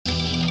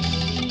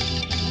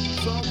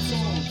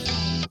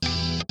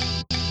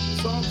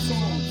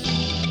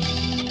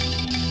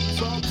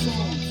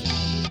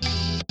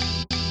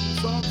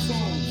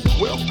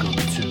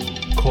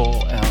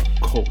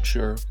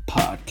Culture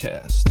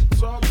Podcast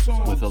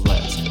with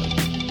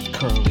Alaska,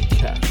 Curly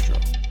Castro,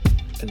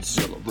 and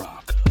Zilla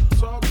Rock.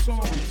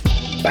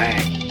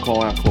 Bang!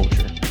 Call Out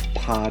Culture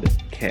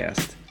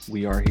Podcast.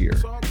 We are here.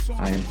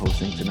 I am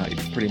hosting tonight,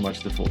 pretty much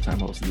the full-time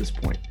host at this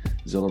point,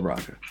 Zilla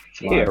Rocca.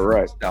 Yeah,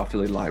 right. South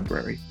Philly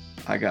Library.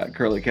 I got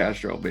Curly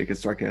Castro making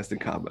sarcastic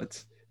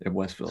comments in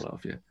West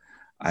Philadelphia.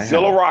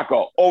 Zilla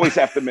Rocca, always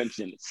have to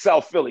mention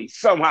South Philly.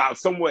 Somehow,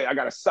 some way, I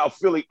got a South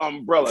Philly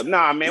umbrella.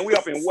 Nah, man, we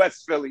up in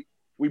West Philly.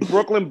 We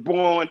Brooklyn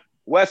born,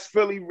 West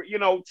Philly,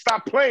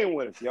 stop playing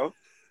with us, yo.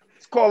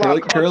 It's called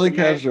out Curly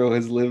culture, Castro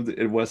has lived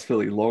in West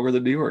Philly longer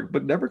than New York,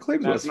 but never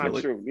claims That's West not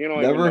Philly. true. You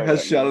don't never even know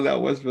has that, shouted man.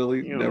 out West Philly,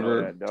 You don't never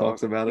know that, dog.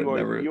 talks about it,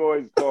 never. You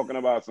always talking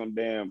about some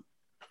damn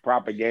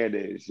propaganda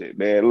and shit,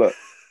 man. Look,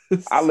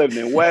 I lived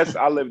in West,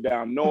 I lived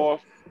down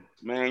North.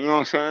 Man, you know what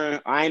I'm saying?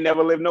 I ain't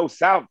never lived no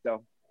South,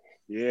 though.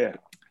 Yeah.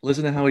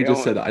 Listen to how he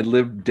just said, I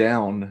live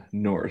down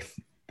north.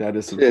 That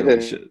is some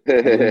Philly shit. I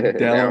live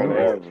down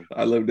north.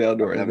 I live down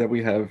north. And then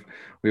we have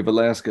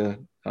Alaska.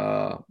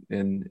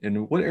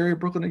 In what area of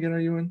Brooklyn again are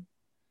you in?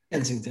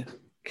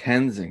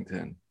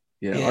 Kensington.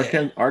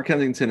 Yeah. Our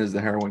Kensington is the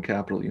heroin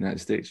capital of the United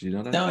States. Did you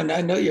know that? No,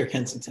 I know you're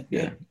Kensington.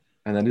 Yeah.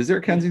 And then is there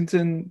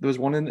Kensington? There's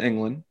one in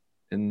England,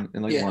 in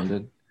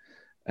London.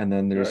 And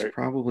then there's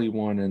probably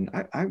one in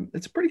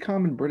it's a pretty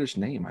common British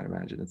name, I'd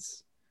imagine.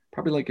 It's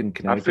probably like in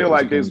Connecticut. I feel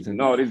like there's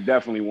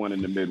definitely one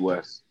in the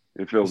Midwest.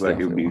 It feels like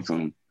it would be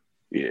some.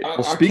 Yeah.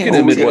 Well, speaking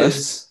of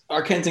Midwest,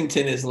 our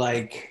Kensington is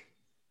like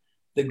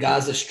the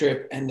Gaza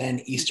Strip and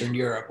then Eastern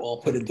Europe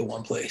all put into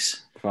one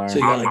place. Fire. So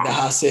you got like the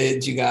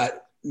Hasids, you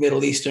got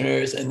Middle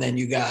Easterners, and then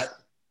you got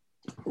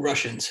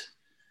Russians.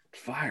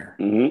 Fire.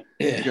 Mm-hmm.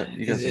 Yeah,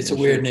 it's a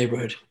weird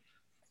neighborhood.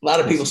 A lot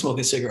of people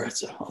smoking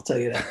cigarettes, so I'll tell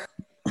you that.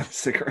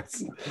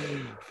 Cigarettes.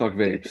 Fuck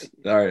vapes.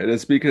 All right. And then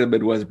speaking of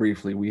Midwest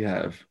briefly, we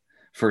have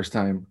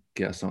first-time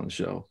guest on the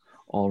show.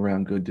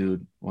 All-around good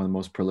dude. One of the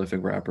most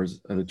prolific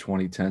rappers of the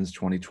 2010s,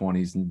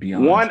 2020s, and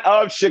beyond. One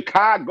of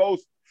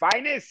Chicago's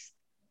finest.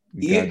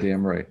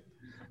 Goddamn right.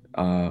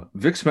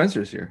 Vic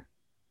Spencer's here.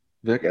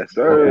 Vic, yes,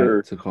 sir.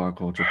 It's a Call Out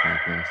Culture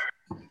Podcast.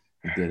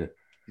 He did it.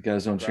 He got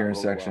his own cheering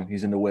section.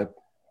 He's in the whip.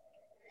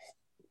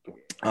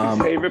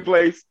 His favorite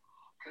place.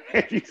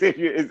 His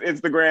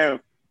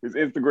Instagram. His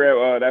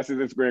Instagram. That's his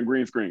Instagram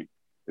green screen.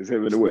 It's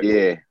him in the whip.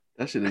 Yeah,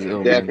 that shit is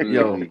ill. Definitely.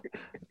 Yo,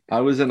 I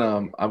was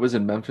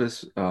in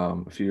Memphis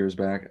a few years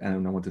back,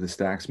 and I went to the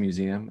Stax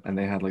Museum, and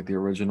they had like the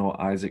original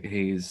Isaac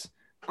Hayes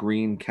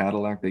green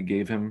Cadillac they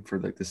gave him for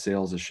like the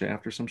sales of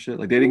Shaft or some shit.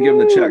 Like they didn't give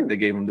him the check, they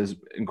gave him this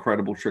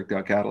incredible tricked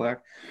out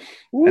Cadillac.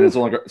 And it's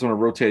on a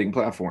rotating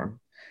platform,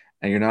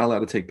 and you're not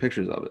allowed to take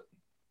pictures of it,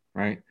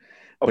 right?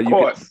 Of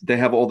course. They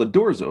have all the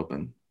doors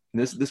open.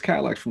 And this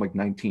Cadillac's from like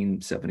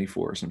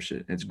 1974 or some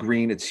shit. It's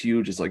green, it's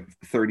huge, it's like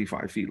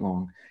 35 feet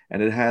long,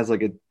 and it has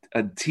like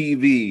a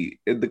TV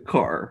in the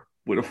car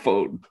with a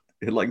phone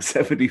in like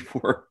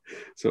 74,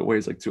 so it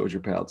weighs like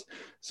 200 pounds.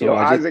 So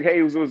Isaac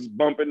Hayes was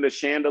bumping the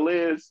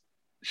chandeliers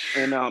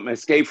and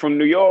Escape from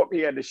New York. He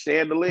had the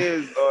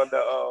chandeliers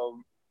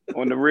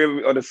on the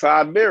rear or the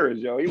side mirrors,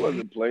 yo. He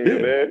wasn't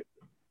playing, man.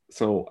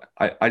 So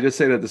I just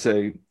say that to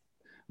say,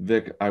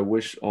 Vic, I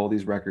wish all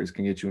these records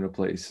can get you in a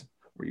place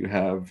where you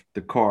have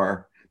the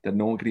car that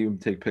no one can even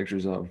take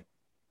pictures of.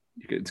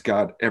 It's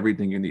got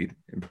everything you need.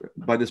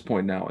 By this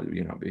point now,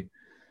 be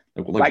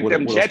like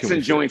them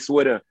Jetson joints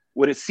with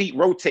a seat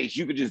rotates.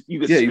 You could spin.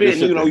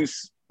 You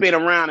spin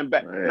around and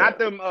back. Yeah. Not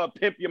them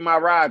Pimp You My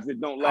Rides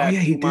that don't last. Oh yeah,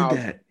 he did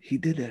that. He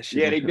did that shit.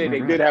 Yeah, they did. They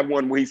did have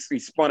one where he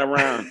spun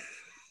around.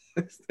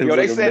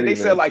 They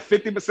said like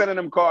 50% of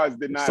them cars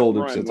did not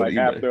run like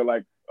after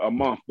like a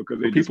month because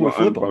people were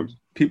flipping them.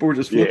 People were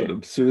just flipping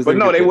them. But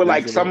no, they were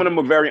like some of them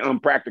were very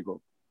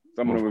unpractical.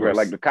 Some of them were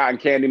like the cotton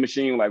candy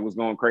machine, like was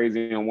going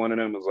crazy, and one of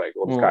them was like,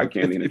 cotton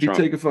candy in the trunk.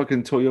 If you take a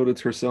fucking Toyota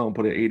Tercel and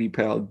put an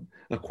 80-pound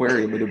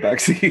aquarium in the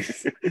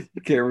backseat,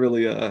 you can't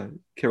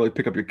really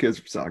pick up your kids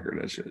from soccer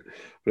and that shit.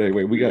 But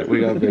anyway, we got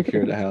Vic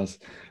here in the house.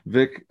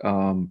 Vic,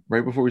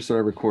 right before we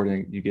started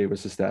recording, you gave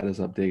us a status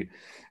update.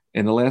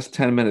 In the last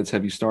 10 minutes,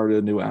 have you started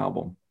a new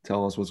album?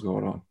 Tell us what's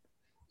going on.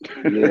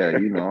 Yeah,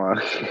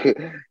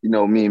 you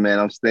know me, man.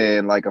 I'm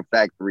staying like a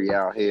factory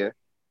out here.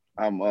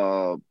 I'm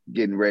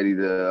getting ready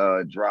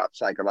to drop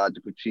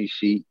Psychological Cheat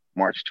Sheet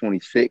March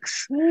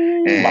 26th.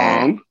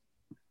 And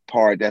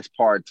that's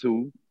part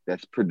 2.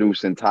 That's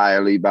produced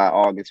entirely by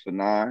August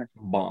Fanar.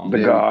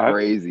 Very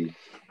crazy.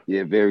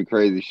 Yeah, very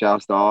crazy.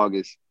 Shouts to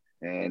August.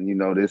 And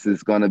this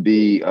is gonna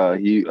be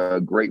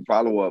a great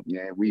follow-up,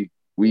 man.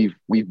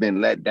 We've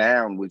been let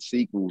down with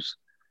sequels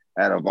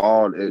out of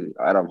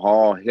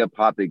all hip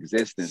hop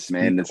existence,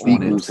 man. The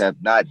sequels have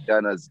not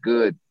done us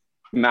good.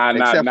 Not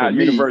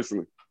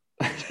universally.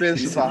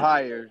 Spencer for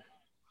Hire,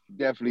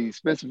 definitely.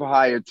 Spencer for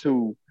Hire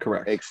 2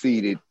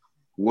 exceeded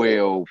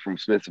well from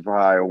Spencer for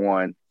Hire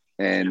 1.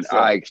 And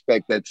I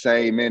expect that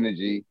same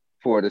energy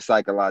for the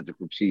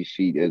Psychological Cheat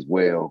Sheet as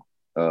well.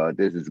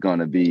 This is going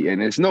to be,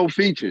 and it's no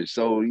features.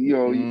 So,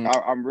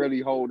 I'm really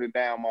holding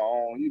down my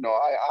own.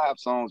 I have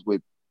songs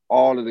with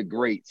all of the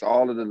greats,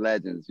 all of the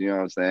legends, you know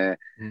what I'm saying?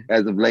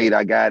 As of late,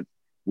 I got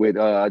with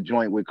a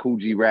joint with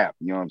Coogee Rap.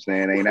 You know what I'm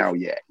saying? Ain't out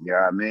yet. You know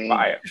what I mean?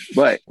 Fire.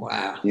 But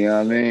Wow. you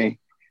know what I mean?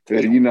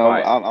 You know,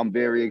 Fire. I'm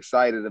very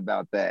excited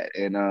about that.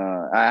 And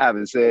I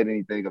haven't said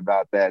anything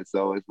about that.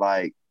 So it's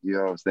like, you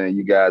know what I'm saying?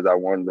 You guys are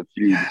one of the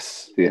few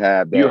to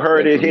have that. You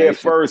heard it here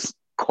information. first.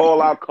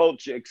 Call Out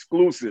Culture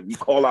exclusive. You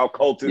Call Out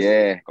Cultists.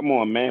 Yeah. Come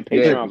on, man.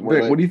 Yeah. Patreon's Vic,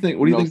 worth. what do you think?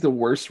 What do you You know- think the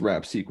worst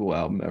rap sequel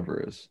album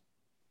ever is?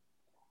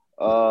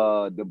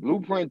 The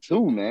Blueprint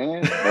 2,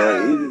 man.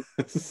 Man.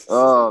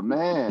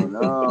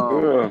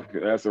 Ugh,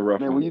 that's a rough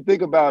Man, one. when you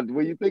think about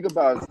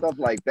stuff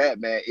like that,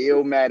 man,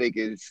 Illmatic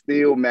and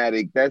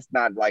Stillmatic, that's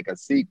not like a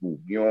sequel.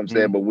 You know what I'm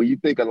saying? But when you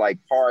think of like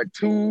part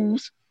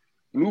twos,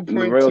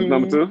 Blueprint Rails 2,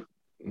 number 2.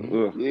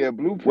 Ugh. yeah,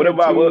 Blueprint. What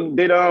about 2.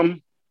 did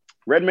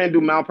Redman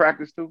do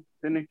Malpractice too?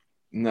 Didn't he?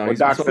 No, Or he's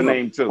Doctor talking about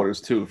Name 2.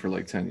 Waters 2 for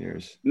like 10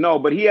 years. No,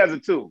 but he has a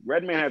 2.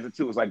 Redman has a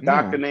 2. It's like No.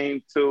 Doctor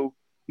Name 2.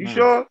 You No.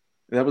 sure?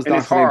 That was And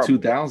it's Doctor Name horrible.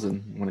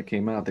 2000 when it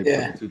came out. They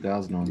Yeah. put the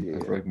 2000 on Yeah.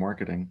 for like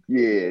marketing.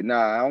 Yeah,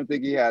 nah, I don't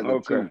think he has a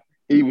Okay.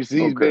 2. He's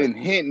Okay. been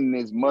hinting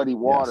his Muddy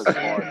Waters Yes.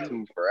 part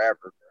 2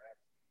 forever.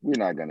 We're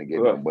not gonna get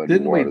Look, no Muddy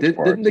Waters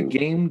part Didn't the 2.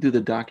 Game do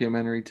the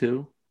documentary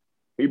too?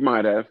 He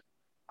might have.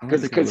 I don't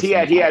think I Because he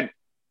listened to it. had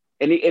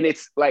and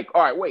it's like,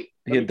 all right, wait.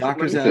 He had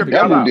Doctor's let me It's a trip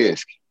y'all double out.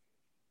 disc.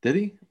 Did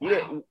he?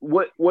 Yeah.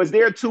 What was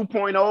there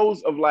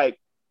 2.0s of like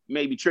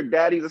maybe Trick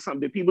Daddies or something?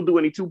 Did people do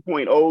any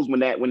 2.0s when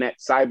that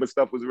cyber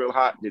stuff was real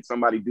hot? Did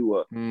somebody do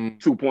a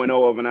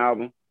 2.0 of an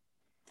album?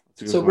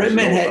 That's a good So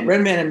question.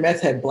 Redman and Meth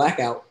had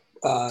Blackout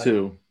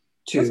Two.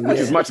 too. Which yeah.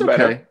 is much It's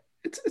better. okay.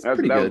 It's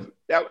pretty good.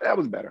 That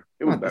was better.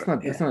 It was better.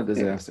 It's not a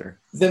disaster.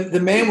 The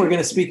man we're going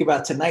to speak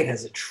about tonight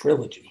has a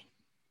trilogy.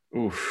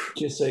 Oof.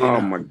 Just so you Oh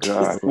know. my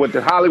God. What,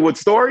 the Hollywood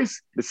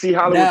Stories? The C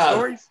Hollywood No.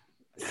 Stories?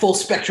 Full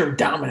Spectrum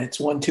Dominance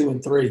 1, 2,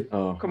 and 3.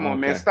 Oh, Come on, okay.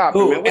 man. Stop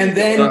Oh, it, man. What and you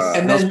then- doing?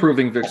 and That's then-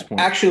 proving Vic's point.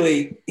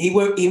 Actually, he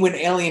went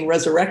Alien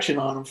Resurrection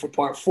on him for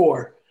part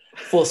 4.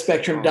 Full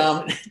Spectrum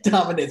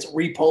Dominance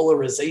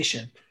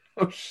Repolarization.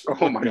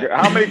 Oh my God.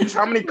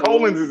 How many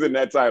colons is in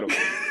that title?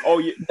 Oh,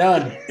 yeah.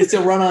 None. It's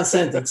a run-on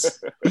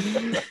sentence.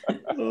 This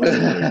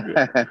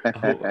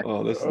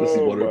is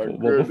Oh, wonderful. my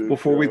Well, goodness,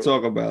 before we yo.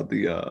 talk about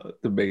the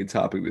main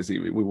topic this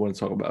evening, we want to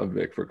talk about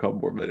Vic for a couple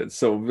more minutes.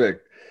 So,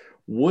 Vic,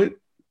 what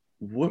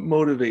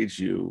motivates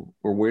you,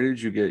 or where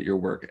did you get your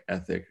work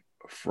ethic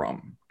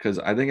from? Because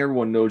I think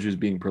everyone knows you as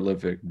being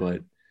prolific,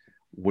 but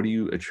what do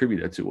you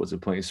attribute that to? Was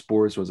it playing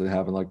sports? Was it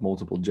having like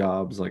multiple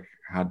jobs? Like,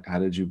 how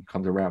did you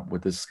come to rap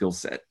with this skill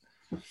set?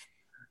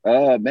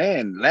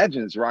 Man,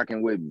 Legends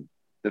rocking with me.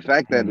 The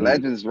fact that Mhm.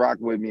 Legends rock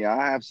with me,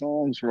 I have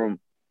songs from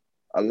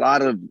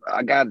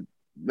I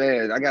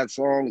got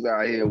songs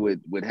out here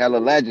with hella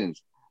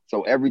legends.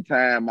 So every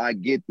time I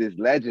get this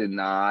legend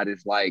nod,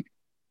 it's like,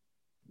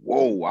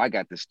 whoa, I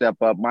got to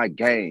step up my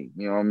game.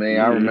 You know what I mean?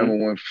 I Mhm. remember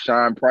when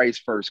Sean Price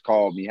first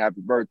called me.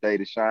 Happy birthday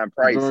to Sean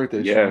Price.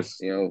 Birthday,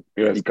 Yes. You know,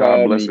 Yes. he God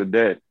called bless me. the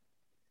dead.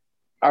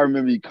 I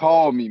remember he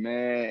called me,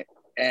 man,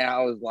 and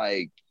I was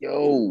like,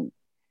 yo,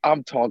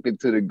 I'm talking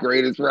to the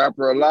greatest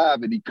rapper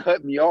alive. And he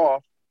cut me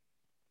off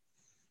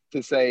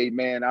to say,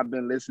 man, I've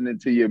been listening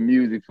to your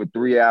music for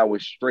 3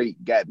 hours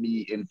straight, got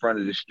me in front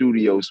of the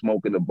studio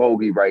smoking a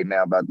bogey right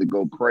now, about to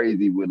go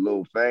crazy with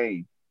Lil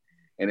Fame.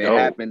 And it Dope.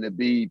 happened to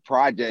be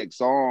project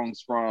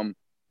songs from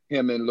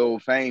him and Lil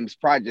Fame's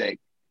project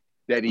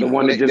that he The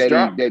one that just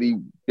dropped?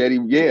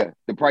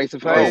 The Price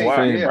of Fame. Oh, wow.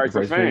 Fame. Yeah. Price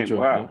of Fame. Joe.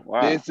 Wow.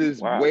 Wow. This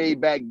is Wow. way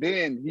back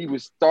then. He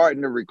was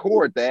starting to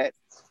record that,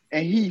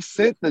 and he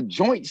sent the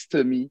joints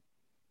to me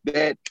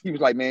that he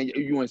was like, man,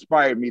 you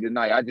inspired me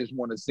tonight. I just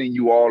want to send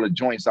you all the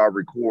joints I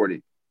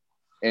recorded.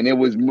 And it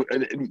was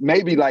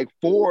maybe like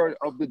 4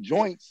 of the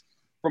joints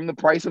from the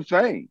Price of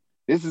Fame.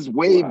 This is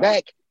way Wow.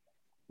 back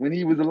when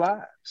he was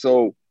alive.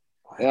 So,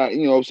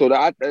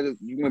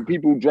 when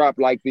people drop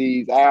like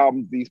these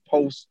albums, these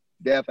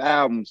post-death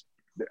albums,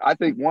 I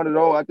think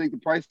the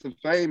Price of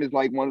Fame is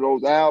like one of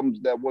those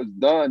albums that was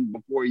done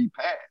before he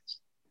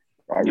passed.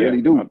 I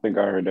really do. I think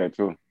I heard that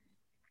too.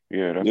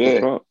 Yeah, that's Yeah.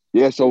 what's up.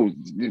 Yeah, so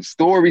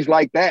stories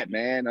like that,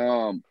 man.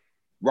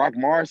 Rock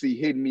Marcy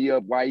hitting me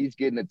up while he's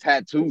getting a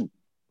tattoo.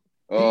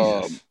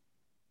 Jesus.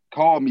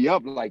 Called me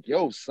up like,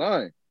 yo,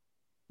 son,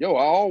 I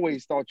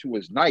always thought you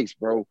was nice,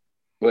 bro.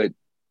 But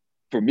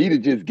for me to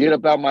just get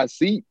up out my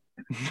seat,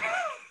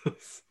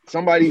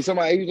 somebody he was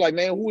like,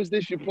 man, who is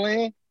this you're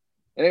playing?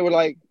 And they were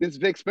like, this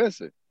Vic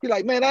Spencer. He's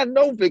like, man, I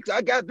know Vic.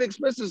 I got Vic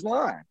Spencer's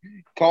line.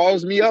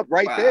 Calls me up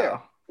right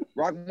there,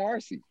 Rock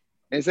Marcy,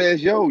 and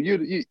says, yo, you're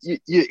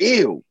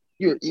ill.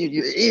 You're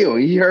ill.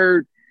 He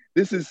heard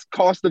this is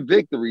Cost of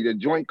Victory, the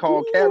joint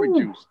called Carrot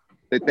Juice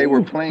that they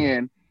were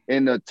playing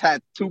in the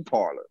tattoo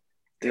parlor.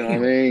 You know what I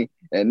mean?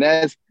 And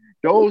that's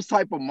those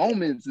type of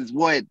moments is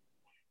what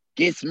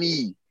gets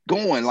me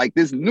going. Like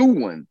this new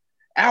one,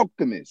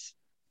 Alchemist.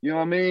 You know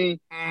what I mean?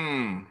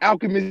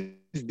 Alchemist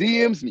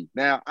DMs me.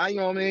 Now, you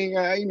know what I mean?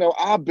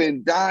 I've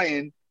been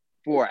dying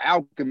for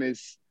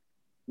Alchemist,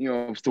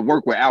 to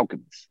work with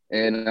Alchemist.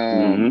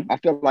 And I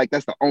feel like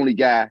that's the only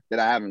guy that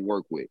I haven't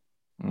worked with.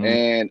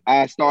 And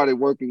I started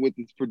working with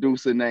this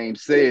producer named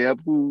Seb,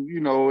 who, you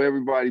know,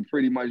 everybody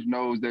pretty much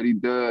knows that he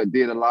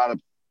did a lot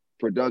of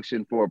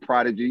production for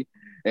Prodigy.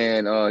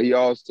 And he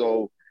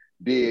also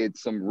did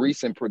some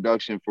recent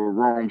production for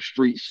Rome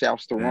Street,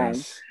 shouts to Rome.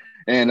 Yes.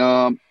 And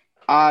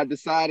I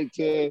decided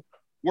to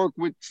work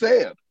with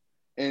Seb.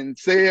 And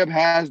Seb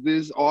has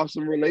this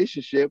awesome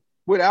relationship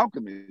with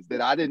Alchemist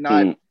that I did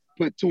not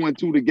put 2 and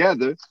 2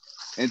 together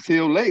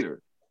until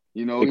later.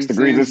 You know, 6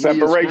 degrees of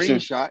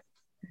separation.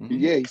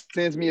 Yeah, he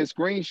sends me a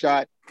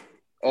screenshot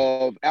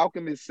of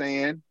Alchemist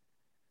saying,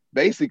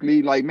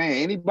 basically, like, man,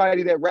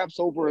 anybody that raps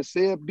over a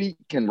Seb beat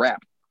can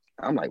rap.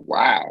 I'm like,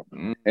 wow.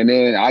 And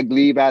then I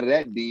leave out of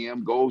that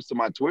DM, goes to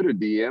my Twitter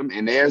DM,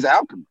 and there's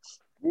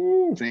Alchemist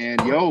saying,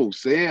 yo,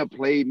 Seb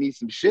played me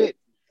some shit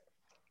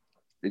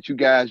that you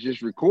guys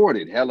just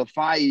recorded, hella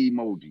fire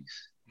emojis.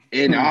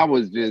 And I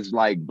was just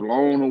like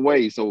blown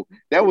away. So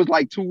that was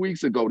like 2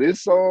 weeks ago.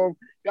 This song,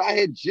 I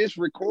had just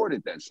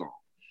recorded that song.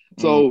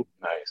 So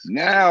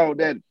now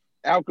that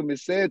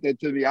Alchemist said that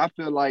to me, I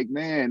feel like,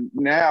 man,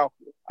 now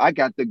I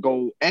got to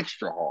go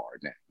extra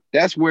hard now.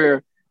 That's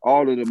where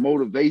all of the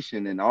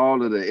motivation and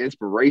all of the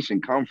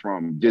inspiration come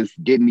from,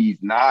 just getting these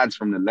nods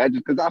from the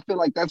legends, because I feel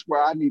like that's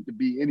where I need to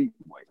be anyway.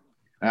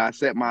 And I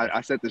set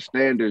the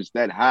standards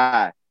that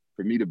high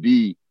for me to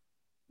be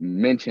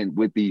mentioned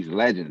with these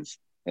legends,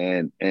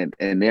 and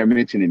they're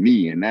mentioning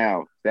me, and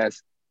now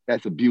that's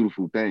a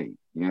beautiful thing.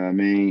 You know what I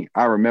mean?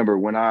 I remember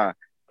when I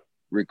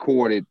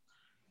recorded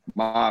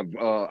my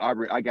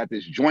I got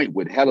this joint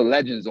with hella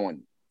legends on it.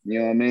 You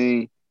know what I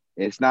mean?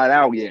 It's not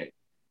out yet.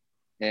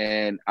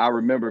 And I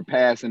remember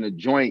passing a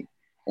joint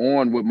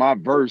on with my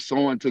verse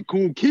on to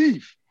Kool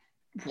Keith.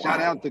 Wow. Shout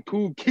out to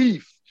Kool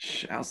Keith.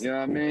 Shouts you know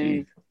what I Kool mean?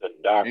 Keith. The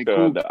doctor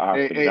of the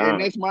octagon.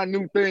 And that's my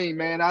new thing,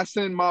 man. I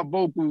send my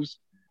vocals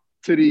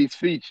to these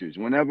features.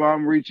 Whenever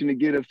I'm reaching to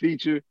get a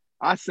feature,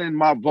 I send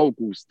my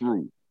vocals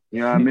through.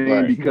 You know what I mean?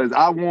 Right. Because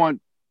I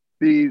want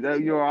these, I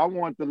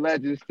want the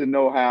legends to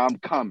know how I'm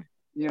coming.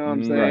 You know what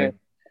I'm saying? Right.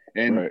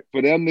 And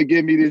for them to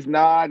give me this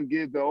nod and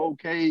give the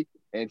okay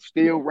and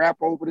still rap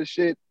over the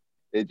shit,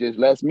 it just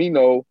lets me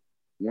know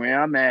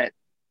where I'm at.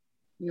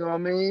 You know what I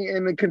mean?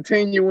 And the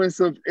continuance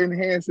of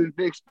enhancing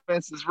Vic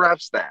Spencer's rap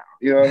style.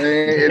 You know what I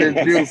mean? And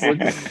it's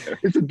beautiful.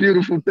 It's a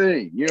beautiful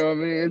thing. You know what I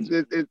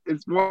mean?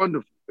 It's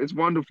wonderful. It's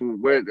wonderful.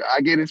 Where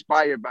I get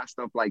inspired by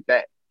stuff like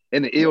that.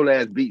 And the ill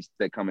ass beats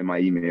that come in my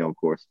email, of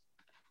course.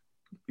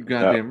 You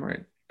goddamn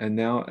right. And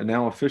now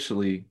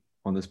officially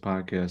on this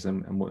podcast,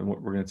 and we're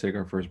going to take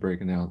our first break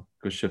and now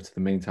go shift to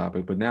the main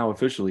topic. But now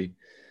officially,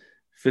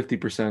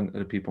 50% of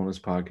the people on this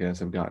podcast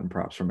have gotten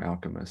props from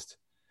Alchemist.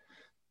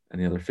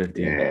 And the other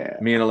 50,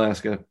 me and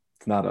Alaska,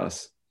 it's not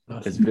us.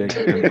 It's Vic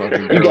and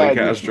fucking Curly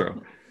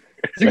Castro.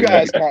 You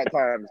guys got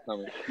time is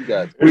coming.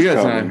 We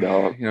got time,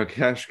 dog. You know,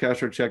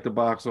 Castro checked the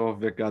box off.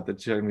 Vic got the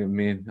check.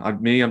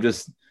 I'm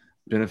just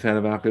been a fan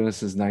of Alchemist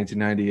since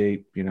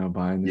 1998. You know,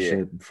 buying the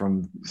shit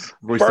from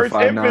Royce the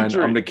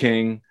 5'9". I'm the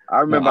king. I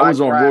remember I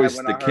was on Royce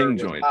the King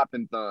joint.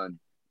 Poppin' Thun.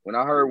 When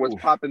I heard what's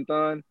Poppin'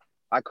 Thun,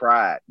 I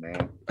cried,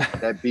 man.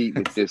 That beat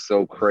was just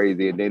so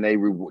crazy. And then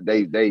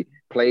they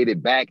played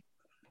it back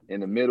in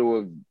the middle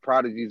of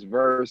Prodigy's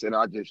verse, and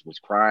I just was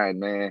crying,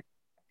 man.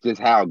 Just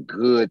how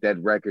good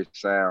that record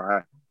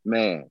sound.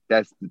 Man,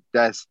 that's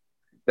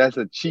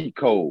a cheat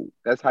code.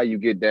 That's how you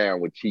get down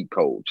with cheat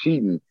code.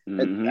 Cheating.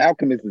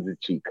 Alchemist is a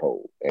cheat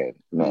code. And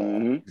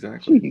man,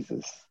 exactly.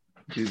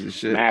 Jesus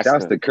shit.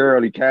 Shouts to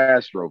Curly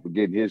Castro for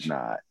getting his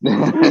nod.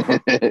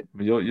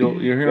 You'll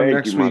hear him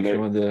next week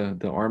on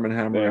the Arm &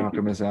 Hammer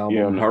Alchemist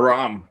album.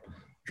 Haram.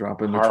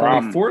 Dropping the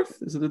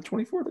 24th. Is it the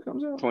 24th that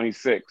comes out?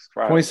 26th.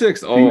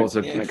 26th. Oh, it's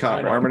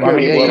a Arm &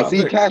 Hammer.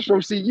 See,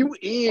 Castro, you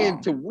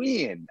in to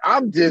win.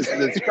 I'm just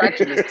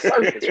scratching the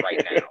surface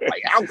right now.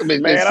 Like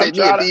Alchemist been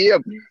sitting at the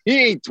end.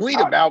 He ain't tweet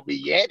about me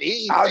yet.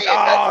 He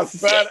ain't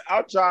son,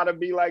 I'm trying to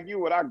be like you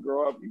when I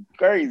grow up. You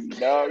crazy,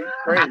 dog. You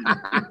crazy.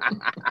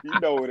 You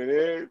know what it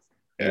is.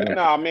 Yeah.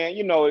 Nah, man.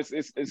 You know it's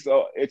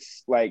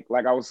like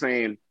I was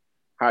saying.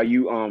 How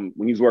you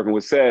when you was working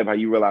with Seb, how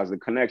you realize the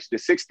connection, the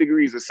 6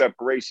 degrees of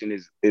separation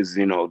is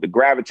you know the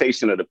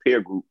gravitation of the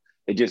peer group.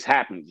 It just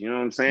happens. You know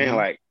what I'm saying?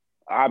 Like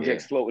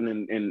objects floating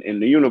in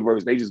the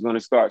universe, they just gonna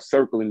start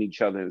circling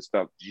each other and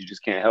stuff. You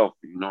just can't help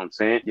it. You know what I'm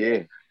saying? Yeah.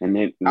 And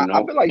then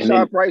I feel like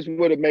Sean Price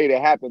would have made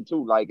it happen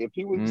too. Like if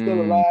he was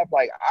still alive,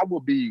 like I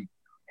would be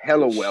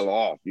hella well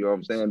off. You know what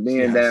I'm saying?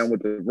 Being down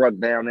with the Ruck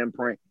Down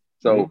imprint.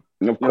 So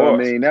of course, you know what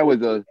I mean, that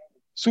was a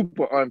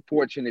super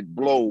unfortunate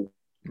blow.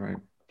 Right.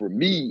 For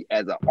me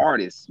as an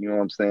artist, you know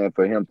what I'm saying,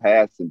 for him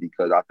passing,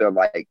 because I felt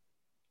like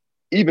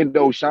even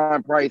though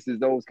Sean Price is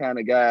those kind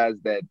of guys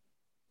that,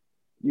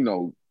 you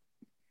know,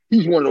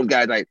 he's one of those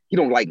guys like he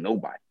don't like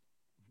nobody.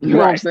 You know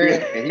what I'm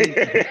saying?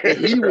 And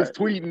he was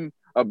tweeting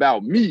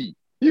about me.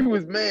 He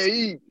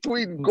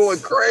tweeting going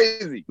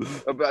crazy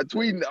about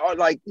tweeting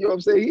like, you know what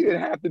I'm saying? He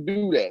didn't have to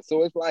do that.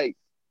 So it's like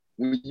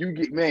when you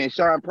get,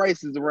 Sean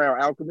Price is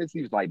around Alchemist,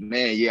 he was like,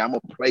 man, yeah, I'm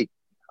gonna play.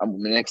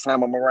 Next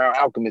time I'm around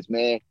Alchemist,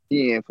 man,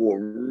 he in for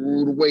a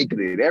rude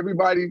awakening.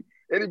 Anybody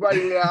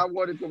that I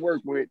wanted to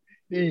work with,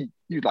 he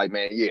He was like,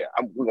 man, yeah,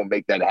 we're gonna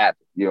make that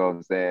happen. You know what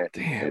I'm saying?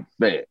 Damn. And,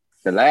 man,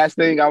 the last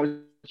thing I was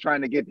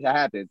trying to get to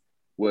happen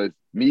was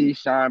me,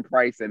 Sean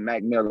Price, and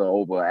Mac Miller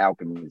over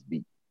Alchemist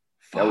beat.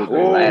 That was the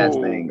last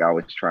thing I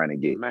was trying to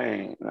get.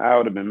 Man, I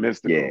would have been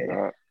mystical. Yeah.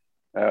 Dog.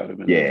 That would have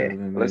been Yeah.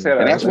 Let's hit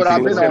And that's what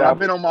I've been on. I've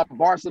been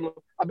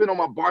been on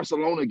my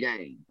Barcelona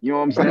game. You know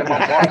what I'm saying?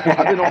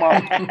 I've been on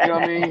my, you know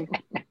what I mean?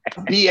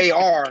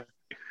 BAR.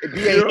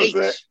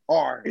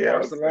 BAHR. Yeah.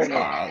 Barcelona. You know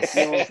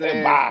what I'm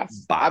saying?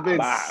 I've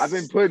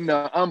been putting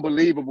the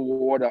unbelievable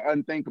or the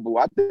unthinkable.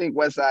 I think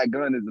Westside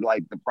Gun is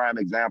like the prime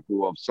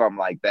example of something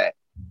like that.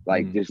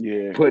 Like just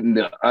putting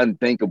the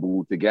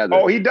unthinkable together.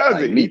 Oh, he does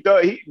like it. Me. He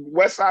does.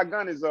 Westside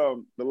Gun is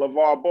the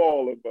LeVar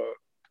Ball of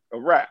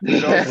rap.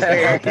 You know what I'm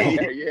saying?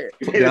 Yeah.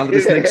 Down to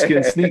the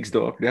snakeskin sneaks,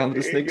 dog. Down to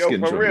the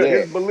snakeskin. For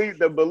real,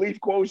 the belief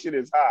quotient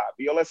is high.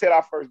 Yo, let's hit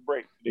our first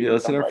break. Yeah,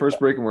 let's hit our first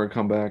break, and we're gonna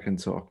come back and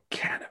talk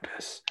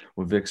cannabis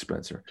with Vic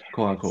Spencer.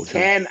 Call Out Culture.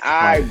 Can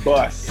I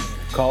bust?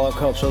 Call Out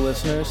Culture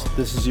listeners,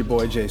 this is your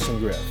boy Jason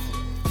Griff,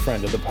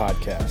 friend of the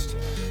podcast.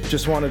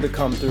 Just wanted to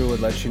come through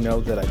and let you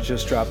know that I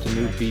just dropped a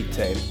new beat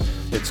tape.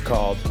 It's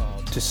called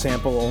To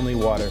Sample Only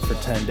Water for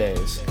 10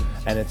 Days,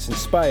 and it's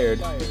inspired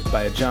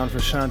by a John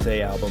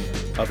Frusciante album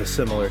of a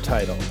similar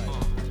title.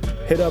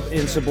 Hit up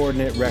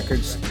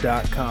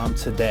insubordinaterecords.com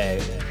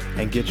today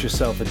and get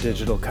yourself a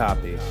digital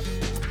copy.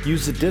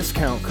 Use the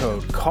discount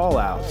code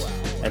CALLOUT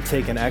and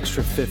take an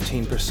extra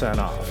 15%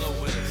 off.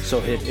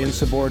 So hit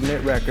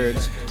Insubordinate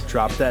Records,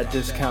 drop that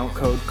discount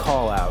code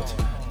CALLOUT,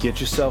 get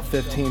yourself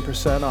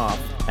 15% off,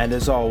 and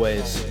as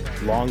always,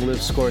 long live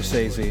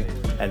Scorsese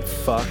and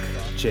fuck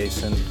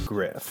Jason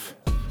Griff.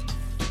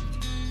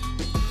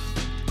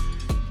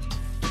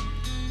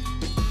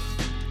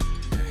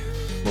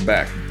 We're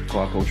back.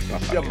 Call Out Culture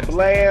podcast.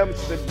 Shablam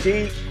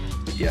Sadiq.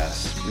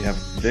 Yes, we have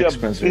Vic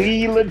Spencer.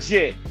 Be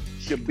legit.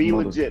 Should be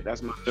legit.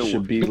 That's my new Should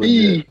one. be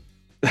legit.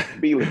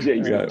 Be legit.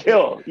 He's the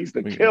kill. He's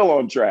the kill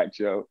on track,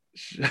 yo.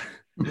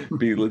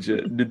 Be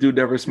legit. The dude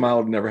never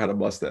smiled, never had a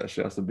mustache.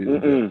 That's to be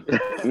legit.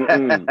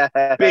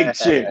 Big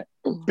chin.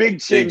 Big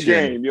chin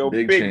game, yo.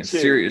 Big Big chin.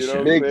 chin. Serious You know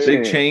chin. what I'm Big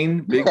saying?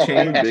 chain. Big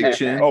chain. Big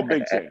chin. Oh,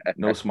 big chin.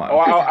 No smile. Oh,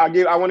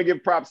 I want to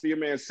give props to your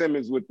man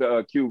Simmons with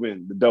the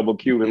Cuban, the double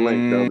Cuban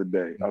link the other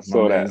day. I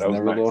saw that. That was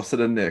never nice. lost to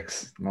the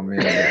Knicks. My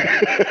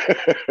man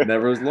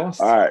never was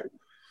lost. All right.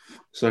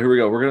 So here we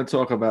go. We're going to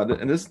talk about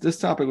it, and this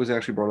topic was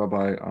actually brought up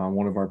by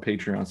one of our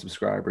Patreon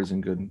subscribers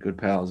and good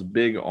pals,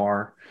 Big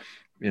R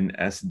in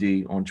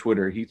SD on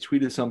Twitter. He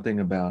tweeted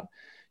something about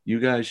you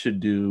guys should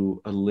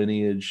do a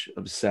lineage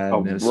of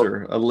sadness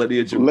or a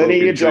lineage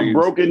of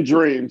broken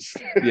dreams.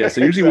 Yeah.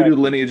 So usually we do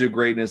lineage of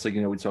greatness, like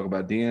we talk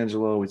about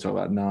D'Angelo, we talk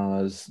about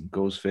Nas,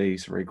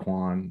 Ghostface,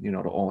 Raekwon,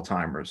 the all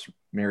timers,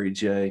 Mary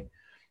J.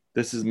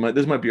 This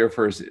might be our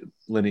first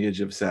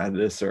lineage of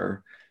sadness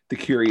or the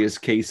curious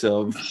case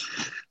of.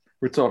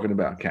 We're talking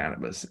about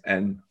cannabis.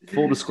 And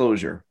full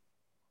disclosure,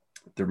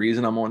 the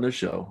reason I'm on this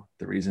show,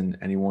 the reason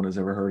anyone has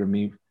ever heard of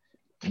me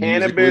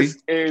cannabis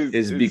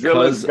is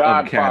because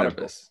of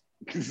cannabis.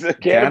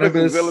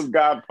 Cannabis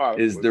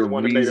is the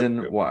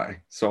reason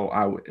why.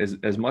 So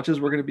as much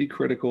as we're going to be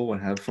critical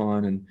and have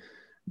fun and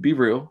be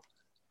real,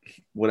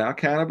 without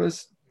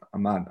cannabis,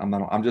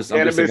 I'm just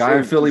a guy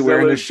in Philly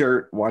wearing a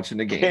shirt watching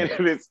the game.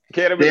 Cannabis.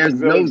 There's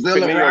no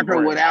Zilla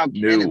Rocker without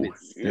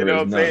cannabis. You know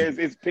what I'm saying?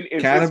 It's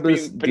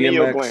cannabis,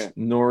 DMX, gland.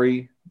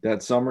 Nori,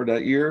 that summer,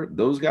 that year,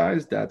 those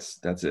guys, that's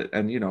it.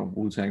 And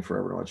Wu-Tang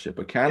Forever and all that shit.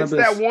 But cannabis,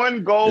 it's that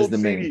one gold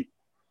CD. Main.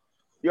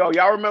 Yo,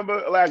 y'all remember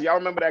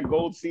that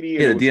gold CD?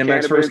 Yeah, the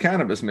DMX first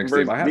cannabis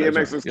mixtape. I had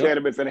DMX was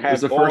cannabis and had it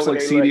was the first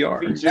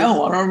CDR.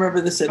 No, I don't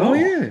remember this at all. Oh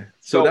yeah,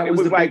 so that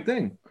was the big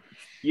thing.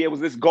 Yeah, it was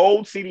this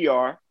gold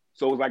CDR.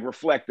 So it was like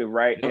reflective,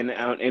 right? Yep.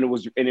 And it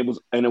was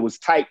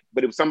typed,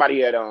 but it was somebody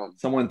had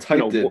someone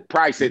typed it,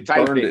 priced it,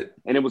 typed it,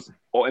 and it was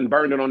and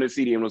burned it on the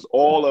CD. And it was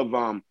all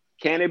of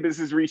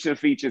Cannabis's recent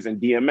features and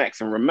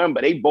DMX. And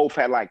remember, they both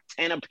had like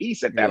 10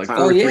 apiece at that time.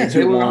 4, 3,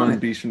 2, 1,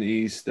 Beast from the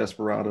East,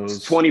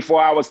 Desperados,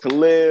 24 Hours to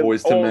Live,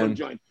 Boys to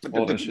Men,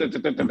 all that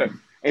shit.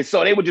 And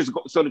so they would just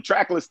go. So the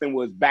track listing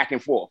was back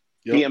and forth.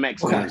 Yep.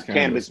 DMX one,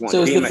 Cannabis one. So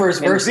it was DMX. the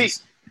first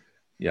verses.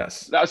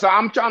 Yes. So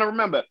I'm trying to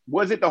remember.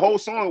 Was it the whole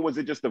song or was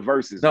it just the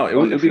verses? No, it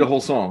would be the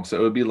whole song. So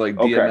it would be like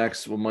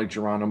DMX with Mike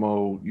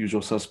Geronimo,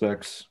 Usual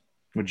Suspects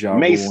with Ja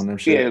Rule and them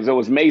shit. Yeah, so it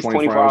was Mace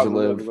 24 Hours to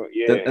Live.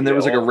 Yeah, and there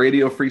was like a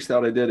radio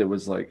freestyle they did. It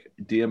was like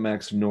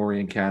DMX, Nori,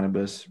 and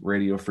Cannabis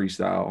radio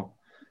freestyle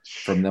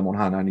from them on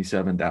Hot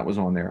 97. That was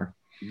on there.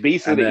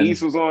 Beast of the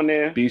East was on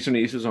there. Beast from the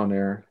East was on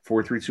there.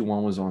 4, 3, 2,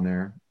 1 was on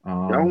there.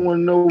 Y'all want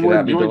to know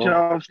what joint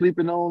y'all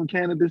sleeping on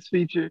Cannabis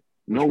feature?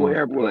 No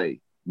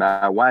Airplay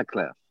by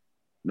Wyclef.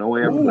 No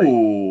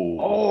Airplay.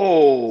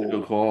 Oh,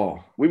 good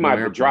call. We might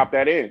have to drop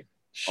that in.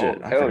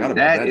 Shit, I forgot about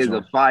that is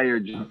joint. A fire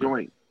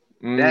joint.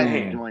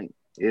 That joint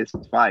is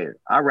fire.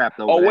 I rapped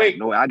over that.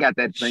 No, I got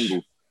that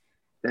single.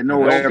 That No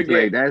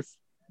Airplay.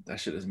 That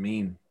shit is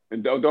mean.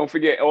 And don't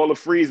forget all the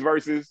Freeze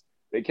verses.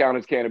 They count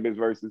as Cannabis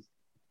verses.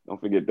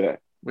 Don't forget that.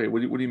 Wait,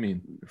 what do you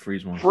mean?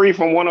 Freeze one? Free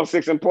from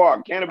 106 in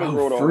Park. Cannabis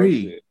wrote all that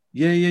shit.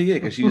 Yeah.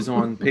 Because she was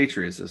on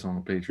Patriots. This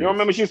on Patriots. You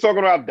remember she was talking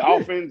about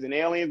dolphins and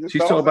aliens and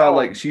She's stuff? talking about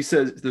like she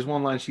says. There's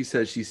one line she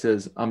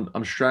says,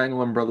 "I'm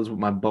strangling brothers with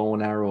my bow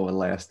and arrow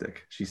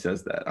elastic." She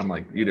says that. I'm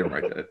like, you didn't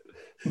write that.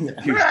 you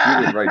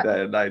didn't write that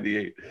in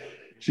 '98.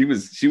 She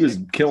was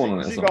killing on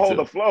that. She can hold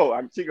the flow.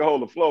 She can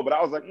hold the flow. But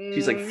I was like,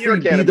 she's like,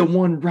 be the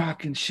one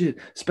rocking shit.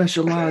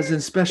 Specialize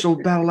in special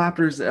battle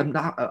operators and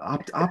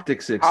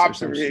optics or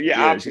some shit.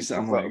 Yeah, she's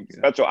like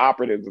special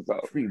operatives or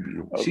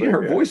something.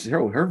 Her voice.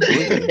 No,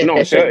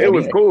 it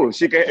was cool.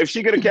 If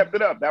she could have kept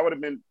it up, that would have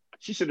been.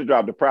 She should have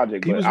dropped the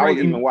project. But I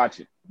wasn't even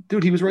watching.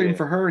 Dude, he was writing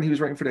for her, and he was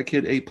writing for that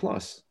kid A+.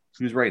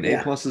 He was writing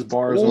A+'s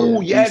bars.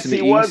 Oh yes,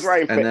 he was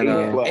writing for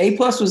A+. A+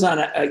 was on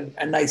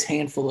a nice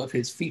handful of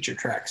his feature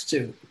tracks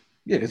too.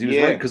 Yeah, because he was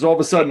right. Because all of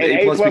a sudden,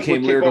 A+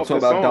 became lyrical, talking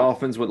about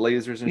dolphins with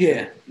lasers and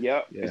shit.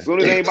 Yeah. As soon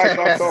as anybody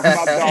starts talking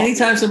about dolphins.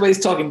 Anytime somebody's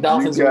talking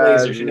dolphins with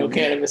lasers, you know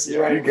Canibus is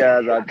right. You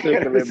guys are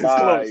tickling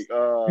my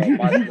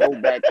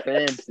throwback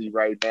fancy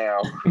right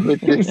now.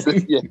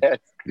 Yes,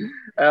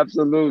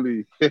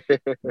 absolutely.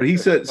 But he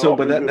said,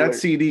 but that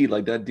CD,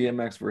 like that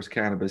DMX versus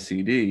Canibus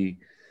CD,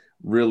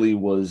 really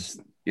was,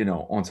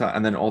 on top.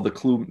 And then all the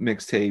Clue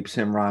mixtapes,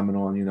 him rhyming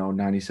on,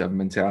 97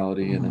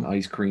 Mentality and then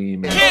Ice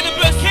Cream. And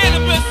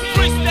Canibus,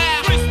 freestyle.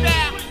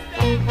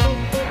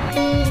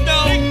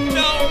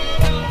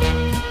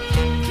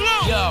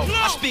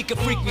 Speaker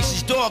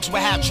frequencies, dogs will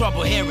have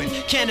trouble hearing.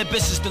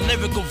 Canibus is the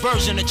lyrical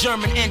version of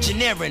German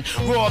engineering.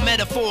 Raw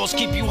metaphors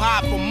keep you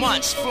high for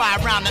months. Fly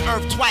around the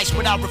earth twice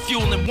without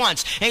refueling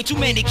once. Ain't too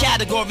many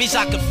categories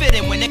I can fit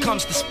in when it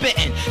comes to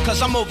spitting.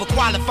 Cause I'm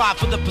overqualified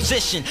for the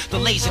position. The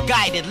laser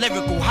guided,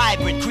 lyrical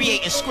hybrid.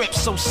 Creating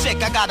scripts so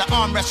sick, I gotta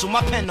arm wrestle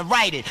my pen to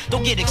write it.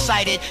 Don't get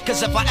excited,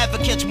 cause if I ever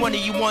catch one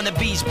of you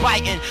wannabes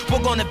biting,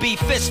 we're gonna be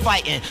fist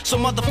fighting. So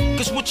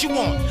motherfuckers, what you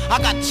want?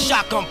 I got the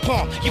shotgun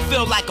pump. You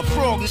feel like a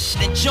frog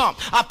and jump.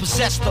 I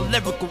possess the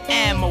lyrical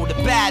ammo to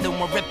battle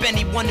and rip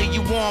any one of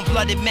you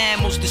warm-blooded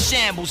mammals to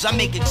shambles. I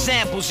make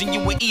examples and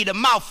you will eat a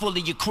mouthful of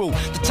your crew.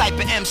 The type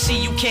of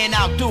MC you can't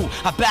outdo.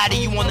 I battle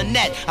you on the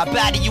net, I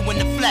battle you in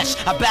the flesh,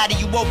 I battle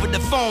you over the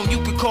phone,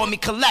 you can call me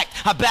collect.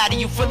 I battle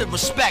you for the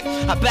respect,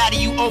 I battle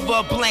you over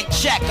a blank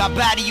check, I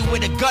battle you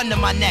with a gun to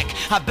my neck,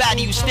 I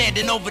battle you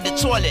standing over the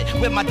toilet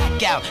with my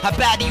dick out, I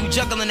battle you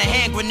juggling a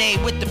hand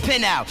grenade with the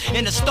pin out,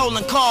 in a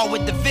stolen car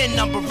with the VIN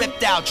number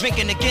ripped out,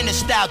 drinking a Guinness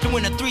style,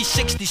 doing a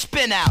 360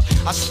 spin out.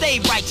 I stay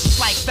righteous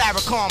like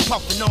Farrakhan,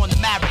 puffing on the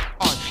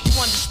marathon. You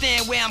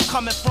understand where I'm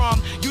coming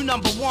from? You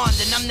number one,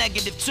 then I'm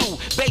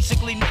 -2.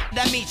 Basically,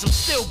 that means I'm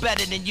still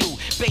better than you.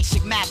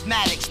 Basic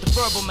mathematics, the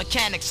verbal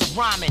mechanics of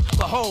rhyming.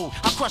 Behold,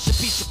 I crush a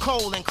piece of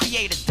coal and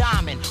create a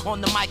diamond.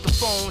 On the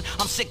microphone,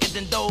 I'm sicker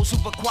than those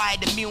who've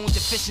acquired immune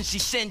deficiency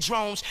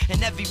syndromes.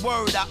 And every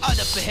word I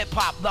utter for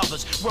hip-hop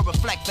lovers will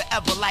reflect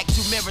forever like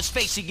two mirrors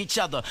facing each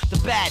other. The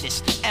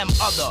baddest, M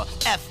other,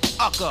 F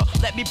ucker.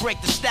 Let me break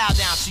the style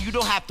down so you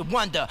don't have to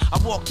wonder. I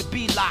walk the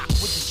B-lock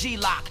with the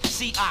G-lock,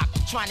 C-ock,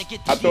 trying to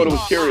get the I thought it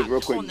was curious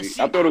real quickly.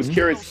 I thought it was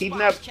curious. He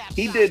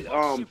did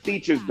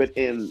features, but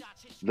in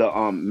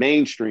the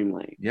mainstream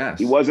lane. Yes.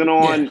 He wasn't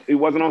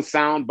on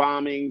Sound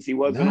Bombings. He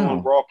wasn't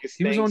on Raucous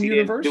He was on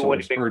Universal or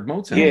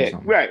Motown.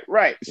 Yeah,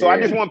 right. So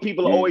I just want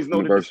people to always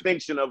know the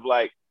distinction of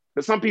like,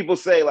 because some people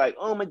say like,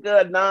 oh my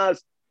God,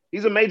 Nas,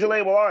 he's a major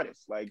label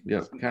artist. Like,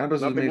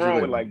 nothing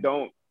wrong with like,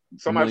 don't.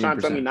 Somebody trying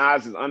to tell me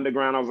Nas is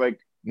underground. I was was like,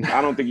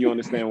 I don't think you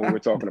understand what we're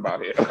talking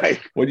about here.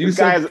 Like, when you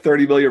sell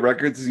 30 million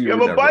records, you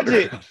have a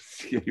budget.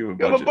 You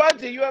have a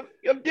budget. You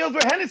have deals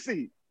with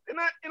Hennessy. They're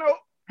not,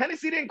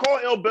 Hennessy didn't call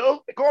Ill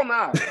Bill. They called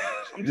Nas.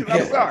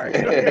 I'm sorry.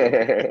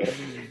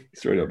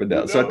 Straight up and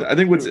down. So I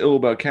think what's ill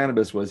about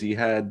Canibus was he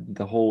had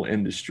the whole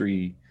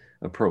industry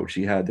approach.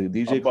 He had the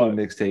DJ Clue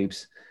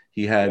mixtapes.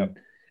 He had,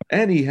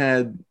 and he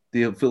had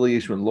the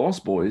affiliation with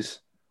Lost Boys,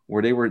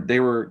 where they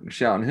were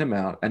shouting him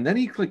out, and then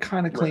he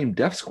kind of claimed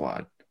Def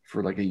Squad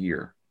for like a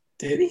year.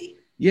 Did he?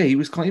 Yeah, he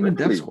was claiming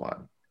Def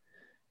Squad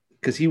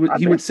because he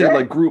would say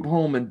like Group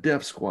Home and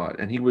Def Squad,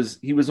 and he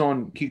was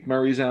on Keith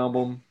Murray's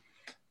album.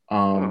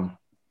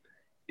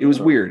 It was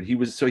weird. He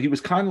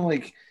was kind of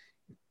like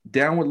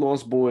down with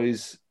Lost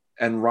Boys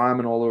and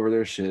rhyming all over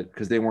their shit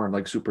because they weren't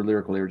like super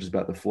lyrical. They were just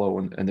about the flow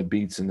and the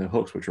beats and the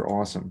hooks, which are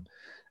awesome.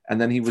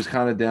 And then he was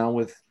kind of down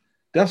with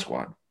Def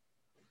Squad.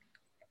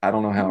 I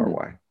don't know how or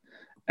why.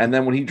 And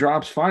then when he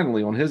drops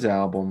finally on his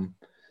album,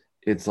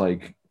 it's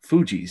like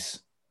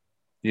Fugees.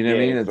 You know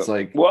what I mean? It's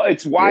like, well,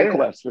 it's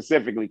Wyclef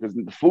specifically because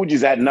the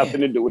Fugees had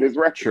nothing to do with his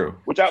record. True.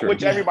 Which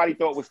everybody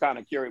thought was kind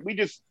of curious.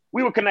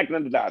 We were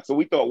connecting the dots, so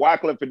we thought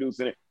Wyclef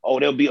producing it. Oh,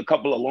 there'll be a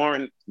couple of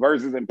Lauren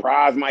verses and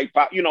Praz might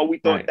pop. We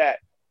thought that,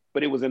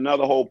 but it was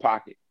another whole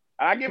pocket.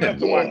 I give it up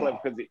to Wyclef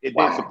because it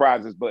did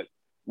surprise us, but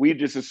we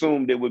just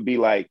assumed it would be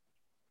like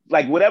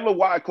whatever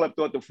Wyclef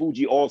thought the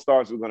Fugees All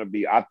Stars was going to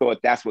be. I thought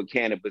that's what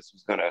Canibus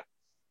was going to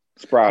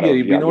sprout. Yeah,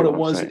 you know what it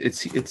was?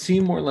 It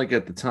seemed more like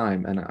at the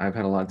time, and I've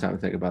had a lot of time to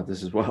think about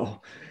this as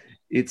well.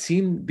 It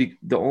seemed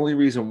the only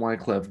reason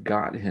Wyclef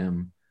got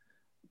him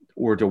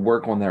or to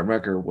work on that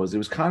record was it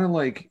was kind of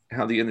like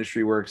how the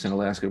industry works, and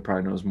Alaska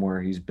probably knows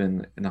more. He's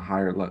been in the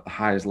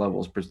highest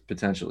levels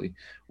potentially,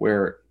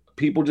 where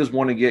people just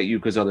want to get you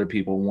because other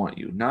people want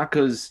you, not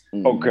because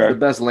the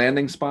best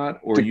landing spot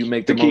or you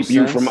make the most keep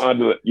you sense. from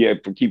under,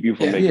 to keep you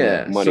from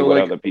making money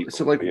with other people.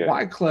 So like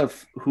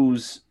Wyclef,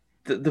 who's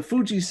the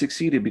Fugees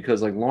succeeded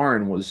because like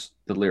Lauren was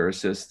the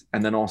lyricist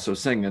and then also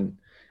singing,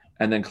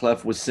 and then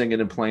Clef was singing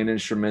and playing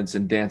instruments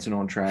and dancing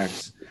on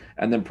tracks,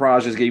 and then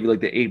Praj just gave you like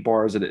the 8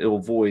 bars of the ill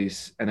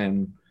voice and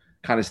then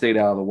kind of stayed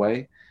out of the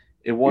way.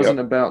 It wasn't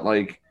about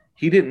like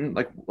he didn't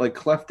like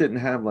Clef didn't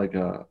have like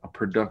a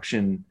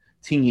production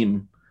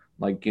team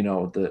like, you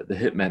know, the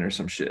Hitmen or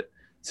some shit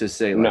to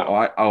say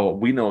like,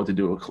 we know what to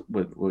do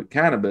with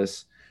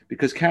Cannabis,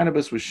 because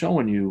Cannabis was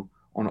showing you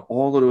on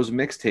all of those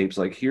mixtapes,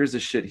 like, here's the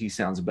shit he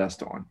sounds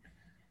best on.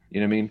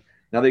 You know what I mean?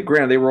 Now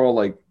they were all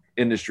like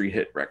industry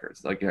hit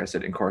records, like I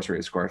said,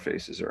 Incarcerated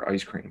Scarfaces or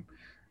Ice Cream.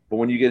 But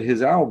when you get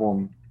his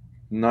album,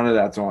 none of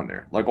that's on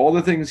there. Like all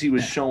the things he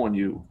was showing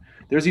you.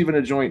 There's even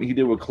a joint he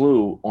did with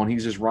Clue on,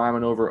 he's just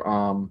rhyming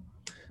over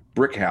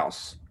Brick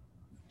House.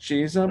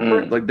 She's a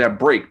brick, like that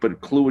break, but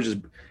Clue was just,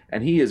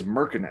 and he is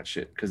murking that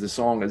shit because the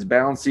song is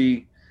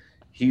bouncy.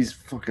 He's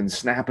fucking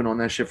snapping on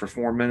that shit for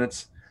 4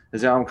 minutes.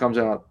 His album comes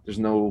out, there's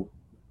no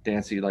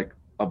dancey, like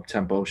up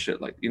tempo shit.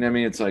 Like, you know what I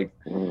mean? It's like,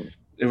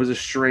 it was a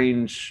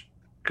strange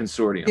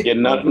consortium.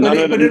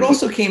 But it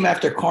also came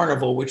after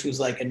Carnival, which was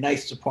like a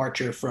nice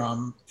departure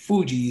from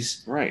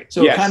Fugees. Right.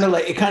 So it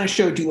kind of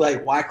showed you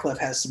like Wyclef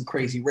has some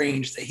crazy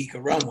range that he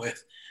could run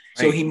with.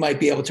 So he might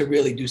be able to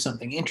really do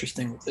something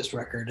interesting with this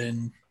record.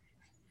 And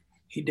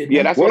he did.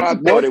 Yeah, that's what I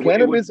thought. Was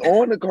Cannabis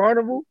on the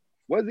Carnival?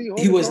 Was he on?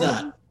 He was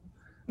Carnival? not.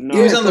 No,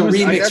 he was on the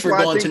remix for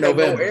Going to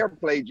November. No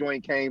Airplay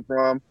joint came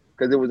from,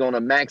 because it was on a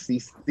maxi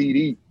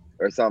CD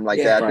or something like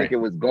that. I think it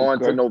was Going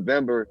to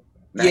November.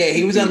 Yeah,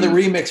 he was on the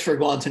remix for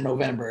Gone to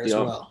November as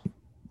well.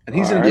 And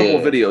he's in a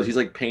couple videos. He's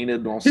like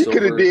painted on silver. He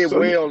could have did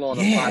well on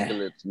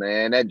Apocalypse,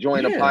 man. That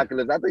joint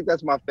Apocalypse. I think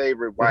that's my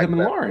favorite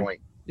Wyclef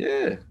joint.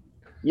 Yeah.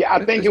 Yeah,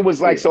 I think it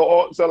was like,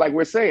 so like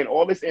we're saying,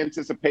 all this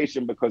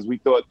anticipation because we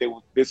thought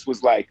this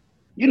was like,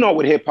 you know,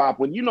 with hip hop,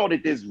 when you know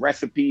that there's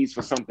recipes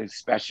for something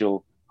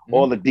special,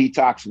 all the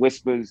detox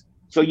whispers.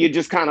 So you're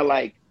just kind of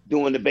like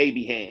doing the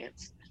baby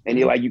hands, and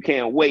you're like, you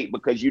can't wait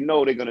because you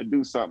know they're gonna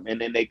do something,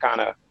 and then they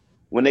kind of,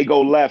 when they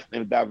go left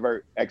and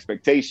divert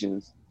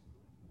expectations,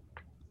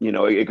 you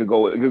know, it could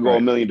go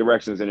a million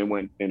directions, and it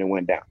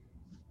went down.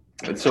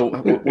 And so,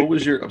 what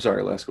was your? I'm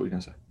sorry, Alaska, what were you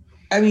gonna say?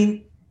 I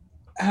mean,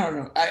 I don't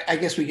know. I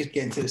guess we could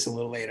get into this a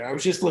little later. I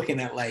was just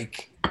looking at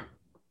like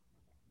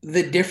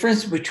the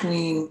difference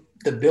between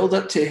the build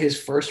up to his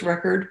first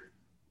record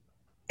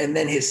and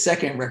then his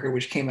second record,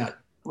 which came out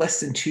less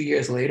than 2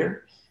 years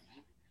later.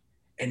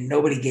 And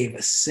nobody gave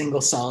a single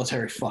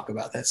solitary fuck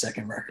about that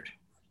second record.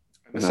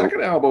 The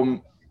second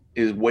album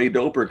is way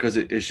doper because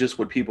it's just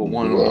what people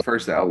wanted on the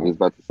first album.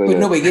 But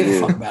nobody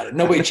gave a fuck about it.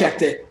 Nobody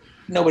checked it.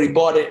 Nobody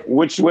bought it.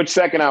 Which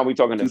second album we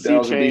talking?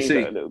 2000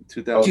 BC.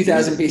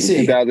 2000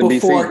 BC.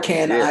 Before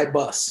Can I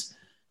Bus.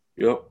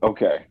 Yep.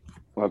 Okay.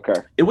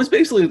 It was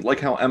basically like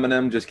how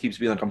Eminem just keeps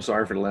being like, I'm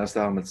sorry for the last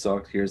album, it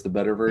sucked. Here's the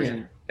better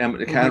version.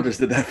 Cannabis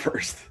did that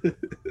first.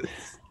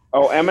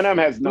 Oh, Eminem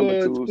has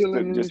number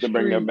twos just to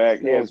bring them back.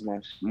 He has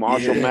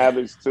Marshall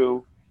Mathers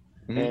too.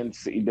 And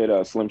he did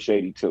a Slim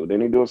Shady too.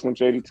 Didn't he do a Slim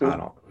Shady too? I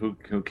don't. Who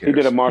cares? He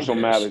did a Marshall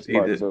Mathers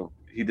part two.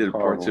 He did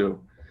part two.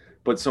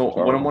 But so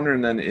what I'm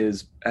wondering then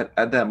is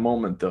at that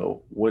moment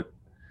though,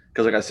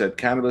 because like I said,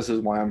 Cannabis is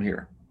why I'm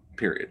here.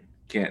 Period.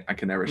 I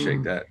can never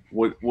shake that.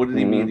 What did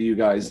he mean to you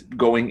guys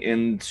going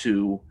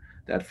into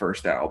that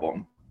first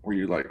album? Were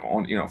you like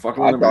on, you know,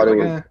 fucking with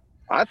him?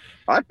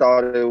 I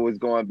thought it was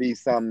going to be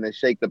something to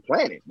shake the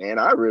planet, man.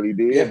 I really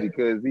did,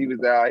 because he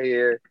was out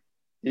here.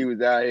 He was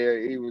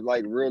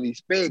like really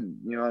spitting,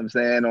 you know what I'm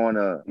saying,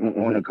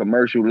 on a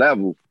commercial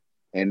level.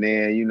 And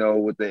then, you know,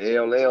 with the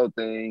LL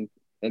thing,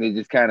 and it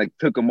just kind of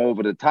took him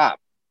over the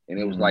top. And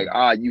it was like,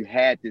 you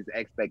had this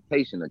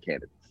expectation of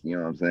Cannabis. You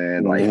know what I'm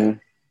saying? Like,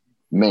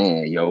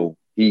 man, yo,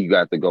 he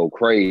got to go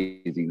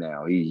crazy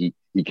now. He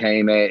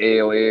came at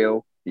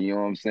LL, you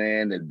know what I'm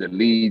saying? The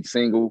lead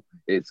single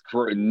is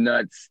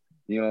nuts.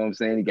 You know what I'm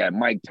saying? He got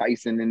Mike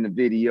Tyson in the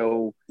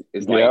video.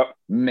 It's like,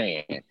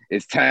 man,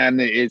 it's time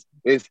to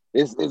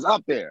it's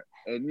up there.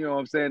 And you know what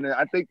I'm saying?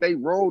 I think they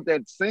rolled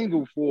that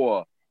single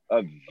for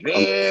a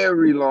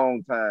very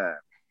long time.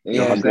 You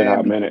know what I'm saying?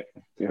 Hot minute.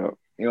 Yeah.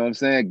 You know what I'm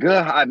saying?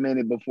 Good hot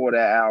minute before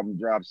that album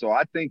dropped. So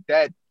I think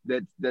that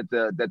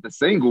the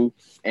single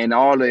and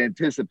all the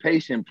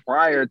anticipation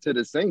prior to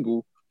the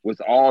single was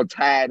all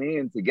tied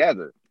in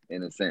together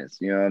in a sense.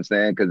 You know what I'm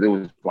saying? Because it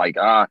was like,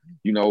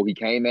 you know, he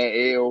came at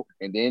L,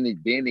 and then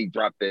he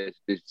dropped this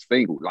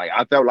single. Like,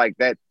 I felt like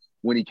that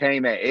when he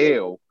came at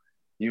L,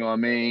 you know what I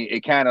mean?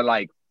 It kind of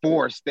like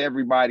forced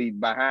everybody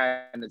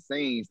behind the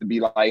scenes to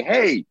be like,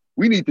 hey,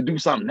 we need to do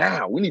something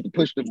now. We need to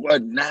push the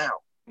button now.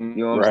 You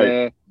know what I'm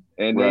saying?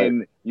 And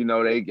then, you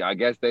know, I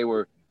guess they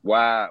were,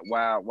 while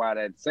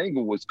that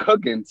single was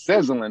cooking,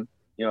 sizzling,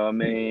 you You know what I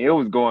mean? It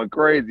was going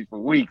crazy for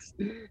weeks,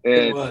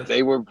 and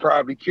they were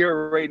probably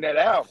curating that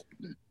album.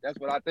 That's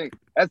what I think.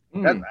 That's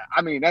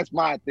I mean, that's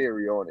my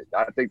theory on it.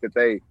 I think that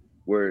they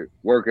were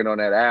working on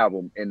that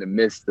album in the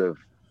midst of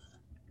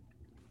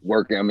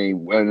working. I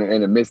mean,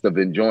 in the midst of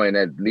enjoying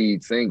that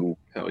lead single,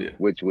 hell yeah,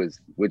 which was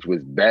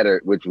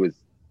better, which was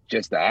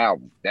just the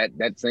album.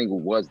 That single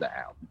was the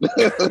album.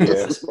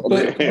 Yes.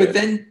 But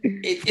then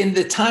in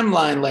the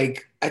timeline,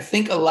 like I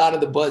think a lot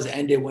of the buzz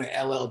ended when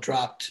LL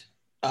dropped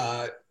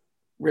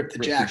Rip the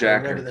Jacker, or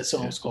whatever that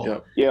song's called.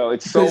 Yep. Yo,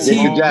 it's so Because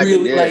he long.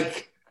 really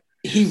like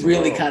he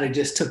really kind of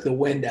just took the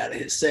wind out of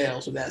his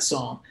sails with that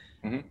song.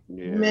 Yeah.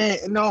 Man,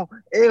 no,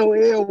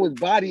 LL was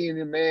bodying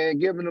him, man,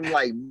 giving him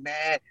like,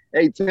 man,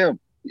 hey Tim,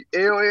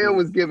 LL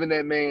was giving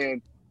that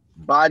man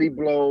body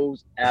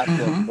blows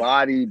after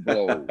body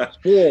blows.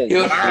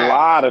 A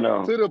lot of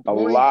them. To the A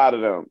point- lot of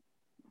them.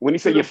 When he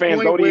said to your the fans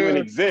point don't even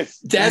where-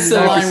 exist. That's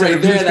the line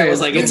right there that was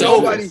like, it's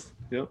over.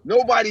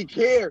 Nobody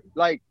cared.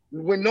 Like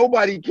when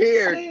nobody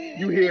cared,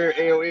 you hear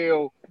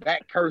LL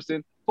that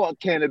cursing, fuck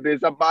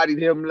cannabis. I bodied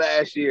him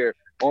last year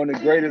on the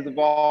Greatest of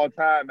All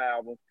Time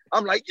album.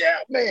 I'm like, yeah,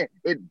 man.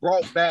 It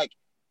brought back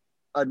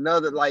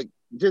another, like,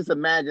 just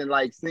imagine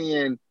like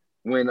seeing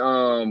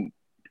when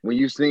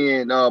you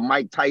seeing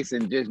Mike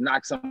Tyson just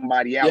knock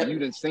somebody out. Yep. You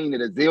done seen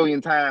it a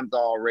zillion times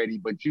already,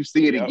 but you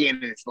see it Yep. again,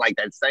 and it's like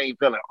that same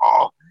feeling.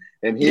 Oh,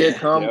 and here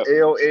come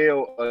LL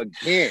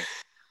again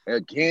and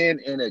again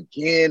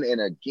and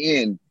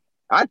again.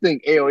 I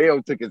think LL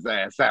took his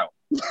ass out.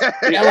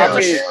 LL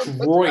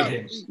destroyed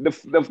him.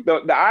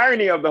 The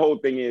irony of the whole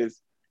thing is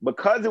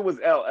because it was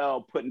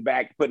LL putting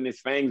his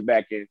fangs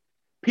back in,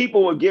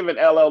 people were giving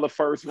LL the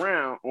first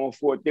round on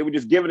fourth. They were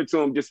just giving it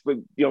to him just for,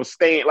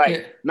 staying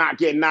not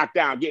getting knocked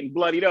down, getting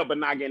bloodied up, but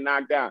not getting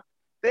knocked down.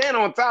 Then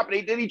on top of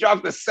it, then he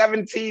drops the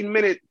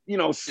 17-minute,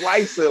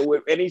 slicer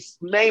and he's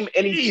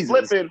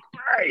flipping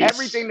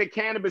everything that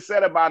Cannabis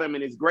said about him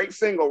in his great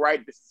single,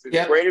 right? This is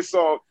his greatest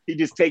song. He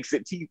just takes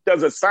it. He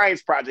does a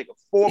science project of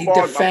 4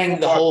 bars. He defanged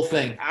the whole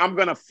thing. I'm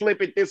gonna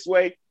flip it this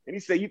way. And he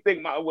said, "You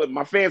think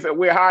my fans that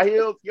wear high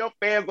heels? Your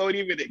fans don't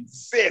even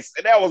exist."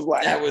 And that was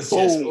like, just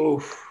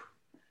oof.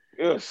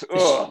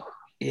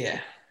 Yeah.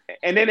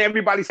 And then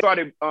everybody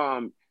started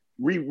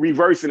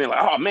reversing it, like,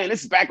 oh man,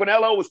 this is back when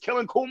LL was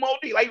killing Kool Moe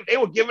Dee. Like they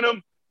were giving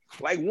him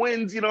like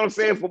wins, you know what I'm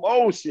saying, from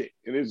old shit.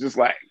 And it's just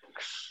like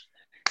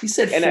he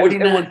said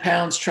 49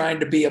 pounds trying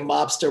to be a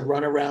mobster,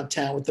 run around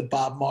town with the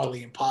Bob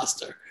Marley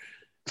imposter.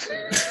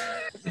 That's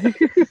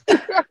super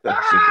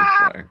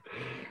fire.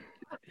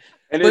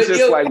 And it's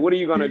just like, what are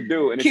you gonna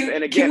do? And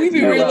can we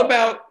be real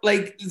about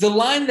like the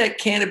line that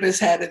Cannabis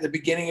had at the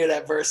beginning of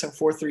that verse in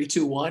 4, 3,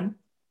 2, 1?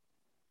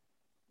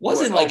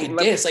 Wasn't like a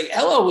diss. Like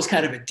LL was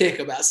kind of a dick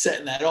about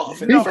setting that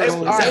off. In the first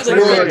place. That was like a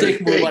real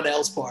dick move on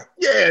L's part.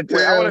 Yeah,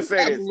 I want to say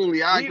absolutely.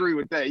 This. I agree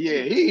with that.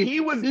 Yeah,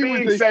 he was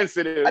being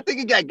sensitive. I think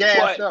he got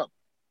gassed up.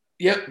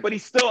 Yep. But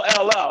he's still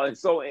LL, and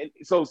so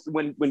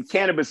when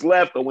Cannabis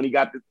left, or when he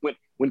got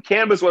when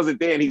Cannabis wasn't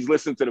there, and he's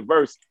listening to the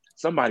verse,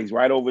 somebody's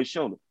right over his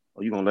shoulder.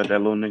 Oh, you gonna let that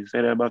little nigga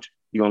say that about you?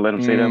 You gonna let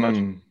him say that about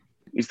you?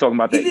 He's talking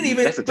about that. He didn't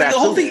even. But the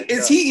whole thing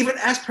is, he even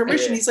asked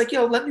permission. He's like,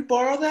 "Yo, let me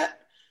borrow that."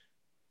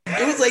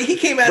 It was like he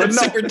came at him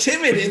super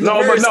timid in the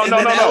verse, and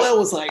then LL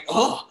was like,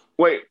 "Oh,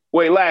 wait,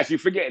 Lash, you're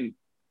forgetting."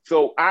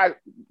 So I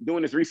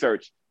doing this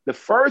research. The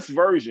first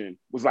version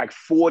was like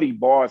 40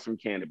 bars from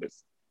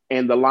Cannabis,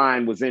 and the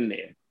line was in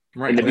there.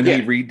 Right, and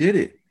then he redid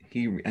it.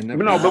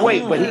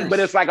 But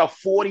it's like a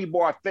 40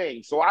 bar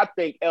thing. So I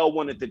think L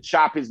wanted to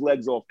chop his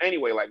legs off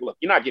anyway. Like, look,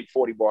 you're not getting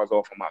 40 bars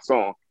off of my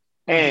song.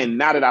 And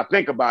now that I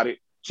think about it,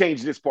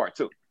 change this part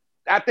too.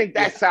 I think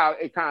that's how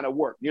it kind of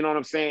worked. You know what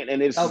I'm saying?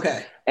 And it's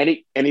okay. And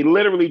he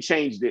literally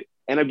changed it.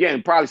 And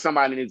again, probably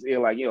somebody in his ear,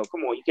 like,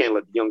 come on, you can't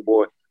let the young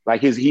boy,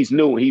 like he's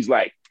new. He's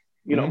like,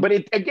 but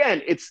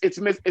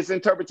it's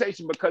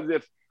interpretation, because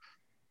if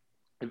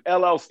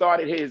LL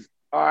started his,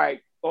 all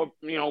right, or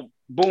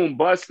boom,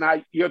 bust,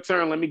 now your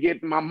turn, let me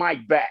get my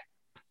mic back.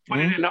 Put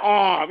it in the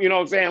arm, you know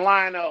what I'm saying?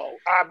 Lionel.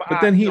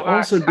 But then he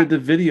also did the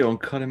video and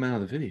cut him out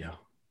of the video.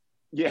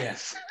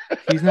 Yes.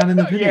 He's not in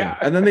the video.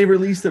 And then they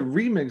released a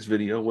remix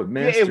video with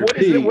Master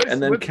P,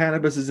 and then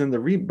Cannabis is in the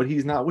remix, but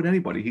he's not with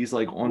anybody. He's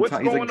like on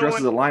top. He's like dressed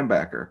as a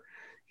linebacker.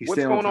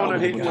 What's going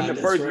on in the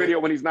first video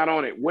when he's not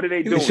on it? What are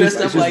they doing? He was dressed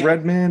up like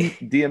Redman,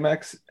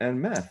 DMX,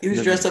 and Meth. He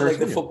was dressed up like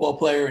the football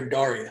player in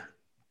Daria.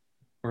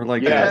 Or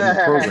like the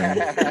program.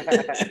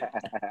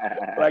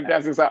 Like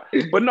that's just how.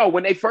 But no,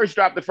 when they first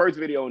dropped the first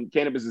video and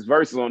Cannabis's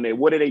verses on there,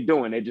 what are they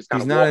doing? They just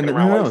kind of walking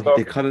around. No,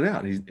 they cut it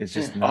out. It's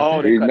just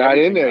not he's not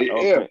in there.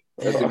 Okay.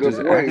 That's a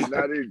good point.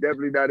 He's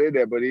definitely not in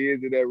there, but he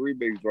is in that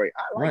remix, right?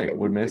 Right,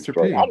 with Master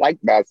P. I like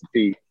Master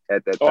P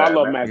at that time. I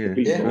love Master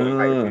P.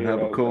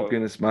 Have a coke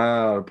and a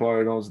smile. The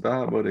party don't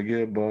stop, but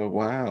again, but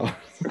wow.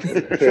 In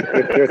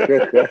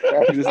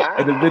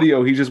the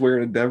video, he's just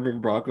wearing a Denver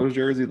Broncos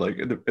jersey, like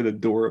in the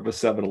door of a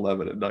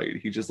 7-Eleven at night.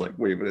 He's just like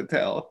waving a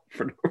towel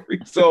for no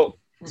reason.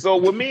 So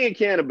with me and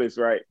Cannabis,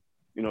 right?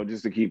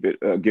 Just to keep it,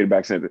 get it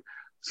back centered.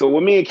 So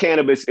with me and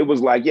Cannabis, it was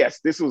like,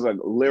 yes, this was a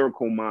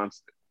lyrical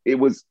monster. It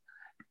was,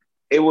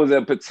 it was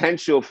a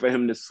potential for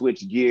him to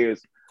switch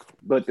gears.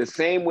 But the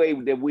same way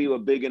that we were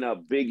bigging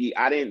up Biggie,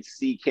 I didn't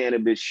see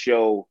Cannabis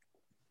show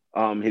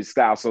his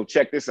style. So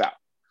check this out.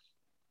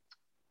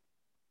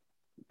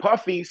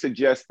 Puffy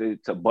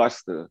suggested to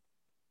Busta,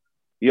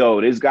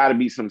 yo, there's got to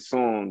be some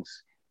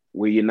songs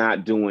where you're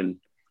not doing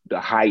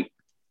the hype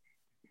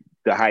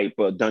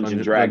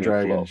Dungeon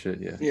Dragon flow. Shit,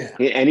 Yeah.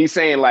 And he's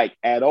saying like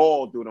at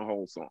all do the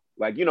whole song.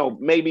 Like, you know,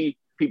 maybe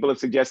people have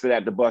suggested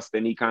that to Busta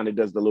and he kind of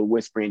does the little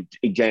whispering,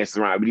 he dances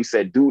around, but he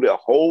said do the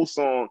whole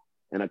song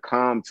in a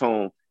calm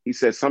tone. He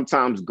said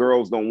sometimes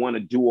girls don't want to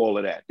do all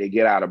of that. They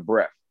get out of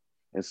breath.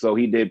 And so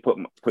he did put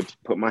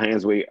my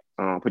hands where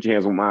put your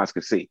hands where my eyes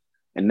could see.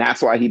 And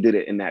that's why he did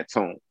it in that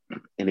tone.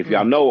 And if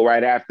y'all know,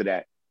 right after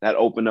that, that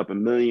opened up a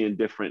million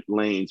different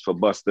lanes for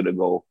Busta to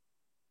go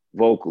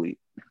vocally.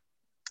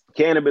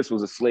 Cannabis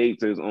was a slave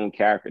to his own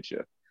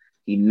caricature.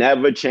 He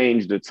never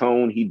changed the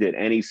tone he did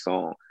any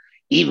song.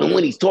 Even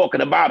when he's talking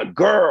about a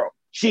girl,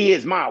 she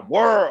is my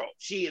world,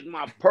 she is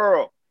my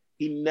pearl.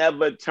 He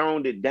never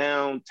toned it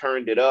down,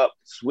 turned it up,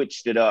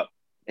 switched it up.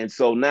 And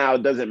so now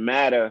it doesn't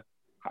matter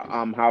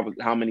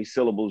how many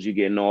syllables you're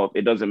getting off.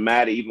 It doesn't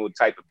matter even what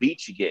type of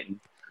beat you're getting,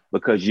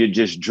 because you're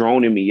just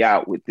droning me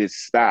out with this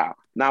style.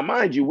 Now,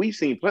 mind you, we've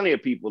seen plenty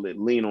of people that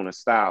lean on a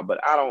style, but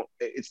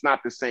it's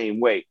not the same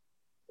way.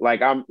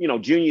 Like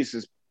Junius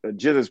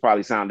has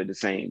probably sounded the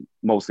same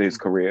most of his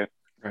career,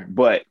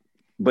 right.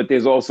 but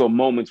there's also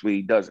moments where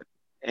he doesn't.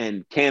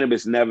 And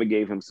Cannabis never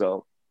gave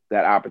himself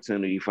that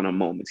opportunity for the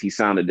moments. He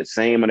sounded the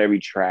same on every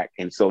track.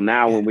 And so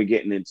now when we're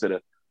getting into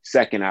the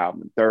second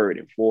album, third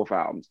and fourth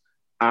albums,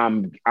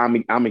 I'm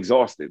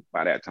exhausted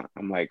by that time.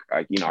 I'm like,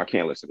 I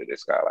can't listen to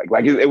this guy.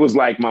 Like it was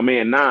like my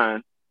man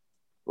Nine.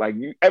 Like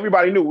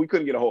everybody knew we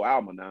couldn't get a whole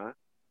album of Nine.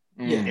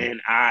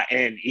 Yeah.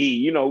 And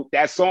he,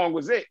 that song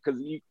was it, because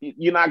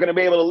you're not gonna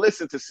be able to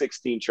listen to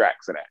 16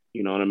 tracks of that.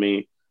 You know what I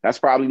mean? That's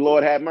probably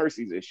Lord Have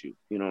Mercy's issue.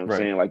 You know what I'm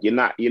saying? Like you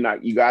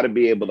got to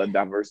be able to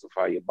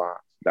diversify your bonds,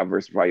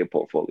 diversify your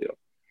portfolio,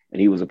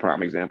 and he was a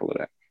prime example of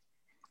that.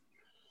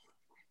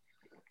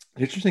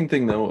 The interesting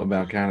thing though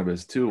about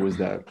Cannabis too was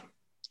that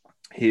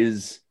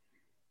his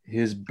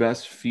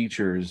best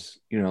features,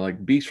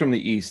 like Beats from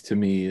the East to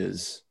me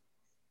is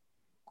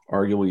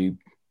arguably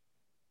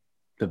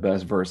the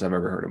best verse I've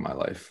ever heard in my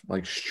life.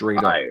 Like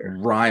straight up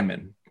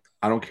rhyming.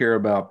 I don't care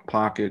about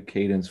pocket,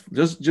 cadence,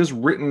 just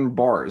written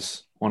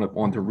bars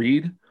on to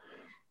read.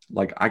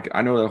 Like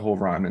I know that whole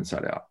rhyme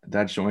inside out.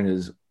 That joint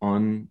is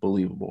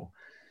unbelievable.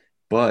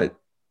 But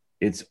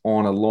it's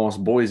on a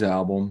Lost Boys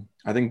album.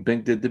 I think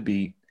Bink did the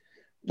beat.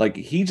 Like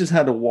he just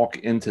had to walk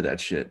into that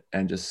shit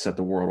and just set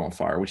the world on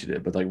fire, which he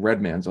did. But like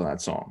Redman's on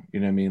that song. You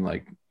know what I mean?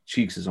 Like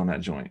Cheeks is on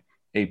that joint.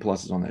 A+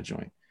 is on that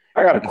joint.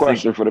 I got a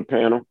question for the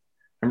panel.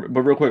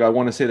 But real quick, I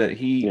want to say that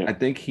I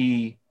think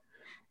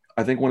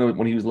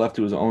when he was left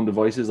to his own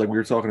devices, like we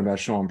were talking about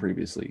Sean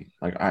previously,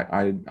 like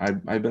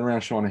I've been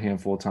around Sean a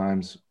handful of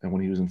times, and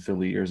when he was in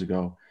Philly years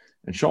ago,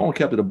 and Sean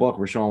kept it a buck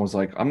where Sean was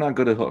like, I'm not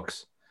good at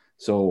hooks.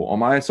 So on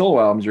my solo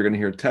albums, you're going to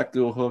hear Tech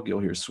do a hook, you'll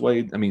hear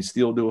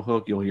Steel do a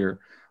hook, you'll hear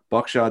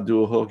Buckshot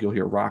do a hook, you'll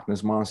hear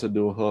Rockness Monster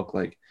do a hook.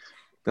 Like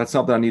that's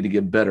something I need to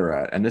get better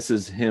at. And this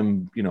is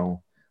him,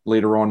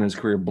 later on in his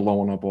career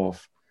blowing up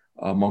off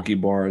Monkey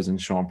Bars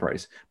and Sean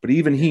Price. But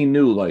even he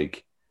knew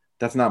like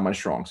that's not my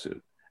strong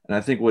suit. And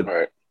I think with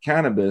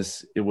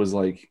Cannabis, it was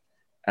like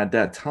at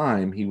that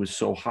time he was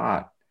so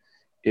hot.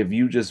 If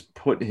you just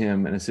put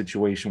him in a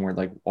situation where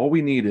like all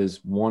we need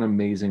is one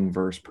amazing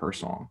verse per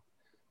song,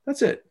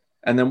 that's it.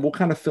 And then we'll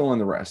kind of fill in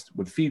the rest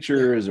with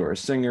features or a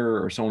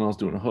singer or someone else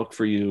doing a hook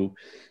for you.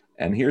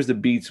 And here's the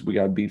beats. We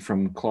got a beat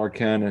from Clark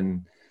Kent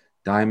and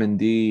Diamond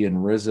D and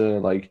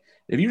RZA. Like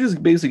if you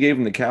just basically gave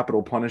him the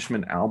Capital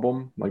Punishment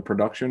album, like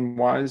production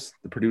wise,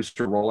 the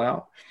producer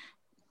rollout,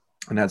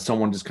 and had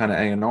someone just kind of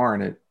A&R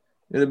in it,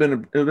 it'd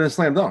have been a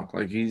slam dunk.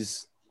 Like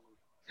he's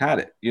had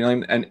it,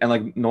 and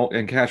like Noel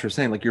and Cash were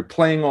saying, like you're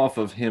playing off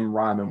of him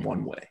rhyming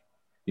one way.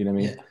 You know what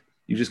I mean? Yeah.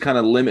 You just kind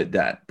of limit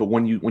that. But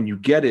when you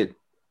get it,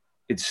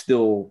 it's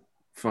still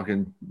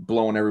fucking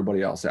blowing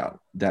everybody else out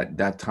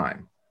that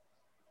time.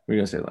 What are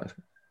you gonna say, Les?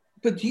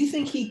 But do you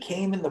think he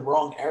came in the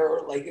wrong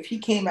era? Like if he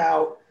came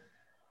out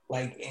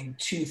like in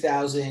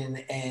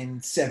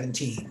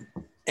 2017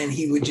 and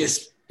he would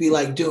just be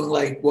like doing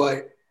like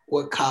what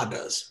Ka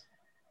does,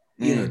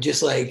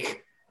 just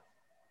like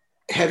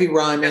heavy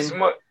rhyming.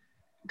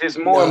 There's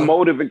more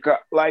emotive.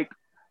 Like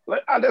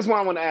that's why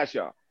I want to ask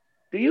y'all.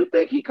 Do you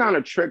think he kind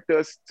of tricked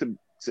us to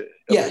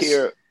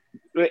appear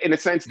in the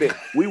sense that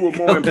we were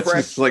more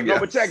impressed? Like, no,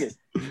 but check it.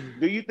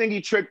 Do you think he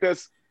tricked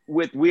us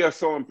with we are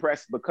so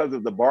impressed because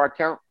of the bar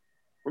count?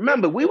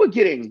 Remember, we were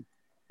getting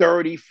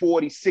 30,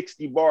 40,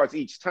 60 bars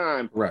each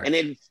time. Right. And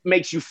it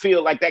makes you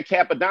feel like that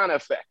Capadonna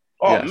effect.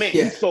 Oh, man,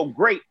 he's so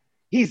great.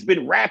 He's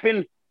been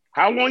rapping.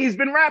 How long he's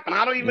been rapping?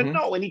 I don't even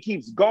know. And he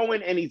keeps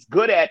going, and he's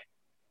good at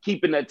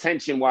keeping the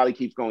attention while he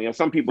keeps going.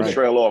 Some people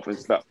trail off and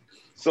stuff.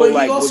 So, but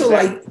like, he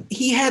also,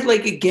 he had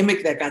like a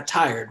gimmick that got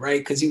tired,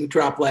 right? Because he would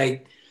drop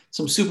like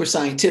some super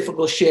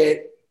scientifical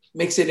shit,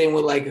 mix it in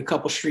with like a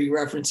couple street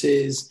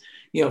references,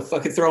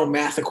 fucking throw a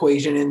math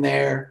equation in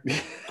there,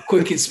 a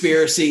quick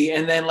conspiracy,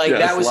 and then like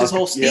that was his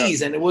whole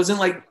steez. And it wasn't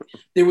like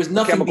there was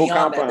nothing Chemical beyond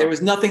compound. that. There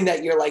was nothing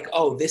that you're like,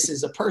 oh, this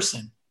is a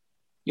person.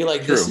 You're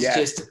like, this is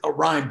just a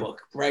rhyme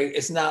book, right?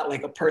 It's not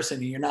like a person,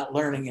 and you're not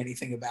learning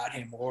anything about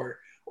him or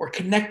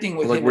connecting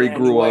with him where he in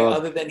any grew way up,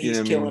 other than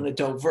he's killing a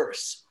dope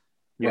verse.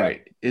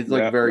 Right. It's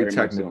like very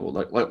technical,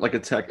 so. like a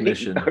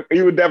technician.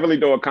 He would definitely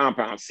do a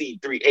compound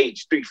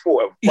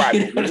C3H34.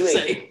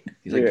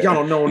 He's like, y'all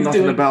don't know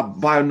nothing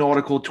about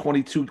bionautical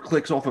 22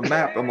 clicks off a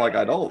map. I'm like,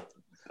 I don't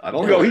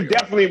know. He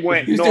definitely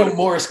went. He's doing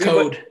Morse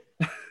code.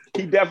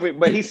 He definitely,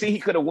 but he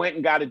could have went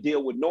and got a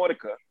deal with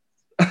Nautica.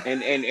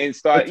 And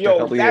start,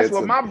 that's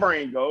where my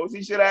brain goes.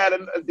 He should have had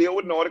a deal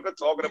with Nautica,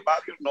 talking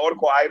about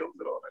nautical items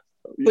and all that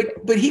stuff.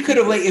 But he could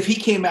have, like, if he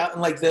came out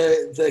in like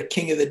the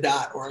King of the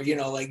Dot or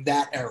like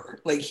that era,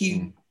 like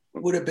he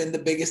would have been the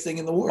biggest thing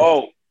in the world.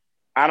 Oh,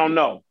 I don't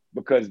know,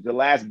 because the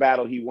last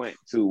battle he went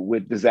to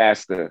with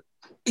Disaster,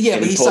 but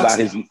he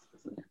sucks now.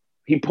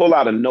 He pulled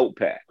out a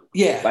notepad.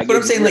 Yeah, but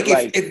I'm saying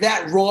if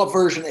that raw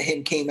version of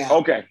him came out,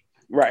 okay,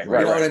 right, you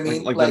know what I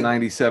mean? Like the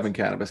 '97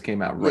 Cannabis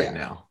came out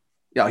now.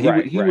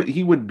 Yeah,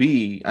 he would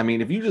be. I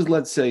mean, if you just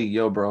let's say,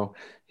 yo, bro,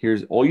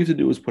 here's all you have to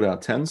do is put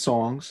out 10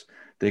 songs.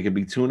 They could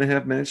be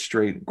 2.5 minutes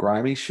straight,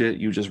 grimy shit.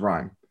 You just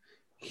rhyme.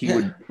 He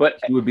would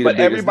be. But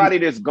everybody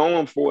that's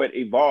going for it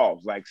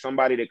evolves. Like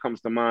somebody that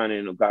comes to mind,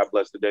 and God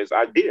bless the days,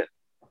 Idea.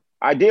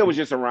 Idea was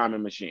just a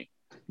rhyming machine.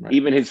 Right.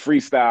 Even his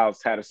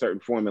freestyles had a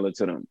certain formula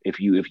to them. If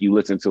you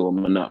listen to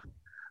them enough.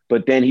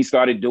 But then he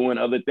started doing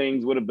other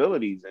things with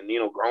abilities, and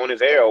growing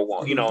his hair.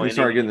 He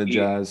started getting the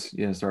jazz,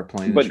 start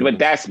playing. But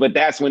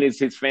that's when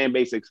his fan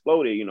base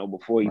exploded.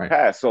 Before he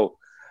passed. So,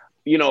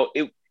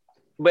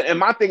 and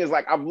my thing is,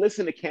 like, I've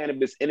listened to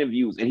Cannabis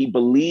interviews, and he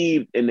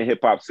believed in the hip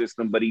hop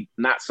system, but he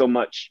not so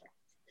much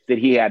that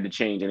he had to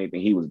change anything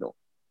he was doing.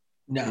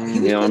 No, he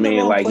was in the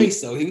wrong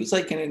place though. He was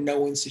like in a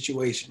no-win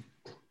situation.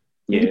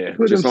 Yeah,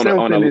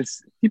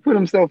 he put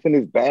himself in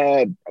his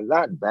bad,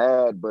 not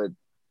bad, but.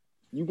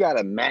 You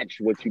gotta match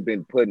what you've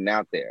been putting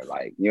out there,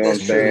 like what I'm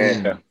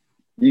saying.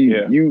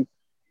 You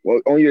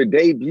on your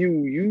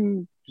debut,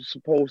 you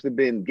supposed to have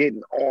been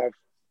getting off.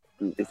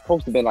 It's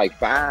supposed to have been like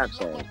 5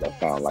 songs that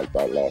sound like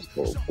that last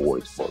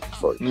voice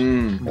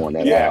on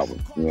that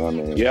album. You know what I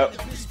mean? Yep.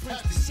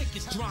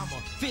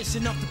 Fierce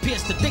enough to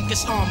pierce the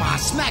thickest armor.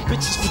 I smack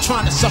bitches for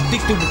trying to suck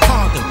dick through a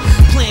condom.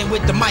 Playing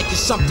with the mic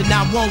is something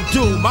I won't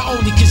do. My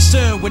only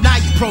concern when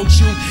I approach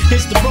you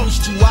is to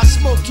roast you. I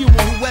smoke you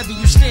and whoever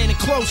you standing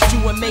close to,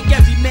 and make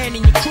every man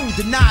in your crew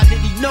deny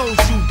that he knows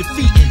you.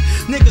 Defeating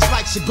niggas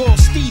like Seagal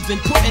Steven,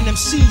 putting them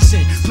C's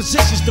in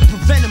positions to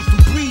prevent them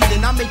from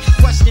breathing. I make you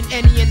question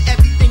any and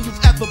everything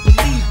you've ever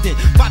believed in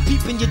by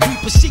peeping your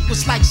deeper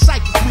secrets like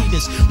psychic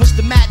readers. What's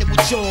the matter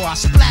with y'all? I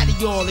splatter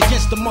y'all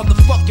against the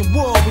motherfucking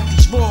wall with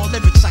these raw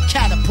lyrics I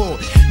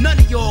catapult. None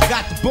of y'all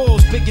got the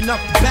balls big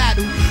enough to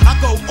battle. I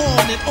go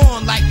on and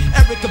on like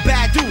Erykah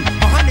Badu.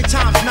 100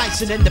 times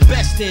nicer than the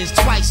best is,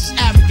 twice as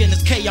arrogant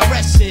as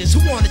KRS is. Who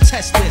wanna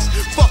test this?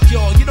 Fuck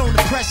y'all, you don't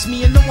impress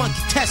me and no one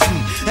can test me.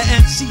 An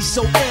MC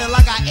so ill,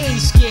 I got ain't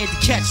scared to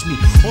catch me.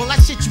 All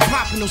that shit you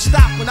poppin' don't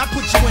stop when I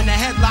put you in a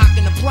headlock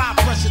and apply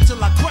pressure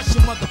till I crush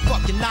your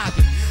motherfucking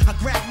noggin. I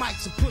grab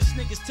mics and push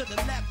niggas to the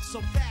left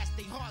so fast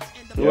they hearts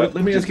end up.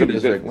 Let me ask you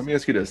this, Rick. Let me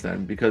ask you this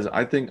then, because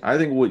I think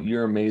what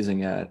you're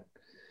amazing at,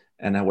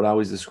 and what I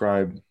always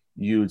describe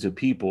you to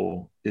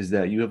people, is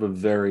that you have a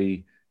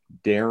very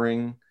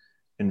daring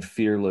and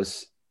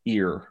fearless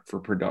ear for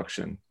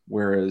production.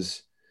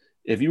 Whereas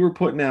if you were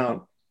putting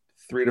out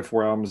 3 to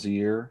 4 albums a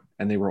year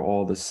and they were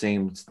all the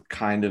same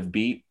kind of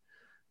beat,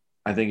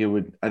 I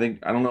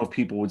don't know if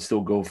people would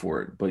still go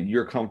for it, but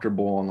you're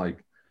comfortable on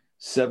like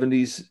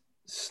 70s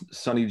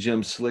Sonny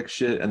Jim slick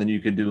shit, and then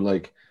you could do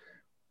like,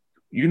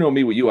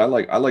 me with you, I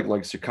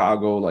like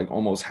Chicago, like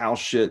almost house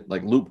shit,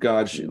 like Loop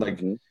God shit,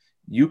 like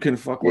you can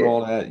fuck with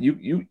all that.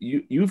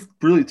 You've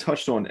really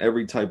touched on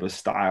every type of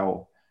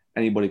style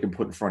anybody can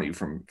put in front of you,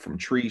 from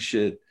tree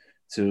shit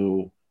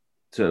to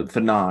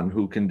Fanon,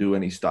 who can do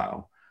any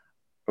style.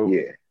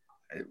 Yeah.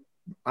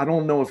 I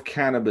don't know if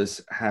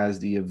Cannabis has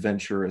the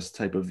adventurous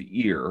type of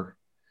ear,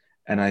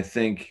 and I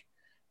think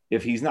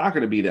if he's not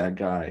going to be that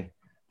guy,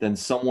 then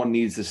someone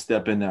needs to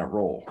step in that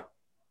role.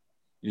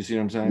 You see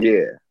what I'm saying?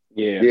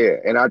 Yeah.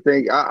 And I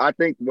think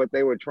what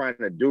they were trying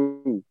to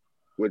do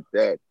with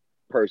that,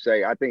 per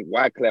se, I think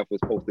Wyclef was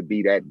supposed to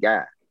be that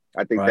guy.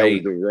 I think that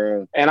was the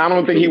wrong. And I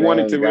don't think he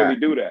wanted to really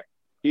do that.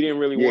 He didn't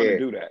really want to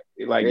do that.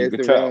 Like, you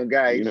could tell. Wrong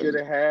guy. He should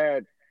have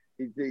had.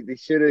 They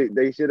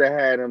should have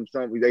had him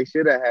something. They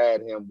should have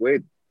had him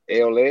with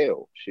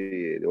LL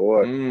shit,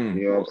 or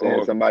you know what I'm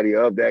saying, somebody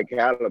of that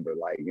caliber.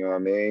 Like, you know what I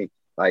mean?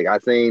 Like, I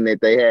seen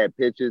that they had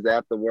pictures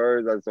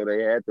afterwards, so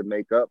they had to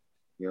make up.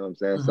 You know what I'm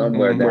saying?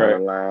 Somewhere down the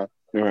line.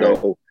 Right.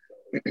 So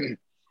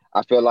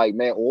I feel like,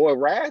 man, or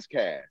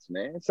Razzcast,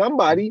 man,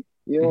 somebody.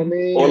 You know what I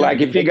mean? Or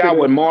like if he got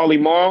with Marley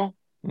Marl,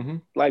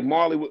 like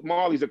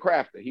Marley's a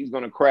crafter. He's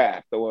gonna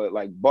craft. Or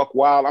like Buck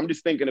Wild. I'm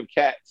just thinking of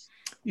cats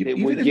that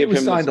Even would if give he was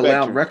him the signed to Loud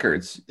spectrum.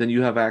 Records, then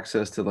you have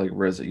access to like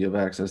RZA, you have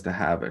access to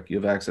Havoc, you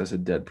have access to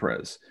Dead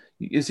Prez.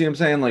 You see what I'm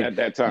saying? Like At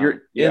that time.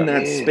 you're in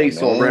that Yeah,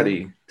 space man.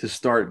 already to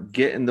start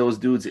getting those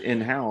dudes in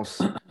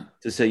house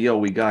to say, "Yo,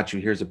 we got you.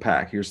 Here's a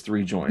pack. Here's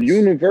 3 joints."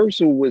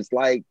 Universal was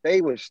like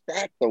they were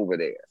stacked over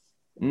there.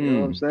 You know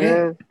what I'm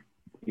saying?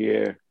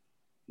 Yeah.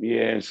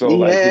 And so He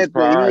like his had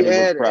priority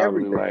was probably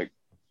everything. like,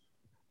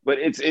 but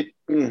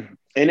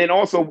and then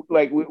also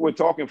like we're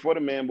talking for the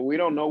man, but we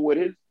don't know what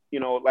his,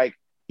 like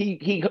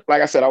he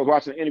like I said, I was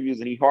watching the interviews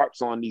and he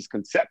harps on these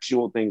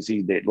conceptual things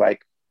he did.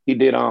 Like he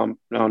did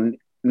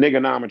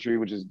Niggonometry,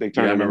 which is they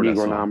turn Yeah, I into remember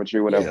that song.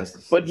 Negronometry, whatever. Yes,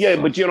 but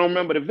sucks. you don't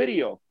remember the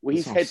video where The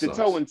he's song head to toe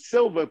sucks. in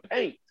silver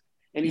paint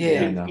and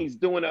Yeah, I know. he's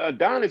doing an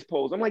Adonis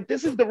pose. I'm like,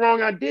 this is the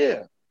wrong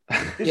idea.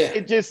 Yeah.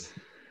 It just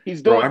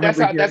he's Bro, doing I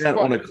remember hearing that's that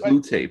on a like, Clue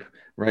tape,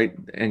 right?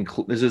 And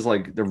this is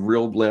like the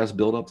real last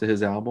build up to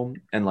his album,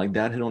 and like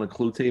that hit on a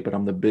Clue tape. And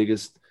I'm the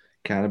biggest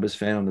Cannabis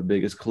fan, I'm the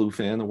biggest Clue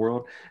fan in the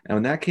world. And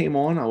when that came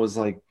on, I was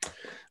like,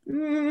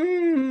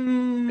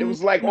 it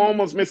was like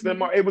almost missing the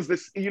mark. It was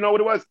this, you know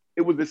what it was?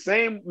 It was the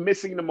same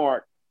missing the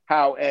mark.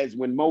 How as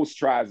when Most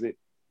tries it,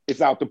 it's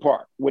out the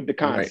park with the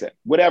concept, Right.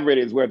 whatever it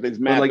is, whether it's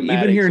But like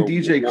mathematics. even hearing or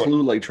DJ what.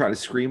 Clue like try to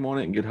scream on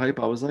it and get hype,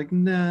 I was like,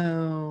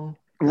 no.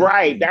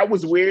 Right, that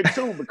was weird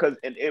too because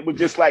it was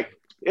just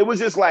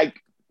like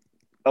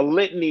a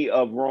litany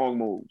of wrong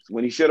moves.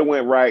 When he should have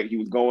went right, he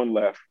was going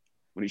left.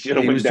 When he should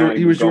have went down,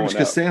 He was going George up.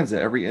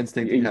 Costanza. Every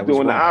instinct He he was had was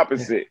doing the wrong.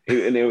 opposite,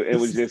 and it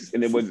was just,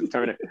 and it was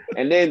turning.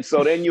 And then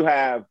you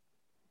have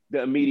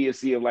the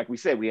immediacy of, like we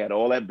said, we had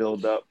all that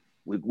build up.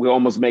 We're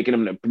almost making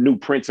him the new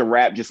Prince of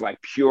rap, just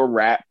like pure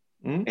rap,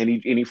 Mhm.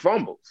 and he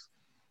fumbles.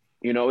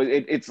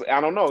 It's I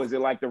don't know. Is it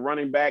like the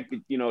running back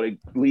that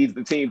leads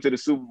the team to the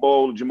Super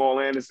Bowl, Jamal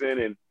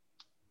Anderson,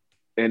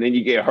 and then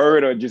you get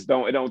hurt or just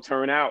it don't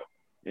turn out,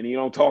 and you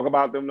don't talk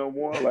about them no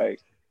more? Like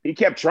he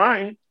kept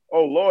trying.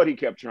 Oh Lord, he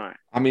kept trying.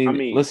 I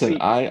mean, listen, see-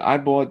 I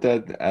bought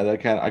that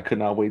cat. I could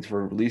not wait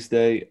for release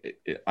day.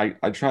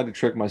 I tried to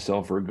trick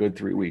myself for a good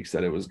 3 weeks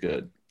that it was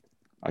good.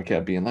 I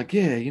kept being like,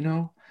 yeah,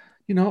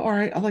 all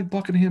right, I like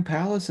Buckingham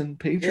Palace and Yeah,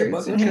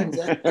 Patriots. Buckingham,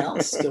 Okay. that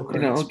was still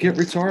crazy. Get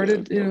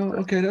retarded.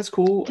 Okay, that's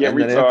cool. Get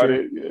And then after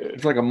retarded.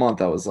 for like a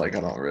month, I was like, I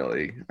don't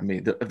really. I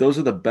mean, if those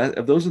are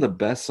the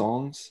best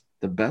songs,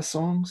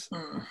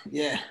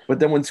 Yeah. But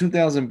then when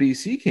 2000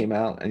 BC came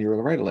out, and you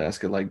were right,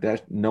 Alaska, like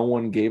that, no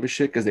one gave a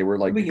shit because they were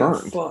like We give a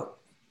burned. fuck.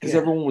 Because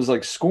Yeah. everyone was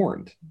like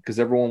scorned because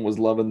everyone was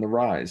loving the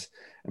rise.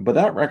 But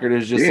that record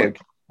is just Yeah. like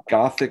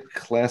gothic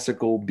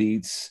classical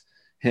beats,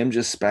 him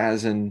just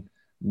spazzing,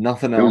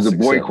 nothing It else. was a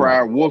boy except cry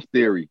rap. wolf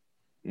theory.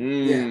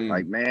 Mm.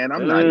 Like, man,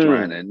 I'm not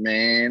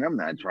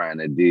trying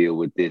to deal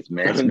with this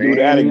mess, Doesn't man. do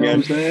that You know what I'm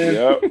again. saying?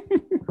 Yep.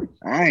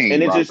 I ain't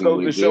And it just rocking goes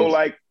to with show this.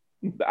 like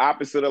the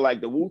opposite of like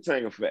the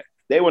Wu-Tang effect.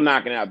 They were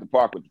knocking it out the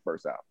park with the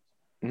first album.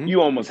 Mhm.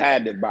 You almost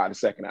had to buy the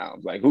second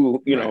album. Like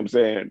who, you know Right. what I'm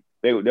saying?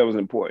 That was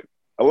important.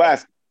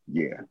 Alaska,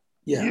 Yeah.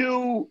 Yeah.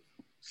 you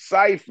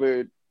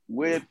ciphered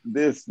with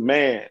this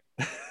man.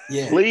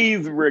 Yeah.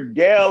 Please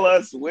regale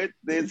us with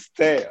this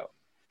tale.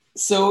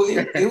 So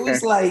it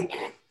was like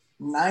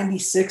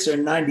 96 or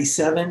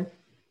 97,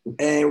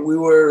 and we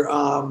were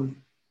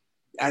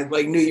at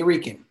like New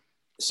Eurekan.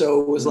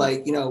 So it was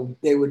like,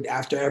 they would,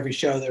 after every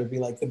show, there would be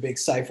like the big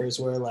ciphers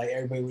where like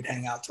everybody would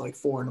hang out till like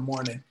 4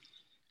 a.m.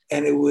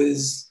 And it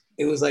was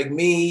like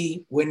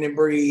me, Wind and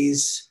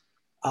Breeze,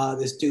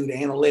 this dude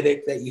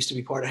Analytic that used to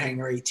be part of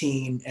Hangar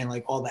 18, and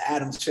like all the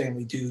Addams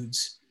Family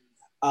dudes,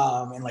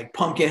 and like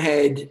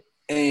Pumpkinhead.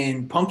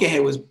 And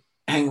Pumpkinhead was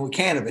hanging with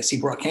Cannabis. He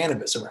brought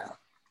Cannabis around.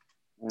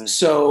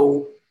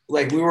 So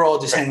like we were all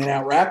just hanging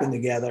out rapping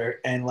together,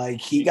 and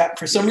like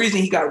for some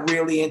reason he got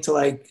really into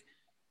like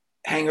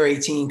Hangar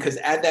 18, because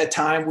at that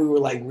time we were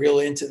like real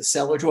into the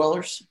Cellar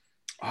Dwellers.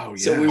 Oh, yeah.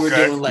 So we were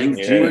doing like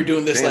Yeah. we were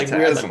doing this like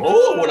weird, like, Phantasm.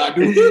 oh, when I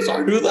do this,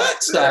 I do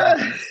that stuff.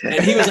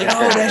 And he was like,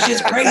 oh, that's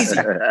just crazy.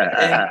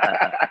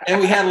 And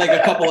we had like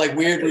a couple like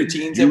weird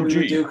routines that we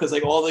would do, because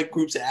like all the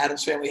groups at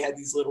Addams Family had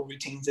these little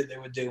routines that they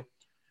would do.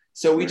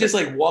 So we just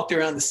like walked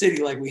around the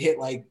city, like we hit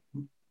like,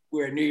 we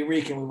were at New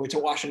Eurekan, we went to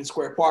Washington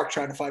Square Park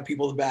trying to find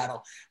people to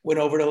battle. Went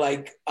over to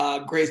like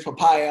Gray's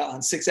Papaya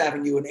on 6th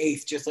Avenue and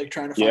 8th, just like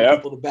trying to find Yep.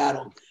 people to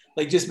battle.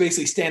 Like just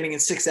basically standing in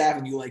 6th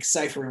Avenue, like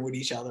ciphering with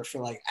each other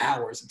for like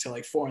hours until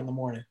like 4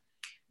 a.m.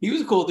 He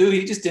was a cool dude.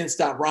 He just didn't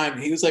stop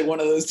rhyming. He was like one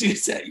of those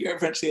dudes that you're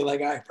eventually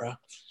like, all right, bro.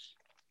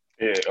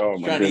 Yeah. Oh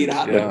my Trying to eat a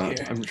hot goodness. dog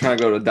Yeah, here. I'm trying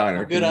to go to a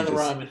diner. Good Can on you the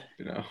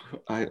just-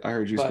 ramen. I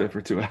heard you But- spit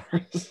for 2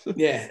 hours.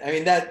 Yeah, I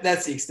mean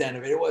that's the extent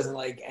of it. It wasn't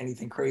like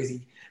anything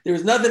crazy. There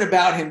was nothing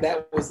about him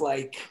that was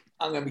like,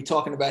 I'm gonna be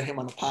talking about him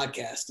on a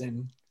podcast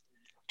in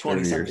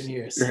 20 something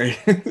years. Right.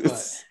 But,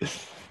 That's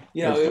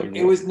fucking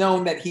it was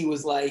known that he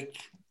was like,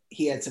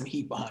 he had some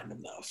heat behind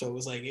him though. So it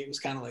was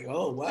kind of like,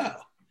 oh wow,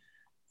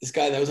 this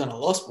guy that was on a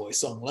Lost Boys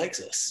song likes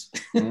us.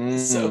 So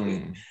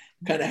Mm.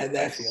 kind of had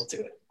that feel to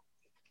it.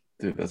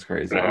 Dude, that's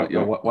crazy.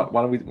 Yo,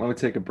 why don't we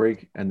take a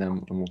break and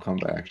then we'll come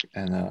back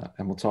and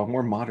we'll talk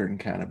more modern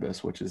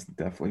cannabis, which is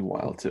definitely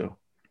wild too.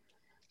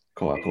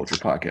 Call Out Culture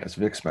Podcast.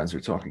 Vic Spencer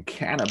talking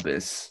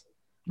cannabis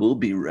We'll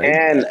be right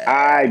And back.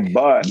 I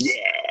bust.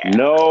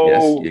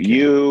 No, Yes,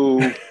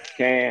 you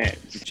can't.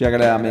 Check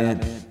it out,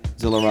 man.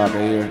 Zilla Rocca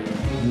here.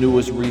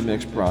 Newest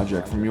remix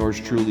project from yours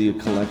truly, a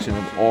collection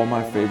of all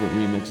my favorite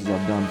remixes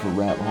I've done for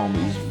rap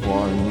homies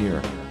far and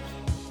near.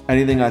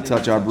 Anything I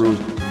touch, I bruise.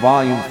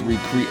 Volume 3,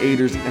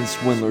 Creators and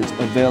Swindlers,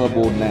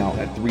 available now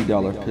at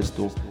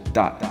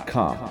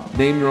 $3pistol.com.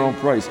 Name your own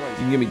price. You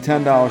can give me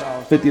 $10,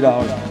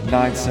 $50,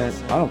 9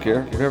 cents. I don't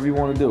care. Whatever you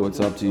want to do, it's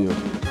up to you.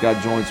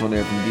 Got joints on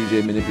there from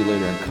DJ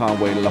Manipulator and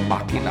Conway La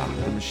Machina,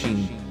 The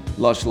Machine,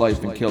 Lush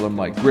Life and Killer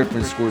Mike,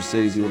 Griffin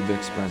Scorsese with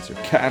Vic Spencer,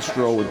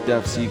 Castro with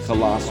Def C,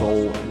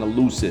 Colossal, and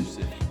Elucid.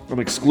 From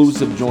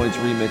exclusive joints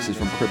remixes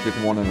from Cryptic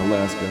One in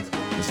Alaska,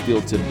 and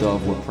Steel Tip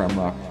Dove with Prem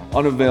Rock.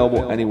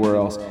 Unavailable anywhere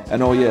else.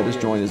 And oh yeah, this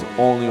joint is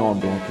only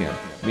on Bandcamp,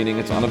 meaning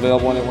it's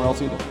unavailable anywhere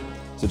else either.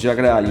 So check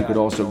it out. You could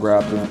also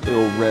grab the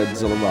Ill Red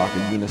Zilla Rocca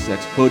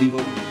unisex hoodie,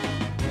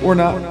 or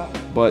not,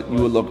 but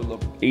you would look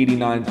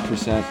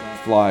 89%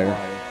 flyer.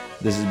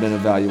 This has been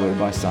evaluated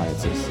by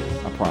scientists.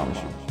 I promise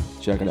you.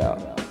 Check it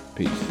out.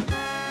 Peace.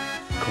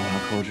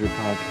 Co-op Culture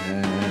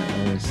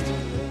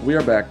Podcast. We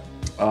are back.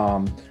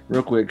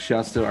 Real quick,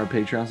 shouts to our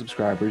Patreon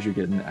subscribers. You're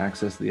getting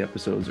access to the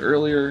episodes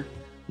earlier.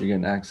 You're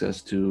getting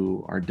access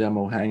to our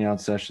demo hangout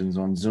sessions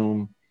on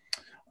Zoom.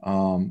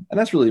 And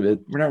that's really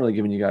it. We're not really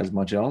giving you guys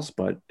much else,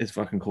 but it's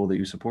fucking cool that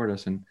you support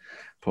us and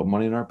put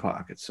money in our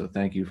pockets. So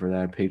thank you for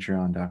that.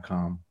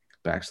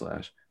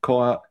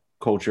 Patreon.com/co-op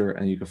culture.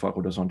 And you can fuck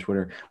with us on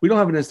Twitter. We don't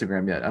have an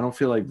Instagram yet. I don't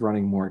feel like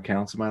running more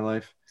accounts in my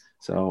life.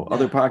 So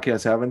other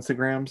podcasts have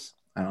Instagrams.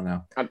 I don't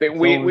know. I think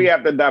we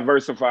have to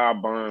diversify our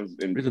bonds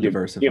and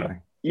diversify.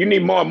 You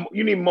need more.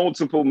 You need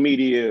multiple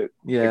media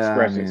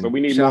expressions. So we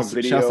need more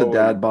video. Shouts to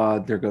Dad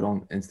Bod. They're good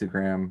on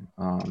Instagram.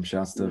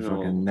 Shouts to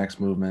fucking Next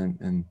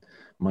Movement and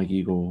Mike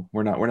Eagle.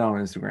 We're not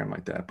on Instagram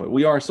like that, but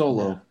we are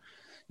solo.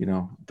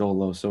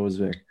 Dolo. So is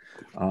Vic.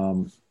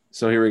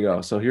 So here we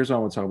go. So here's what I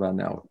want to talk about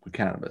now with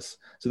cannabis.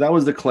 So that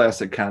was the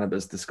classic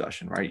cannabis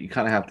discussion, right? You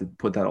kind of have to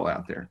put that all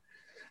out there.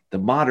 The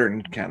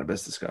modern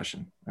cannabis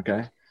discussion.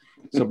 Okay.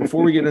 So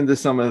before we get into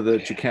some of the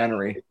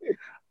chicanery,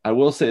 I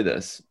will say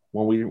this.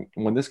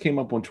 When this came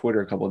up on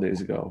Twitter a couple of days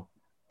ago,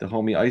 the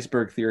homie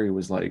Iceberg Theory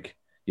was like,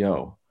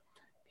 yo,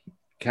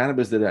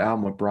 Cannabis did an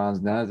album with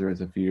Bronze Nazareth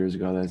a few years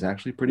ago that's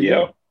actually pretty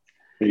good.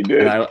 He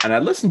did. And I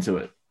listened to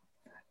it,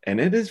 and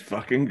it is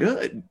fucking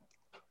good.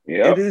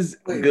 Yeah, it is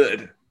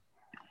good.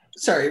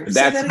 Sorry,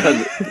 that's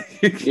because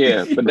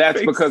but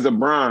that's because of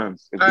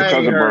Bronze. It's because I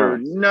ain't of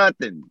heard Bronze.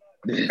 Nothing.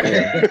 Vic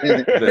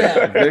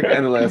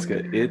and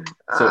Alaska. It's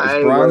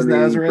Bronze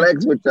Nazareth.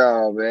 Flex with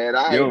y'all, man.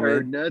 I ain't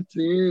heard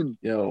nothing.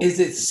 Yo,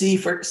 is it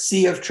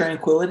Sea of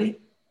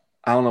Tranquility?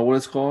 I don't know what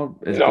it's called.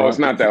 It's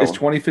not that. It's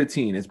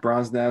 2015. It's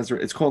Bronze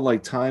Nazareth. It's called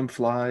like Time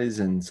Flies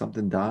and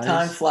Something Dies.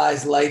 Time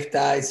Flies, Life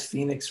Dies,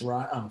 Phoenix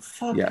Rise. Oh,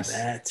 fuck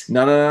that.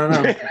 No. No,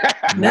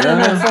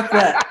 fuck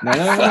that.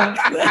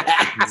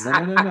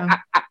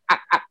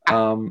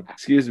 No.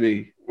 Excuse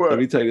me. Let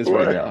me tell you this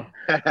right now.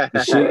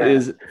 The shit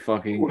is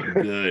fucking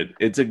good.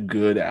 It's a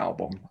good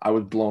album. I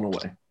was blown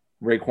away.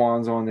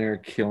 Raekwon's on there,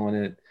 killing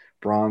it.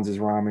 Bronze is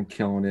rhyming,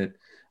 killing it.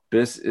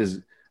 Biss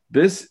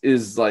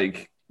is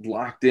like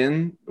locked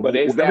in. But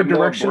is that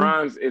direction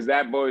Bronze? Is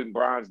that boy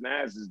Bronze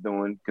Nas is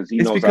doing? Because he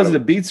knows because the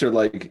beats are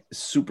like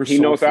super. He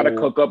knows how to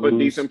cook up a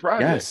decent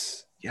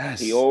project.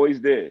 Yes, he always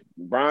did.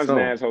 Bronze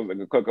Nas holds like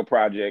a cook a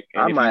project.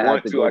 And I might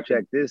have to go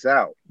check this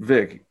out.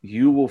 Vic,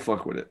 you will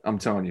fuck with it. I'm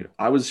telling you.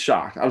 I was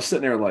shocked. I was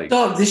sitting there like,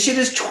 dog, this shit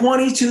is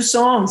 22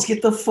 songs.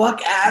 Get the fuck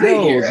out of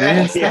here,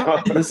 man.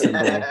 Stop. Listen,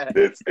 bro.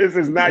 This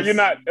is not. You're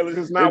not. This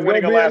is not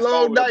winning a last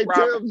long night,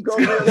 Tim.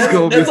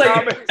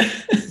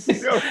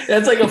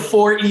 That's like a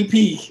 4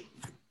 EP.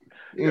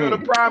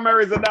 The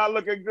primaries are not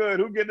looking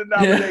good. Who get the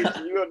nomination?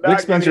 Vic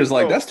Spencer's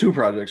like, that's 2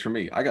 projects for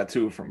me. I got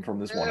 2 from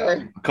this one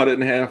album. Cut it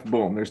in half.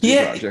 Boom. There's 2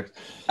 projects.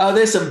 Oh,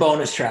 there's some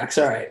bonus tracks.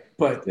 All right,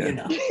 but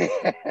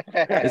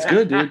it's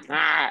good, dude.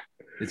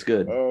 It's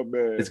good. Oh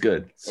man, it's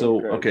good.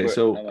 So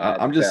so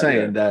I'm just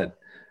saying that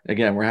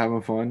again. We're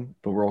having fun,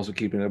 but we're also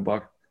keeping it a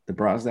buck. The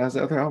Bronze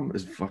Nazareth album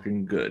is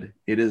fucking good.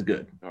 It is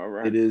good. All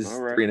right. It is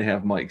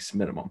 3.5 mics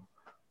minimum.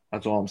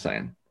 That's all I'm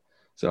saying.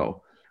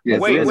 So. Yeah,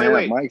 wait.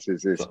 Mics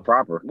is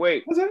proper.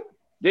 Wait,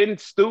 didn't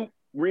Stoop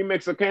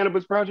remix a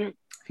Cannabis project?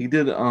 He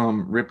did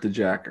Rip the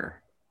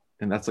Jacker,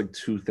 and that's like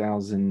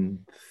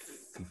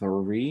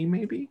 2003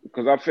 maybe.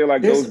 Because I feel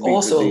like there's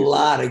also a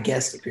lot of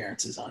guest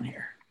appearances on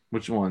here.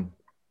 Which one?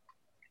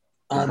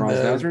 On the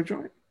Bronze Nazareth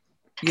joint?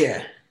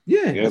 Yeah.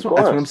 That's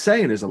what I'm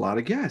saying. There's a lot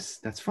of guests.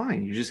 That's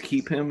fine. You just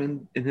keep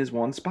him in his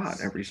one spot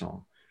every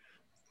song.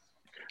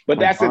 But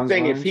that's the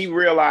thing. If he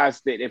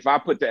realized that if I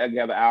put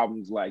together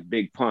albums like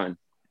Big Pun,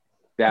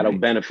 that'll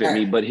benefit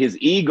me. But his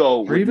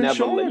ego would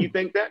never let you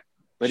think that.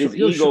 But his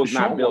ego's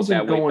not built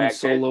that way back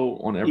solo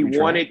on every He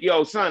wanted,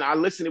 son, I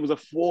listened. It was a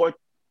four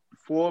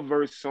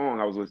verse song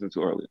I was listening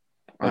to earlier.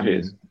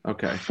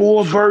 Okay.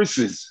 4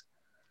 verses.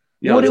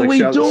 Yeah, what are we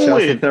doing?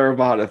 Shouts to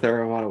Theravada.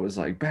 Theravada was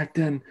like, back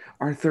then,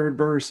 our 3rd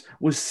verse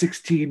was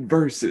 16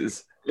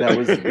 verses. That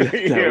was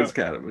Yeah. was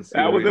Cannabis.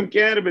 That was them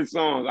Cannabis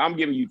songs. I'm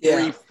giving you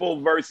 3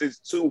 full verses,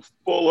 2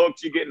 full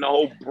hooks. You're getting the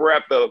whole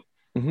breadth of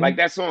like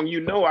that song.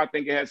 I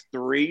think it has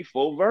 3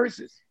 full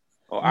verses.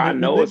 Oh, I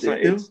know it's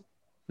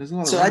there's a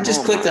lot of So I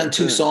just clicked on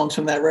 2 songs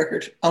from that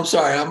record. I'm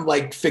sorry, I'm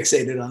like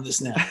fixated on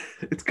this now.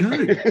 It's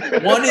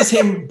good. One is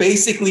him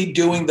basically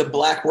doing the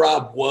Black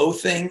Rob Woe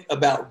thing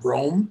about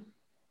Rome.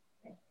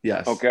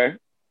 Yes.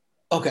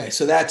 Okay,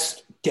 so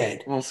that's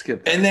dead. We'll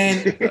skip that. And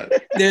then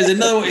there's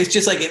another one. It's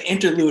just like an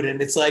interlude,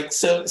 and it's like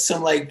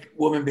some like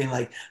woman being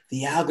like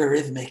the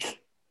algorithmic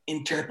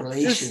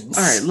interpolations.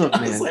 All right, look,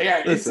 man. I was like, all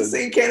right, it's the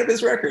same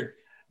Cannabis record.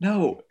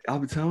 No,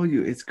 I'm telling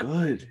you, it's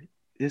good.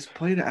 Just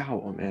play the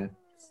album, man.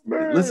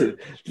 Listen,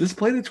 just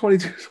play the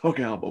 22 song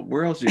album.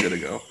 Where else are you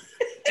gonna go?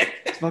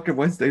 It's fucking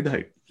Wednesday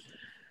night.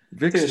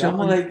 Vic's Dude,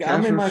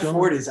 I'm in my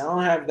 40s. I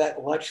don't have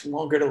that much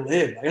longer to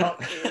live. I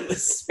don't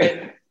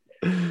spend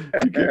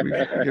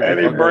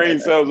any brain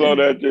cells on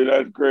that shit.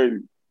 That's crazy.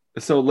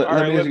 So let me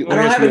I don't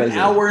have an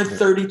hour and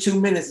 32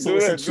 minutes to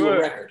listen to a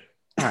record.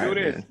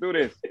 Do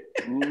this.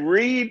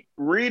 Read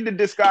the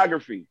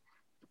discography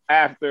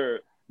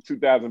after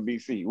 2000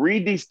 BC.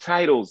 Read these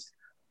titles.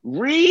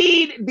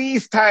 Read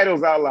these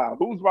titles out loud.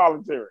 Who's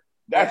volunteering?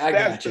 I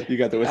got you. You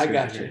got the whiskey. I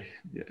got you.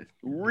 Yeah.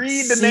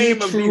 Read the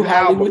name of these Hollywood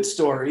albums.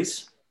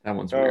 Stories. That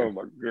one's weird. Oh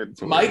my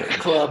goodness. Mike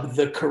Club,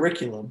 The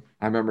Curriculum.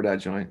 I remember that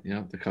joint.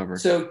 Yeah, the cover.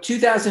 So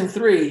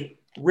 2003,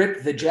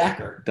 Rip the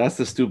Jacker. That's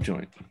the Stoop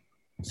joint.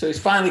 So he's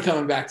finally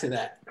coming back to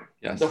that.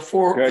 Yes. The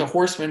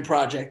Horseman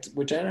Project,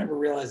 which I never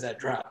realized that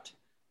dropped.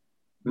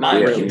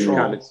 Mind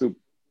Control.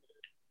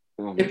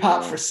 Hip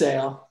Hop for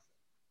Sale.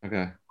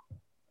 Okay.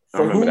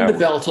 For Whom the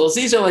Bell Tolls.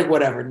 These are like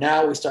whatever.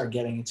 Now we start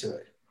getting into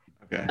it.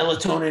 Okay.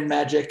 Melatonin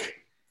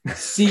Magic.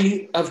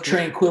 Sea of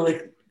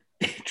Tranquility.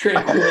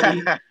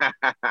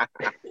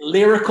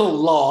 Lyrical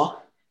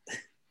Law.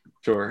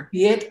 Sure.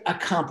 Yet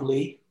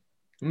Accompli.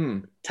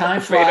 Time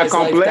Fate Flies, Life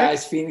Accompli.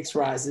 Dies, Phoenix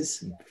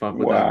Rises. Fuck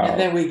with that. And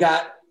then we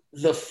got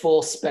the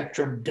Full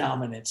Spectrum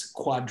Dominance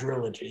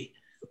quadrilogy.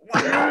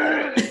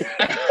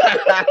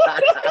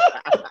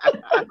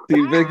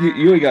 See, Vic,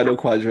 you ain't got no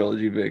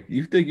quadrilogy, Vic.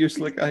 You think you're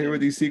slick out here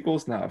with these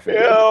sequels? Nah, fam.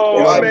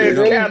 Yo, man's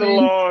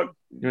catalog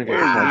You ain't is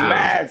got no quadrilogy.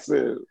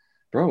 massive.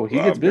 Bro, he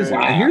gets busy.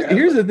 And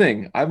here's the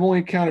thing. I've only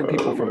encountered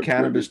people from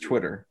Cannabis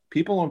Twitter.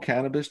 People on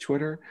Cannabis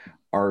Twitter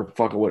are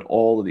fucking with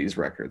all of these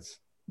records.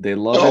 They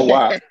love it.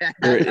 Wow.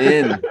 They're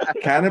in.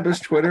 Cannabis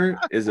Twitter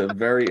is a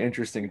very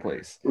interesting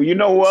place. Well, you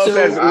know who else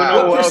has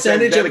what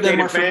percentage of them dedicated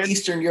are from fans?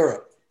 Eastern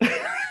Europe?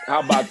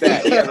 How about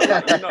that?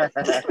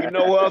 You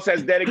know who else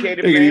has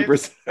dedicated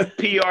fans?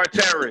 PR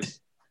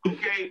Terrorist.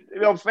 Okay,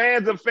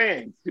 fans of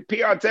fans.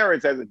 PR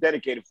Terrorist has a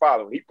dedicated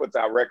following. He puts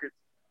out records.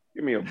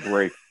 Give me a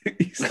break.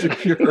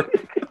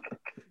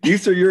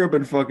 Eastern Europe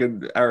and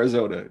fucking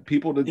Arizona.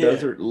 People in the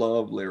desert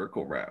love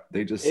lyrical rap.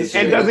 They just sit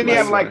and doesn't he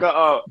have like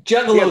a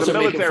Juggalos are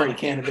making fun of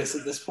Cannabis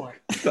at this point.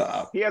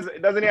 Stop.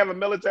 Doesn't he have a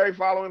military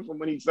following from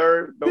when he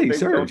served? He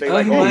served. Don't they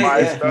like all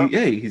buy stuff?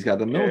 Yeah, he's got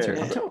the military.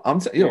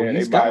 Yeah.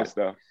 He's got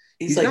stuff.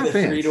 He's like the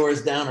fans. 3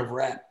 doors down of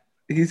rap.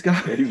 He's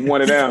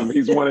one of them.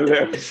 He's one of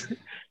them.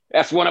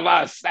 That's one of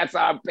us. That's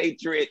our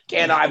patriot.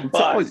 Can I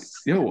bust?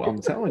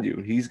 I'm telling you,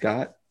 he's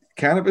got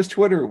Cannabis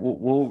Twitter.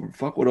 We'll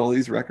fuck with all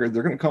these records.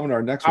 They're gonna come in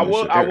our next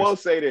one. I will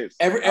say this.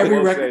 Every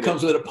record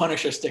comes with a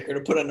Punisher sticker to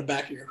put on the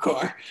back of your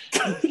car.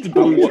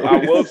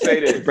 I will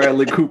say this.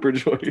 Bradley Cooper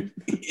joint.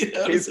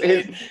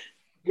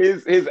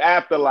 His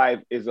afterlife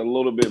is a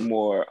little bit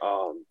more.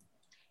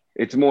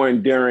 It's more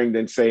enduring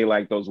than say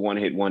like those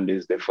one-hit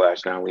wonders that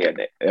flashed down. We had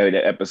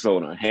the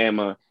episode on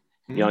Hammer,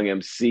 Young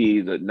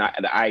MC,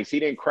 the Ice. He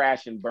didn't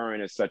crash and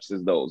burn as such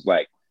as those.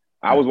 Like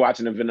I was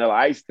watching the Vanilla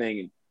Ice thing,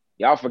 and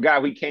y'all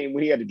forgot he came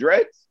when he had the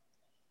dreads.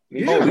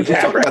 We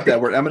talked about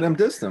that where Eminem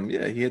dissed him.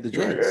 Yeah, he had the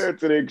dreads. Yeah,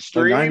 to the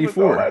extreme.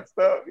 94. All that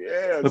stuff.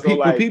 Yeah.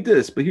 But peep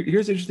this. But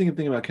here's the interesting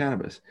thing about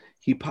Cannabis.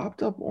 He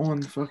popped up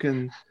on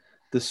fucking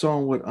the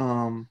song with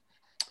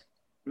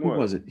who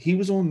was it? He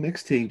was on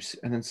mixtapes,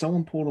 and then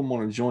someone pulled him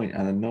on a joint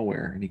out of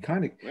nowhere, and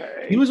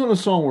he was on a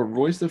song with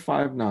Royce the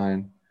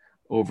 5'9"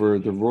 over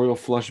the Royal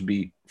Flush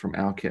beat from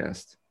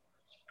Outkast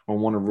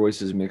on one of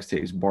Royce's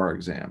mixtapes, Bar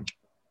Exam,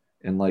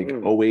 in like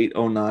 08,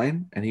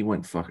 09, and he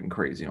went fucking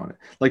crazy on it.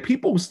 Like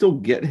people still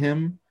get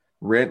him,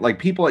 like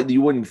people that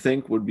you wouldn't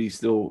think would be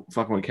still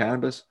fucking with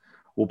Cannabis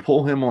will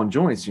pull him on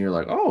joints, and you're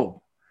like,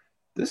 oh,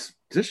 this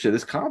shit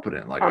is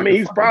competent. Like I mean,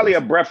 he's probably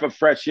a breath of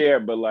fresh air,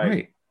 but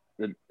like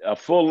a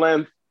full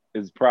length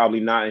is probably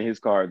not in his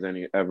cards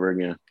ever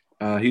again.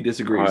 He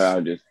disagrees.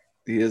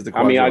 He is the.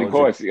 I mean, of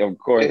course. The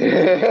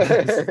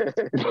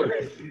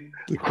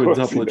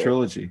quintuplet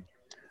trilogy.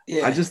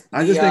 Yeah, I just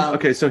think.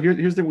 Okay, so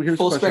here's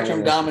Full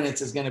Spectrum Dominance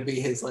is going to be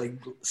his like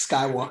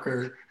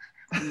Skywalker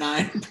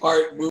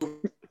 9-part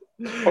movie.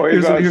 Or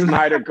here's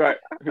Snyder cut.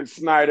 His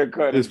Snyder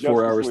cut. His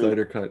 4-hour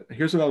Snyder cut.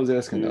 Here's what I was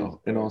asking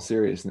though, in all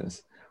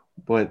seriousness.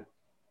 But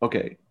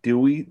okay,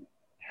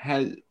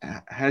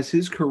 has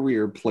his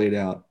career played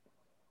out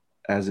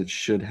as it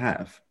should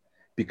have?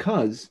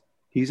 Because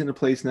he's in a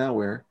place now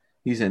where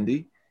he's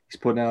indie. He's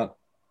putting out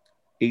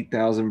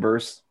 8,000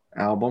 verse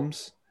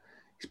albums.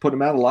 He's putting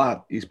them out a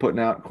lot. He's putting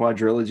out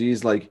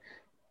quadrilogies. Like,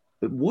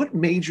 what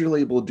major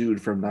label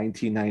dude from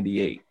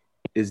 1998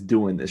 is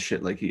doing this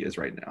shit like he is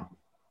right now?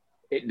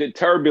 The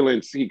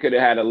turbulence, he could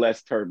have had a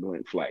less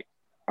turbulent flight.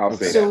 I'll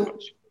say So that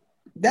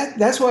much.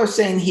 that's why I was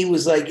saying he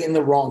was like in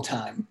the wrong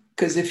time.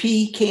 Because if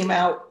he came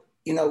out,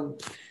 you know,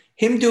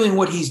 him doing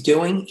what he's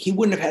doing, he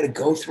wouldn't have had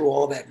to go through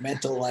all that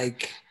mental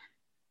like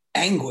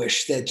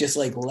anguish that just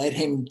like led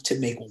him to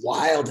make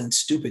wild and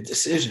stupid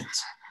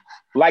decisions.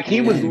 Like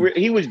he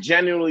was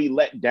genuinely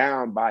let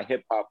down by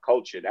hip hop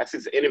culture. That's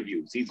his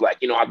interviews. He's like,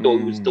 you know, I thought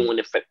he was doing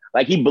it for,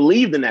 like he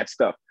believed in that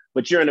stuff.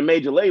 But you're in a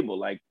major label,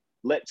 like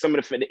let some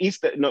of the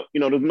Easter, no, you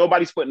know, there's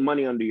nobody's putting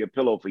money under your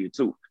pillow for your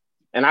tooth.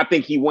 And I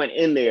think he went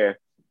in there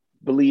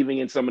believing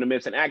in some of the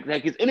myths and act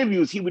like his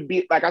interviews. He would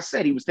be, like I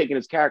said, he was taking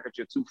his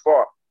caricature too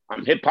far.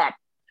 I'm hip hop,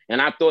 and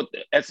I thought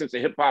the essence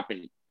of hip hop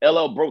and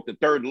LL broke the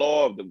third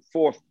law of the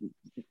fourth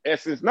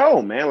essence.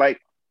 No, man, like.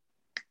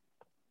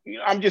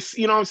 I'm just,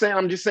 you know what I'm saying?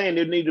 I'm just saying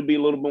there need to be a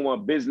little bit more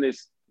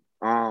business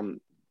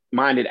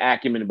minded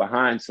acumen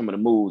behind some of the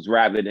moves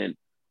rather than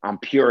I'm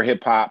pure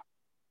hip hop,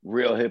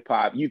 real hip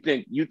hop. You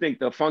think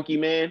the funky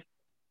man,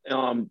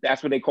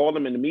 that's what they call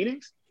him in the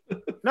meetings?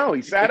 No,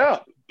 he sat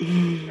up.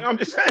 I'm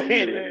just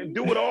saying,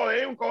 do it all. They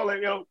don't call it,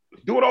 you know,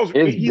 do it all.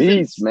 His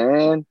beats,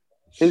 man.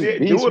 His shit,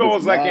 beats do it all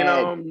was like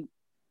mad. in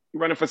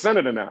running for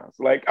senator now.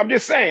 So like, I'm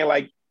just saying,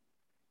 like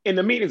in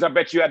the meetings, I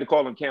bet you had to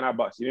call him Can I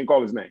Bust? You didn't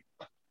call his name.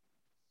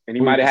 And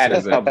he might have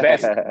had a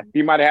vest.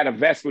 He might have had a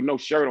vest with no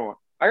shirt on.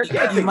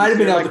 You might have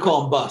been able to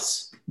call him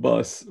Bus.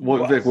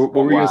 What, Vic, what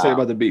were you going to say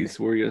about the beats?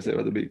 What were you going to say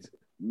about the beats?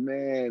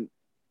 Man,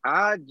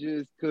 I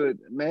just could,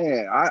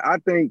 man, I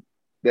think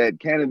that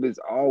Cannabis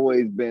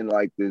always been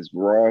like this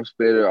raw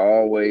spitter,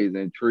 always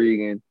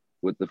intriguing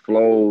with the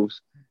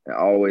flows and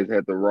always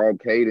had the raw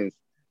cadence.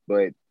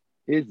 But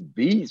his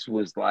beats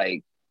was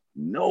like,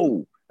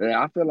 no. And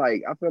I feel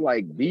like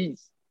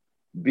beats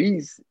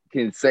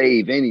can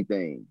save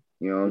anything.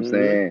 You know what I'm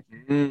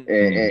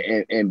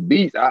saying? And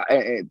beats,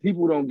 and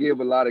people don't give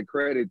a lot of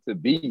credit to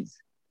beats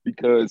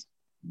because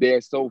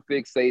they're so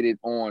fixated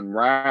on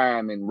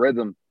rhyme and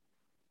rhythm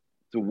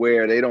to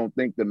where they don't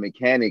think the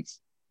mechanics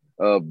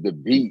of the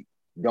beat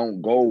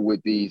don't go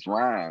with these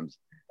rhymes.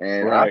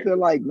 And right. I feel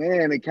like,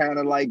 man, it kind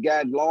of like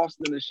got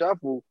lost in the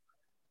shuffle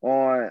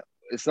on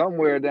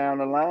somewhere down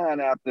the line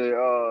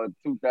after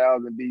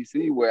 2000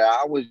 BC where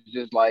I was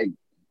just like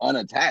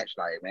unattached.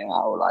 Like, man, I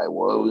was like,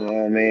 whoa, you know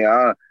what I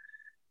mean?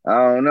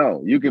 I don't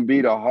know. You can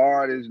be the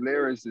hardest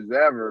lyricist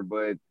ever,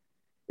 but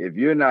if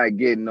you're not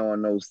getting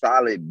on those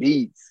solid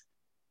beats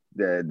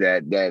that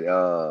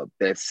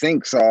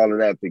syncs all of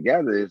that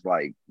together, it's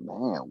like,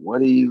 man, what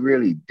are you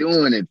really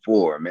doing it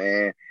for,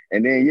 man?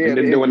 And then and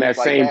then doing that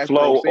like same Castro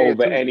flow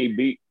over too. any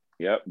beat.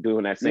 Yep,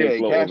 doing that same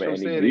flow Castro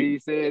over any beat. He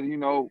said, you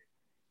know,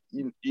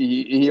 you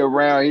get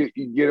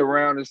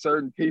around to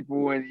certain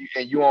people and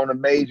you on a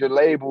major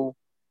label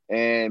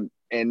and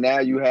now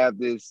you have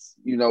this,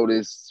 you know,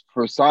 this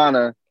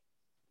persona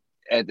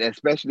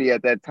especially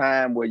at that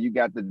time where you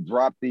got to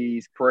drop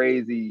these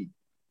crazy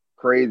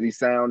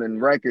sounding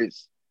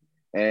records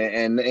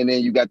and then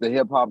you got the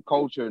hip hop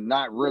culture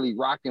not really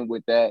rocking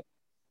with that.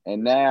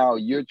 And now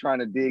you're trying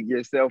to dig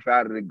yourself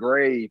out of the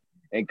grave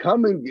and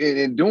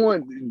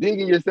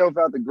digging yourself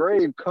out the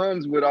grave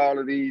comes with all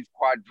of these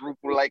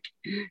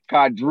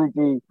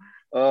quadruple,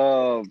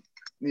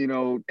 you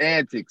know,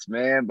 antics,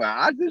 man. But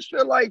I just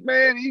feel like,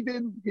 man, he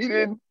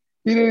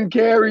didn't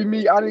carry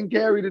me. I didn't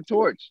carry the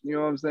torch. You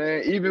know what I'm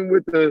saying? Even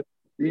with the,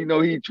 you know,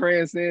 he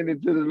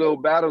transcended to the little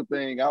battle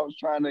thing. I was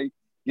trying to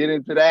get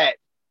into that.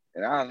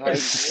 And I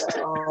was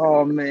like,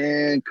 oh,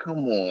 man,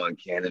 come on,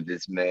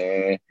 Cannabis,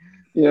 man.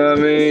 You know what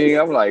I mean?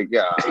 I'm like,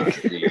 God,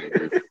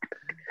 Jesus.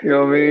 You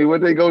know what I mean?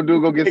 What they go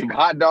do? Go get some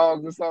hot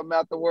dogs or something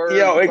afterwards?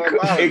 Yo,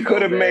 it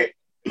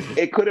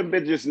could have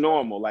been just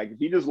normal. Like if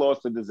he just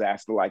lost to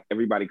Disaster, like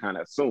everybody kind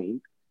of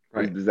assumed,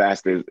 right.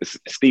 Disaster is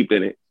steeped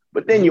in it.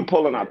 But then you're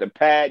pulling out the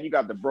pad, you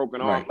got the broken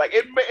arm. Right. Like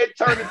it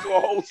turned into a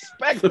whole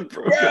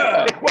spectacle.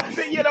 Yeah. It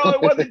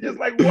wasn't just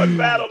like one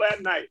battle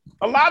that night.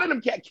 A lot of them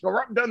cats,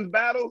 Corrupt does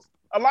battles.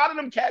 A lot of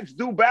them cats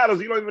do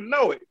battles, you don't even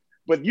know it.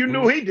 But you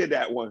knew he did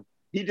that one.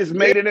 He just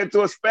made it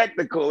into a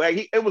spectacle.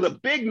 Like it was a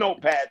big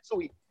notepad, so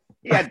he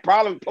had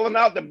problems pulling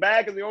out the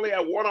bag because he only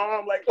had one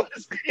arm. Like,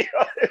 what's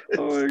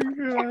oh my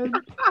God.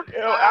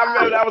 I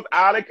remember that was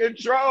out of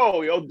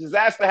control.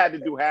 Disaster had to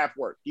do half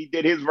work. He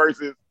did his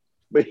verses.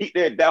 But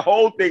that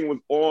whole thing was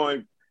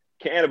on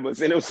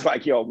Cannabis, and it was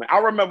like, yo, man, I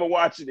remember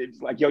watching it. It's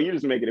like, yo, you're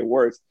just making it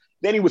worse.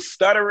 Then he was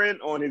stuttering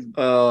on his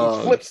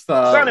flip.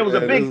 Son, it was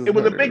a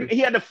big. He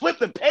had to flip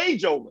the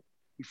page over.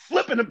 He's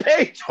flipping the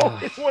page over.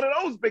 It's one of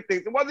those big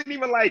things. It wasn't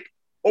even like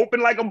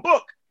open like a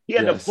book. He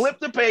had to flip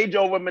the page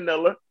over,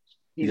 Manila.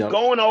 He's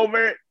going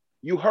over it.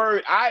 You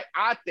heard.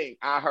 I think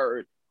I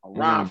heard a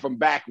rhyme from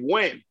back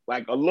when,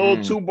 like a little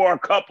 2-bar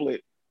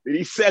couplet that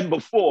he said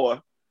before.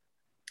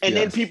 And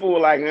then people were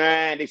like,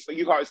 so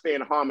you hard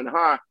staying hum and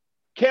ha.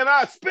 Can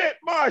I spit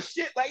my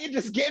shit? Like, it's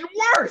just getting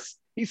worse.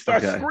 He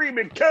starts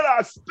screaming, can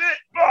I spit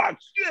my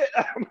shit?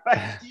 I'm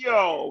like,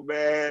 yo,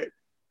 man.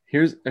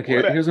 Here's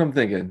what I'm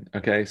thinking.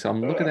 Okay, so I'm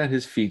looking at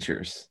his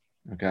features.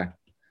 Okay,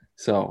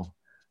 so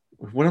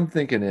what I'm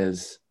thinking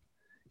is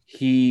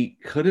he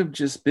could have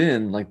just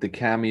been like the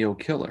cameo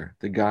killer,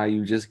 the guy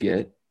you just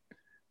get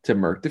to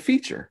murk the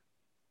feature.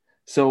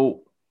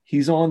 So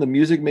he's on the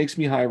Music Makes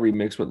Me High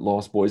remix with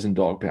Lost Boys and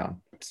Dog Pound.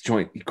 It's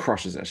joint, he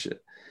crushes that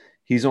shit.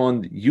 He's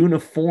on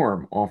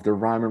Uniform off the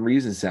Rhyme and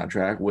Reason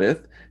soundtrack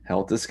with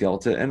Helter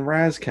Skelter and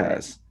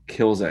Razkaz.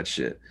 Kills that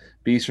shit.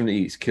 Beast from the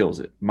East kills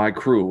it. My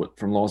Crew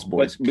from Lost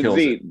Boys kills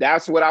it.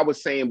 That's what I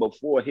was saying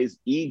before. His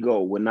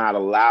ego would not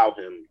allow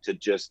him to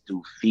just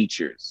do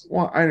features.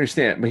 Well, I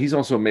understand, but he's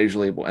also a major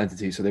label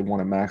entity, so they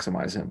want to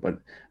maximize him. But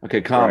okay,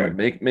 Common,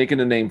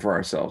 making a name for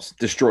ourselves,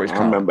 destroys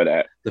Common. I remember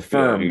that. The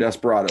Firm,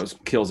 Desperados,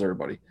 kills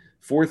everybody.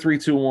 4, 3,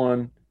 2,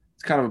 1.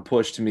 It's kind of a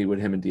push to me with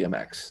him and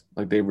DMX.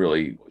 Like they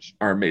really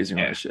are amazing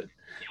on this shit.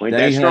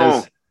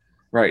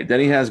 Then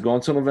he has Gone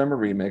Till November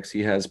remix.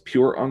 He has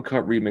Pure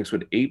Uncut remix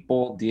with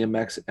 8-Ball,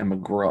 DMX, and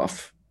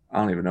McGruff. I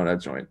don't even know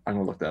that joint. I'm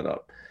gonna look that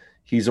up.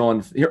 He's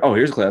on here. Oh,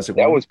 here's a classic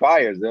one. That was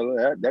fire,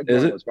 Zilla. That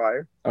joint was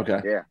fire.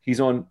 Okay. Yeah. He's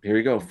on, here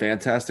you go.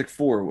 Fantastic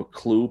Four with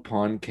Clue,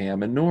 Pun,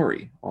 Cam, and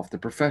Nori off The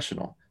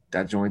Professional.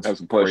 That joint's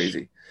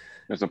crazy.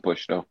 That's a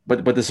push though.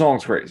 But the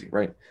song's crazy,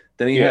 right?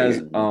 Then he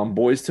has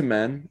Boys to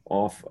Men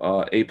off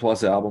A+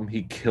 album.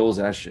 He kills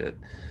that shit.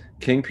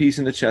 King Piece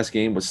in the Chess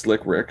Game with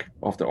Slick Rick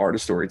off the Art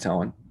of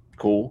Storytelling.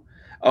 Cool.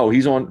 Oh,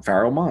 he's on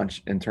Pharoah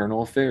Monch,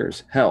 Internal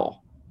Affairs.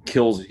 Hell.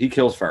 He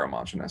kills Pharoah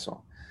Monch in that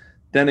song.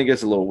 Then it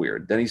gets a little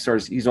weird. Then he's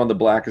on the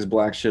Black is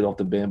Black shit off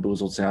the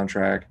Bamboozled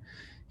soundtrack.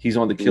 He's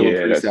on the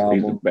Killer Priest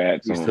album. He's a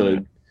bad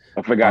song.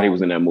 I forgot he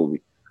was in that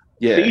movie.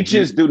 Yeah.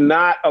 Features do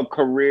not a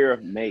career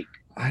make.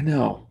 I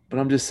know, but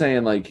I'm just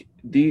saying, like,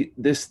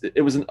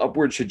 it was an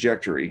upward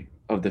trajectory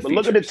of the features.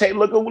 Look at the tape.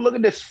 Look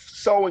at this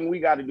sewing we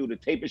got to do, the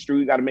tapestry.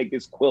 We got to make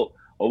this quilt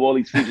of all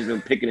these features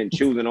and picking and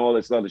choosing all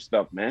this other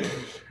stuff, man.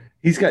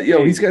 He's got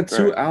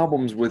 2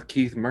 albums with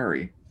Keith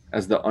Murray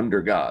as the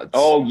Undergods.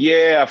 Oh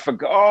yeah, I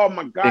forgot. Oh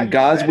my God! In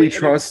Gods We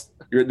Trust.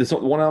 This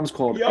one album's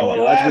called In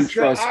Gods We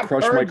Trust.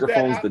 Crush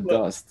Microphones to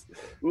Dust.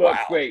 Look,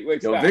 wait.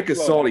 Vic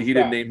is salty. He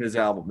didn't name his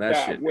album.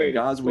 That shit. In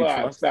Gods We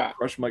Trust.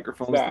 Crush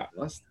Microphones to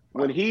Dust.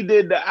 Wow. When he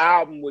did the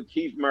album with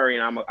Keith Murray,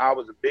 and I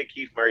was a big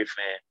Keith Murray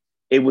fan.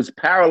 It was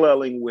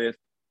paralleling with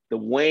the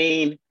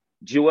Wayne,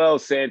 Joel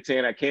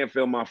Santana, I Can't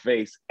Feel My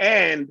Face,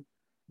 and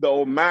the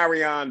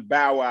Omarion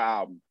Bow Wow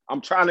album.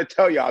 I'm trying to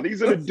tell y'all,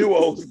 these are the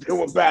duos that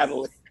were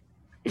battling.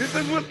 This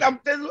is what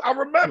I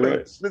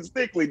remember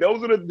distinctly.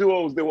 Those are the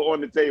duos that were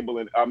on the table,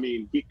 and I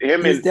mean, he's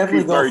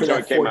definitely going for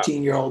that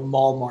 14-year-old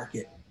mall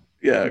market.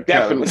 Yeah,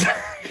 definitely.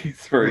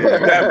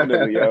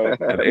 Definitely, yo.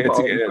 An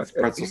anti-ants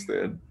pretzel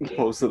stand.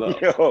 Post it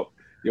up.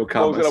 Yo,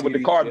 post it up with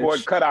the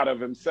cardboard cutout of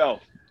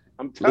himself.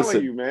 I'm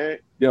telling you, man.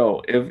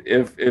 Yo,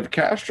 if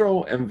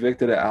Castro and Vic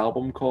did an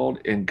album called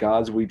In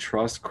Gods We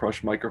Trust,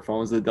 Crush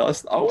Microphones to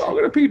Dust, I'm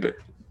gonna peep it.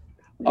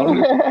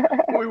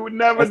 We would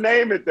never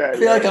name it that. I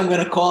feel like I'm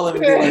gonna call him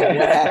and be like,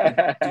 "What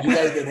happened? Did you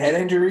guys get head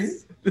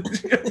injuries?"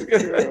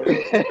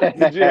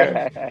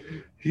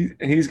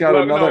 He's got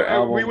another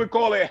album. We would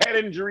call it Head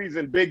Injuries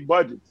and Big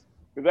Budgets.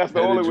 That's the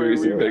only way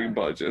we big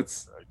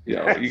budgets.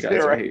 Yeah, you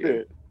guys are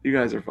hating. You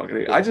guys are fucking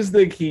hating. I just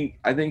think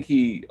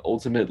he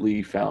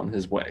ultimately found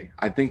his way.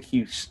 I think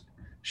he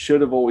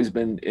should have always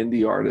been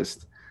indie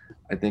artist.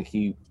 I think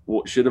he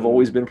should have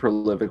always been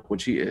prolific,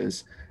 which he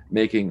is,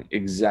 making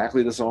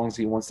exactly the songs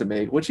he wants to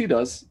make, which he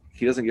does.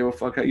 He doesn't give a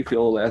fuck how you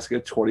feel, Alaska.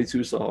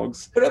 22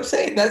 songs. But I'm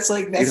saying that's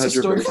the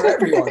story for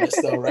every artist,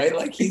 though, right?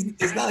 Like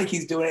it's not like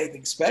he's doing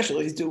anything special.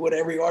 He's doing what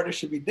every artist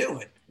should be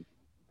doing.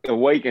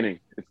 Awakening.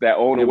 It's that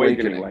old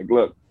awakening. Like,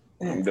 look,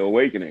 the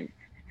awakening.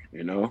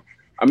 You know.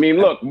 I mean,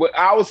 look.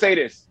 I will say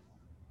this,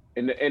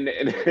 and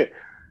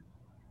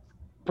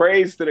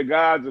praise to the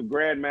gods of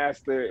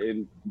Grandmaster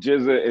and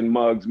Jizza and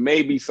Muggs.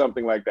 Maybe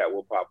something like that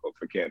will pop up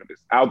for Cannabis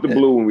out the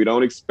blue when we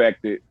don't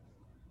expect it.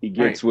 He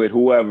gets with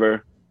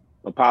whoever,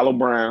 Apollo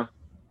Brown,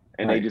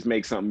 and they just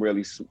make something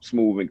really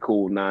smooth and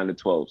cool, 9 to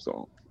 12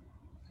 songs.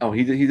 Oh,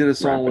 he did a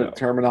song with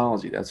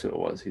Terminology. That's who it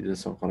was. He did a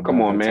song called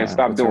Come on, man.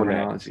 Stop doing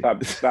that.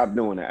 Stop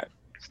doing that.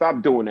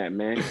 Stop doing that,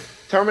 man.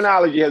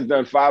 Terminology has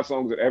done 5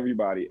 songs with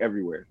everybody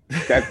everywhere.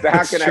 How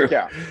can that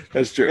count?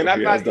 That's true. And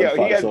he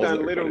has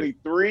done literally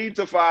 3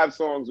 to 5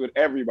 songs with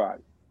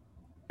everybody.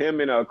 Him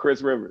and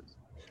Chris Rivers.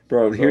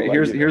 Bro,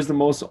 here's the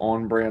most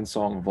on-brand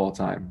song of all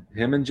time.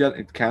 Him and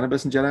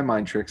Cannabis and Jedi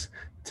Mind Tricks,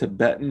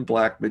 Tibetan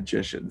Black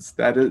Magicians.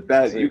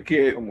 You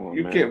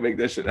can't make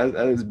that shit.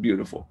 That is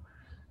beautiful.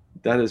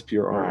 That is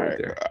pure art right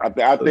there.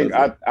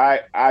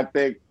 I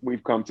think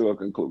we've come to a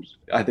conclusion.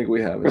 I think we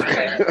have.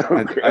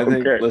 I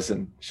think.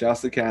 Listen,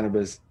 shouts to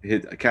Cannabis.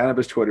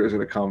 Cannabis Twitter is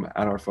gonna come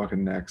at our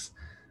fucking necks.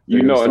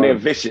 And they're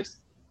vicious.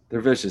 They're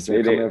vicious.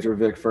 They're coming after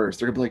Vic first.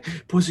 They're gonna be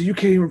like, "Pussy, you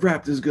can't even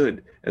rap this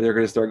good," and they're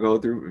gonna start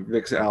going through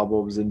Vic's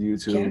albums and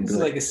YouTube. Cannabis is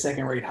like a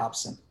second-rate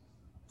Hobson.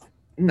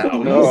 No.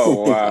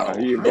 Wow.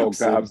 He invoked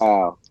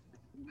Hobson.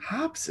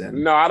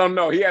 Hobson? No, I don't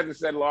know. He hasn't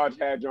said Large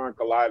Hadron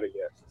Collider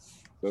yet,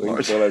 so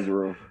he still has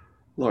room.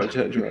 Large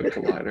Hadron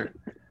Collider.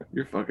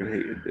 You're fucking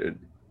hated, dude.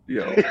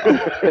 Yo,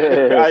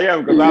 I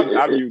am because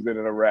I'm using it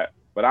in a rap,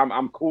 but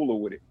I'm cooler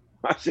with it.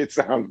 My shit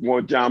sounds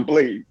more John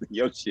Blaze than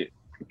your shit.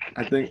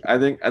 I think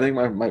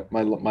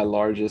my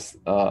largest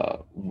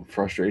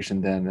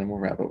frustration then, and we'll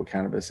wrap up with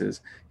Cannabis,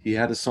 is he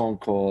had a song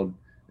called,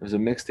 it was a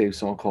mixtape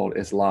song called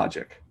It's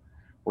Logic,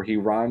 where he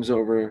rhymes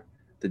over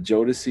the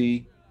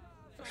Jodeci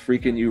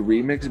Freaking You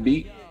remix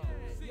beat.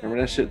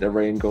 Remember that shit that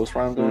Ray and Ghost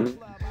rhymed on?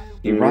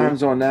 He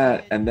rhymes on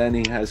that, and then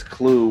he has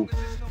Clue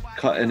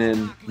cutting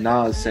in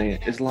Nas saying,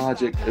 it's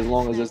logic as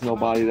long as there's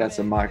nobody that's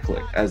in my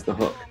clique as the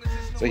hook.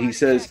 So he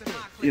says,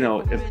 you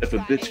know, if a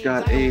bitch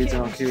got AIDS, I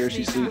don't care if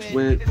she sleeps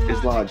with,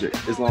 it's logic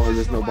as long as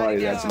there's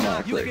nobody that's in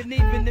my clique. You can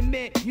even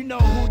admit, you know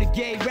who the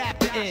gay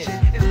rapper is.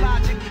 It's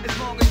logic as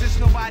long as there's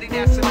nobody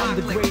that's in my clique.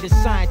 I'm the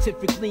greatest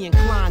scientifically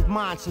inclined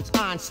mind since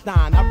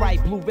Einstein. I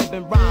write blue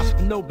ribbon rhymes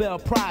for Nobel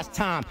Prize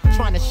time.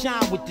 Trying to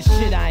shine with the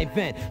shit I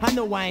invent. I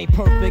know I ain't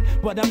perfect,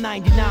 but I'm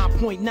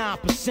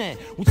 99.9%,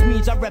 which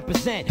means I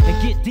represent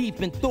and get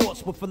deep in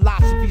thoughts with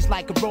philosophies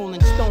like a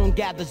rolling stone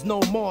gathers no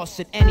moss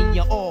at any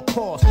or all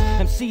costs.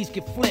 MCs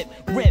get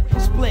flipped,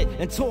 ripped, split,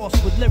 and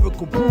tossed with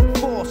lyrical brute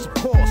force, of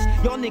course.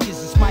 Y'all niggas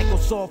is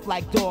Microsoft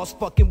like DOS.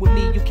 Fucking with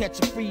me, you catch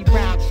a free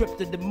round trip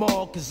to the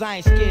mall, cause I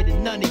ain't scared of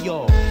none of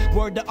y'all.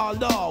 Word to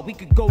Allah, we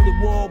could go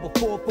to war with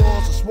 4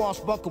 balls, a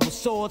swashbuckle with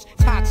swords,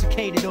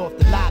 intoxicated off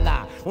the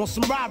la-la. On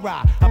some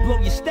rah-rah, I blow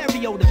your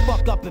stereo the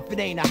fuck up if it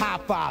ain't a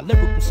hi-fi.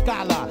 Lyrical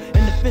scholar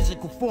in the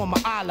physical form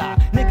of Allah.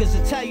 Niggas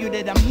will tell you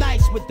that I'm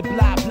nice with the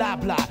blah, blah,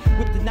 blah.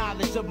 With the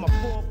knowledge of my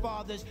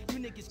forefathers, you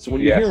niggas. So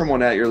when you hear him on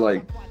that, you're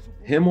like,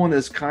 him on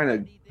this kind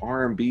of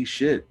R&B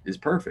shit is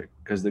perfect,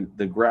 because the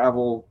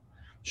gravel,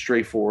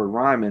 straightforward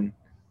rhyming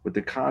with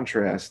the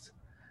contrast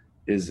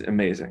is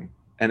amazing.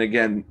 And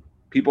again,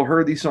 people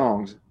heard these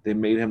songs, they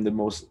made him the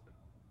most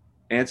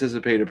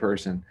anticipated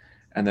person,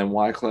 and then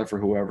Wyclef or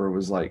whoever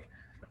was like,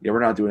 yeah, we're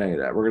not doing any of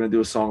that. We're gonna do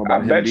a song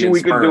about him being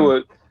sperm. Could do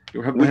it.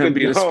 Him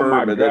being a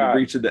sperm and then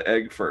reaching the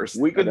egg first.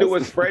 We could do a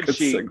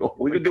spreadsheet.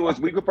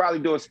 We could probably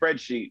do a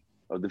spreadsheet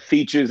of the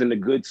features and the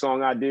good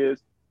song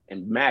ideas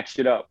and match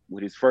it up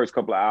with his first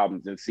couple of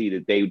albums and see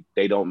that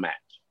they don't match.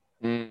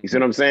 You see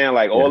what I'm saying?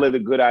 Like all of the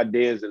good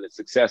ideas and the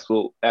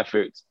successful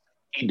efforts,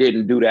 he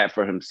didn't do that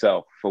for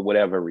himself for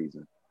whatever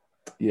reason.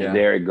 Yeah, and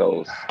there it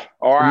goes.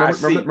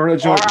 Remember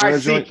that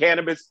joint,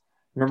 Cannabis.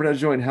 Remember that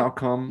joint, How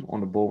Come,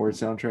 on the Bulworth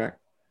soundtrack?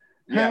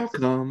 How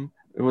come?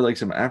 It was like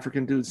some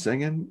African dude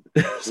singing.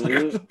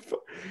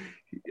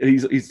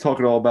 He's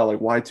talking all about like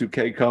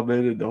Y2K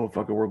coming and the whole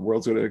fucking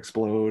world's gonna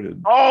explode.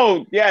 And,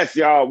 oh yes,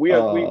 y'all, we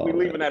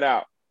leaving that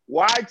out.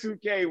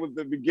 Y2K was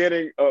the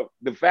beginning of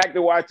the fact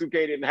that Y2K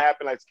didn't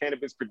happen like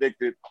Cannabis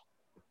predicted.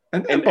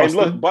 And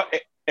look,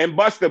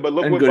 Busta, but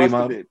look what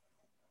Busta did.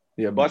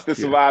 Yeah, Busta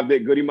survived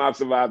it. Goody Mob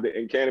survived it,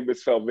 and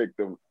Cannabis fell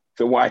victim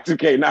to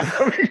Y2K not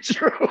coming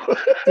true.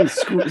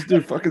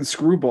 Dude, fucking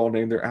Screwball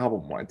named their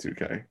album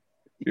Y2K.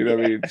 You know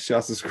what I mean?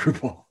 Shouts to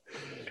Screwball.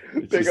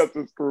 Take up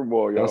the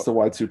Screwball, y'all. That's the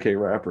Y2K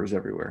rappers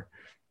everywhere.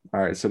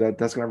 All right, so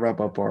that's gonna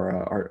wrap up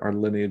our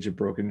lineage of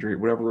broken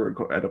dream, whatever we're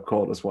end up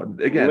calling this one.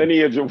 Again,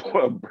 lineage of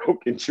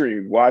broken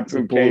dreams.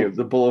 Y2K is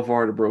the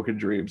Boulevard of Broken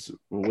Dreams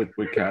with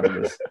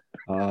Cannabis.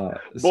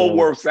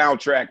 Bulworth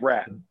soundtrack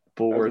rap.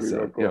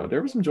 Bulworth, yeah,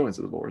 there were some joints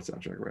of the Bulworth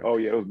soundtrack rap. Oh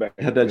yeah, it was back.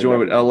 Had that joint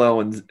with LL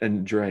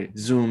and Dre.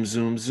 Zoom,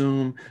 zoom,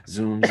 zoom,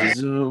 zoom,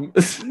 zoom.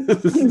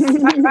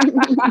 The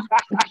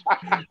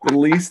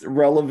least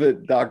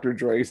relevant Dr.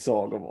 Dre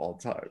song of all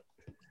time.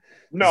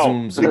 No,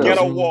 zoom, zoom, the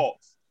Ghetto Waltz.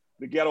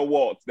 The Ghetto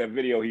Waltz, that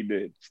video he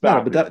did.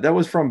 Stop. No, but that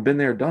was from Been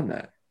There, Done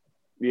That.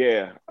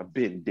 Yeah, I've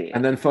been there.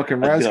 And then fucking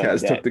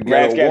Razkaz took the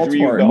Ghetto Waltz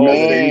part.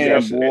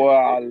 Man, boy,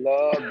 I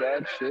love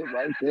that shit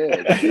right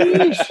there.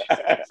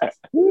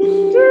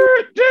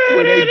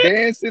 Were they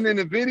dancing in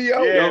the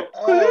video? Yeah.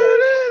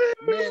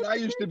 Man, I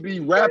used to be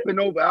rapping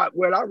over. I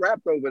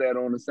rapped over that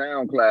on the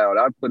SoundCloud.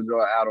 I put it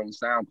out on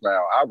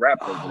SoundCloud. I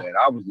rapped over that.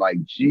 I was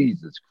like,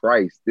 Jesus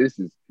Christ, this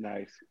is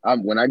nice.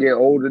 When I get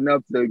old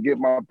enough to get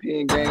my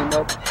pen game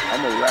up,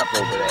 I'm gonna rap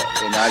over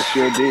that, and I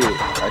sure did.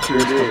 I had to.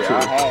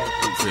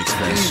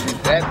 Jesus,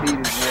 that beat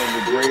is one of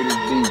the greatest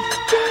beats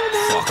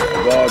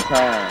of all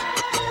time.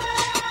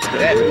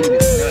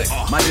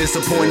 My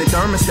disappointed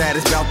thermostat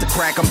is about to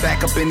crack. I'm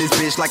back up in this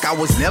bitch like I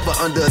was never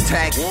under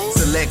attack.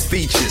 Select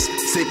features,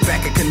 sit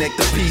back and connect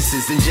the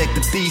pieces. Inject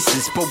the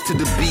thesis, spoke to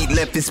the beat,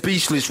 left it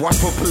speechless. Watch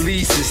for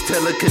polices,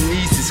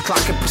 telekinesis,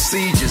 clocking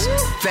procedures.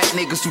 Fat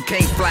niggas who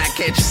can't fly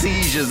catch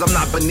seizures. I'm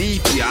not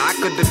beneath you, I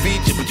could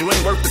defeat you, but you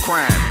ain't worth the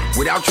crime.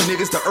 Without you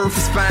niggas, the earth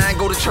is fine.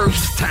 Go to church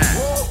this time.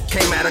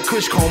 Came out of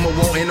Kush coma,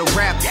 wanting to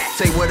rap.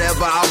 Say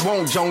whatever I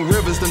want. Joan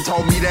Rivers done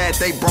told me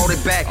that. They brought it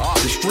back.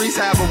 The streets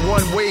have a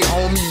one-way,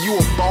 homie. You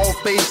a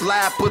bald-faced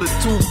lie, put a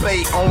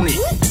toupee on it.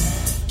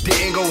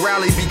 Didn't go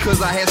rally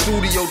because I had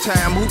studio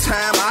time. Who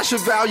time? I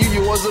should value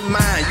yours or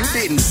mine. You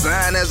didn't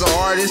sign as an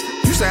artist,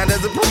 you signed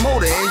as a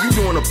promoter, and you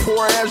doing a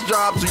poor-ass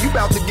job, so you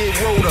about to get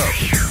rolled up.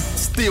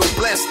 Still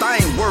blessed, I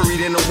ain't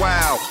worried in a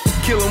while.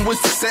 Kill him with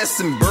success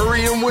and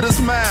bury him with a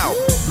smile.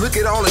 Look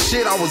at all the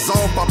shit I was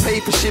off. I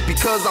paid for shit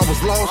because I was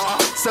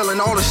lost. Selling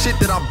all the shit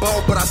that I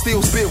bought, but I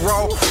still spit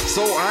raw.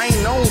 So I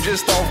ain't known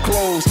just off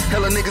clothes.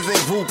 Hella niggas in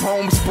group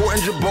homes,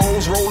 sporting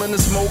jabos, rolling the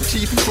smoke,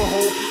 chiefing for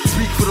hope.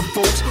 Speak for the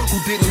folks who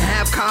didn't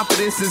have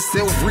confidence and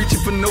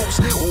self-reaching for notes.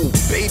 Oh,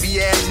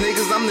 baby ass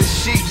niggas, I'm the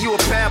shit, you a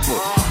pamper.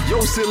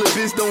 Yo,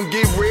 syllabus don't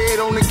get read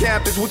on the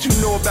campus. What you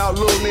know about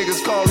little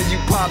niggas calling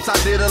you pops? I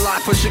did a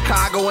lot for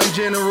Chicago in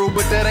general,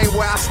 but that ain't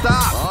where I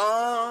stop.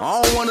 I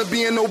don't wanna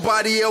be in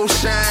nobody else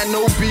shine.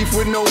 No beef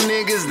with no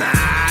niggas. Nah,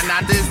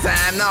 not this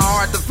time. Not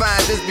hard to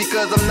find just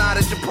because I'm not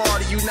at your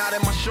party. You not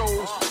at my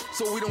shows.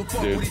 So we don't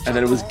fuck with each other. And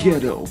then it was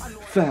Ghetto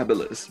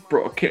Fabulous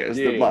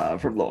broadcasted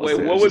live from Los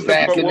Angeles. What was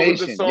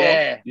the song?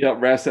 Yeah,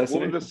 Rassassination.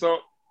 What was the song?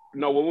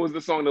 No, what was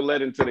the song that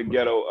led into the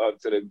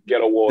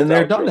ghetto wall? Been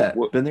there, done that.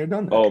 Been there,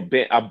 done that. Oh,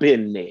 I've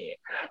been there.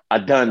 I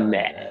done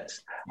that.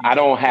 I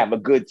don't have a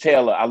good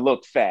tailor. I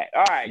look fat.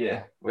 All right.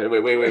 Yeah. Wait.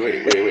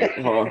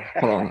 Hold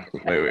on.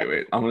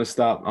 Wait. I'm gonna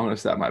stop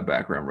my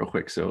background real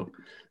quick. So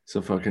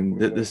fucking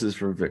this is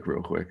for Vic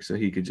real quick. So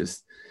he could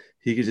just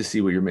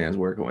see what your man's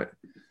working with.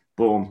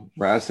 Boom.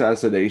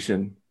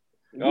 Rassassination.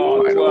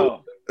 Oh,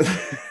 well.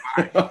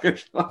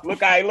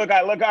 Look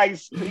how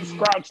he's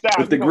crouched out.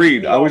 With the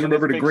green. I always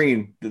remember the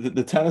green.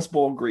 The tennis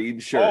ball green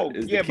shirt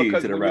is the key to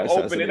the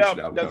Rassassination. Open it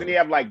up, doesn't he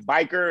have like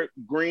biker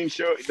green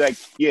shirt? Like,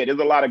 yeah, there's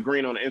a lot of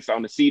green on the inside,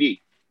 on the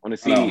CD.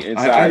 Inside.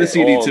 I had the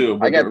CD too.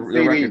 I got the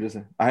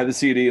CD. I had the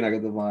CD and I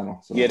got the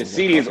vinyl. So yeah, the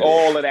CD is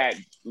all of that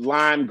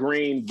lime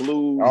green,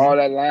 blue. All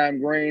that lime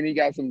green. He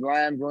got some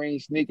lime green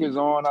sneakers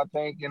on, I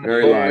think.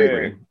 Very lime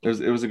green.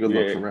 It was a good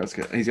look for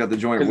Raska. He's got the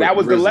joint. Because that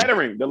was the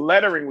lettering. The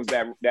lettering was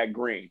that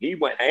green. He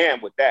went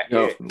ham with that.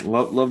 Yo,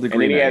 love the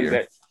green. And then he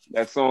has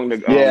that song. I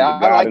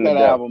like that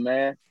album,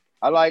 man.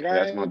 I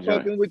ain't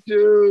fucking with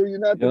you. You're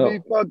not to be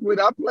fucked with.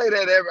 I play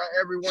that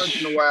every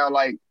once in a while.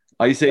 Like,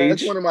 Ice Age.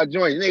 That's one of my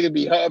joints. Nigga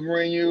be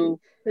hovering you.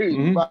 He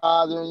be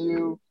bothering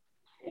you.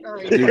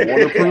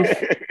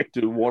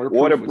 Dude,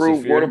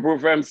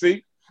 waterproof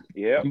MC.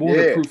 Yeah.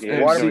 Waterproof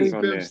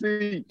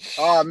MC.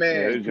 Oh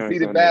man, See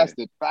the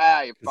Bastard.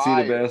 Fire. See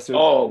the Bastard.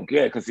 Oh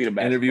yeah, See the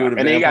Bastard. Interview with a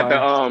and Vampire. Then he got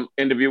the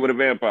Interview with a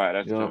Vampire.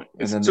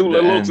 That's it's a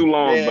little too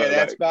long. Yeah, but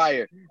that's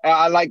fire.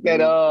 I like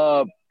that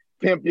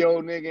pimp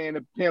yo nigga in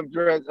the pimp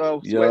dress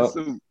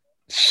sweatsuit.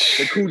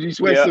 The Coogi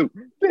sweatsuit.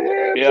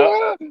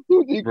 Yeah.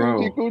 Coogi.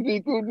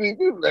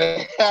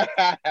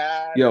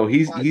 Yo,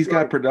 he's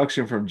got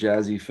production from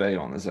Jazzy Faye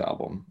on this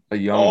album. A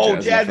young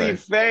Jazzy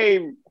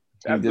Faye.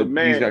 That's the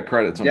man. He's got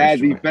credits on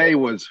Jazzy Faye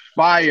was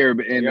fire.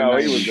 He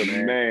was a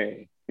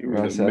man. He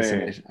was a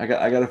man. I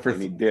got it for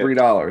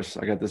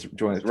 $3. I got this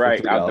joint for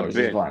 $3. Out the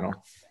bit. Vinyl.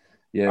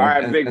 Yeah. All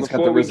right, Vic,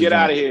 before we get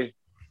out of here,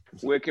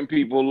 where can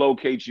people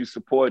locate you,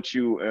 support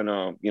you,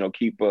 and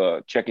keep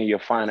checking your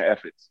finer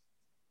efforts?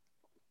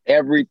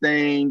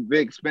 Everything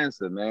Vic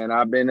Spencer, man.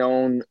 I've been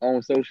on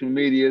social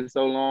media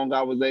so long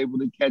I was able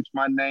to catch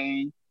my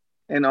name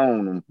and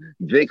own them.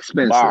 Vic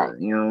Spencer, wow.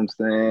 You know what I'm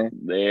saying?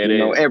 There it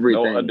is.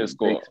 Everything. No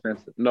underscore. Vic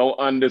Spencer. No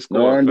underscore.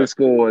 No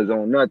underscores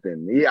on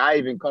nothing. Yeah, I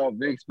even called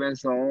Vic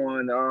Spencer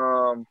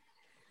on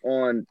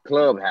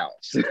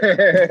Clubhouse. You know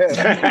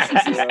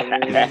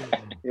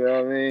what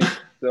I mean?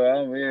 So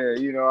I'm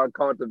here, I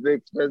caught the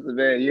Vic Spencer,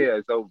 man. Yeah,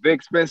 so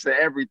Vic Spencer,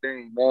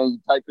 everything, man. You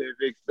type in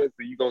Vic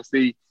Spencer, you're going to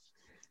see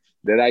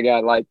that I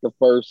got like the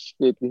first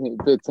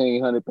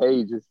 1,500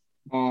 pages.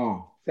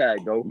 Oh,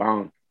 go.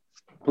 Bomb.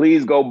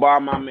 Please go buy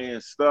my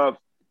man's stuff.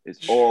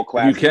 It's all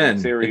classic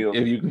material.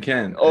 If you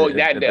can. Oh,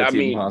 get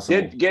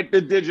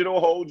the digital,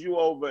 hold you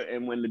over,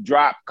 and when the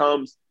drop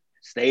comes,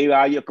 stay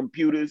by your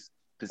computers.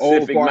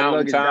 Pacific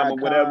Mountain Time or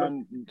whatever.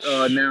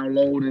 Now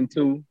loading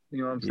too. You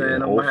know what I'm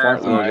saying?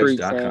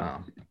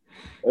 Oldfartluggage.com.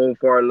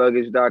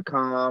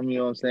 Oldfartluggage.com. You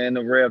know what I'm saying?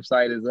 The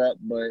website is up,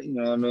 but you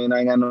know what I mean? I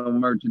ain't got no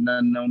merch or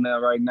nothing on that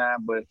right now,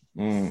 but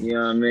you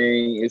know what I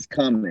mean? It's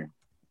coming.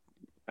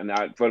 And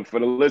for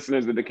the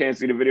listeners that can't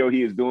see the video,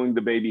 he is doing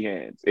the baby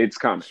hands. It's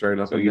coming. Straight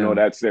up. So you know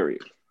that's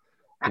serious.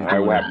 All right,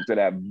 what happened to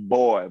that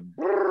boy?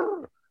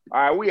 Brrr.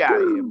 All right, we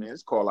out of here, man.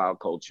 It's Call Out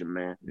Culture,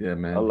 man. Yeah,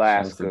 man.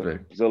 Alaska,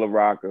 Zilla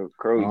Rocca,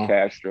 Curly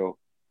Castro,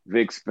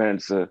 Vic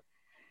Spencer.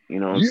 You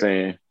know what I'm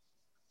saying?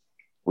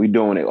 We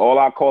doing it. All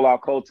our Call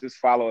Out Cultures,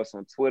 follow us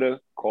on Twitter,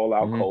 Call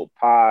Out Cult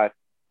Pod.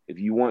 If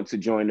you want to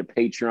join the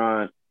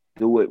Patreon,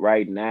 do it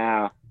right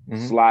now.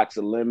 Slots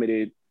are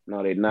limited.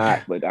 No, they're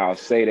not, but I'll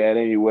say that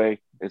anyway.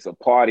 It's a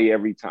party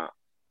every time.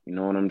 You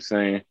know what I'm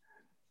saying?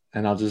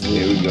 And I'll just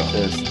leave with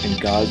this. In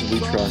God we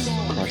trust,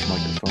 crush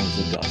microphones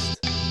to dust.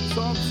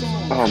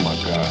 Oh my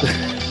God.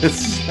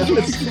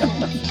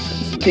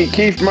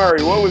 Keith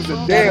Murray, what was the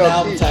deal?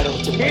 Album title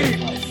to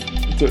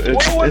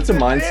it's a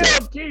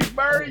mindset. Deal, Keith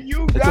Murray,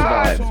 you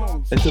got it.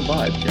 It's a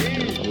vibe.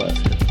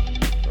 Alaska.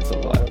 It's a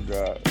vibe. Oh my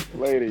God.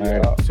 Later,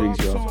 y'all. All right. Peace,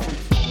 y'all.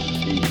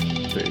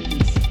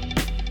 Peace.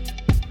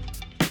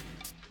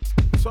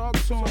 Talk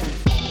to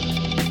him.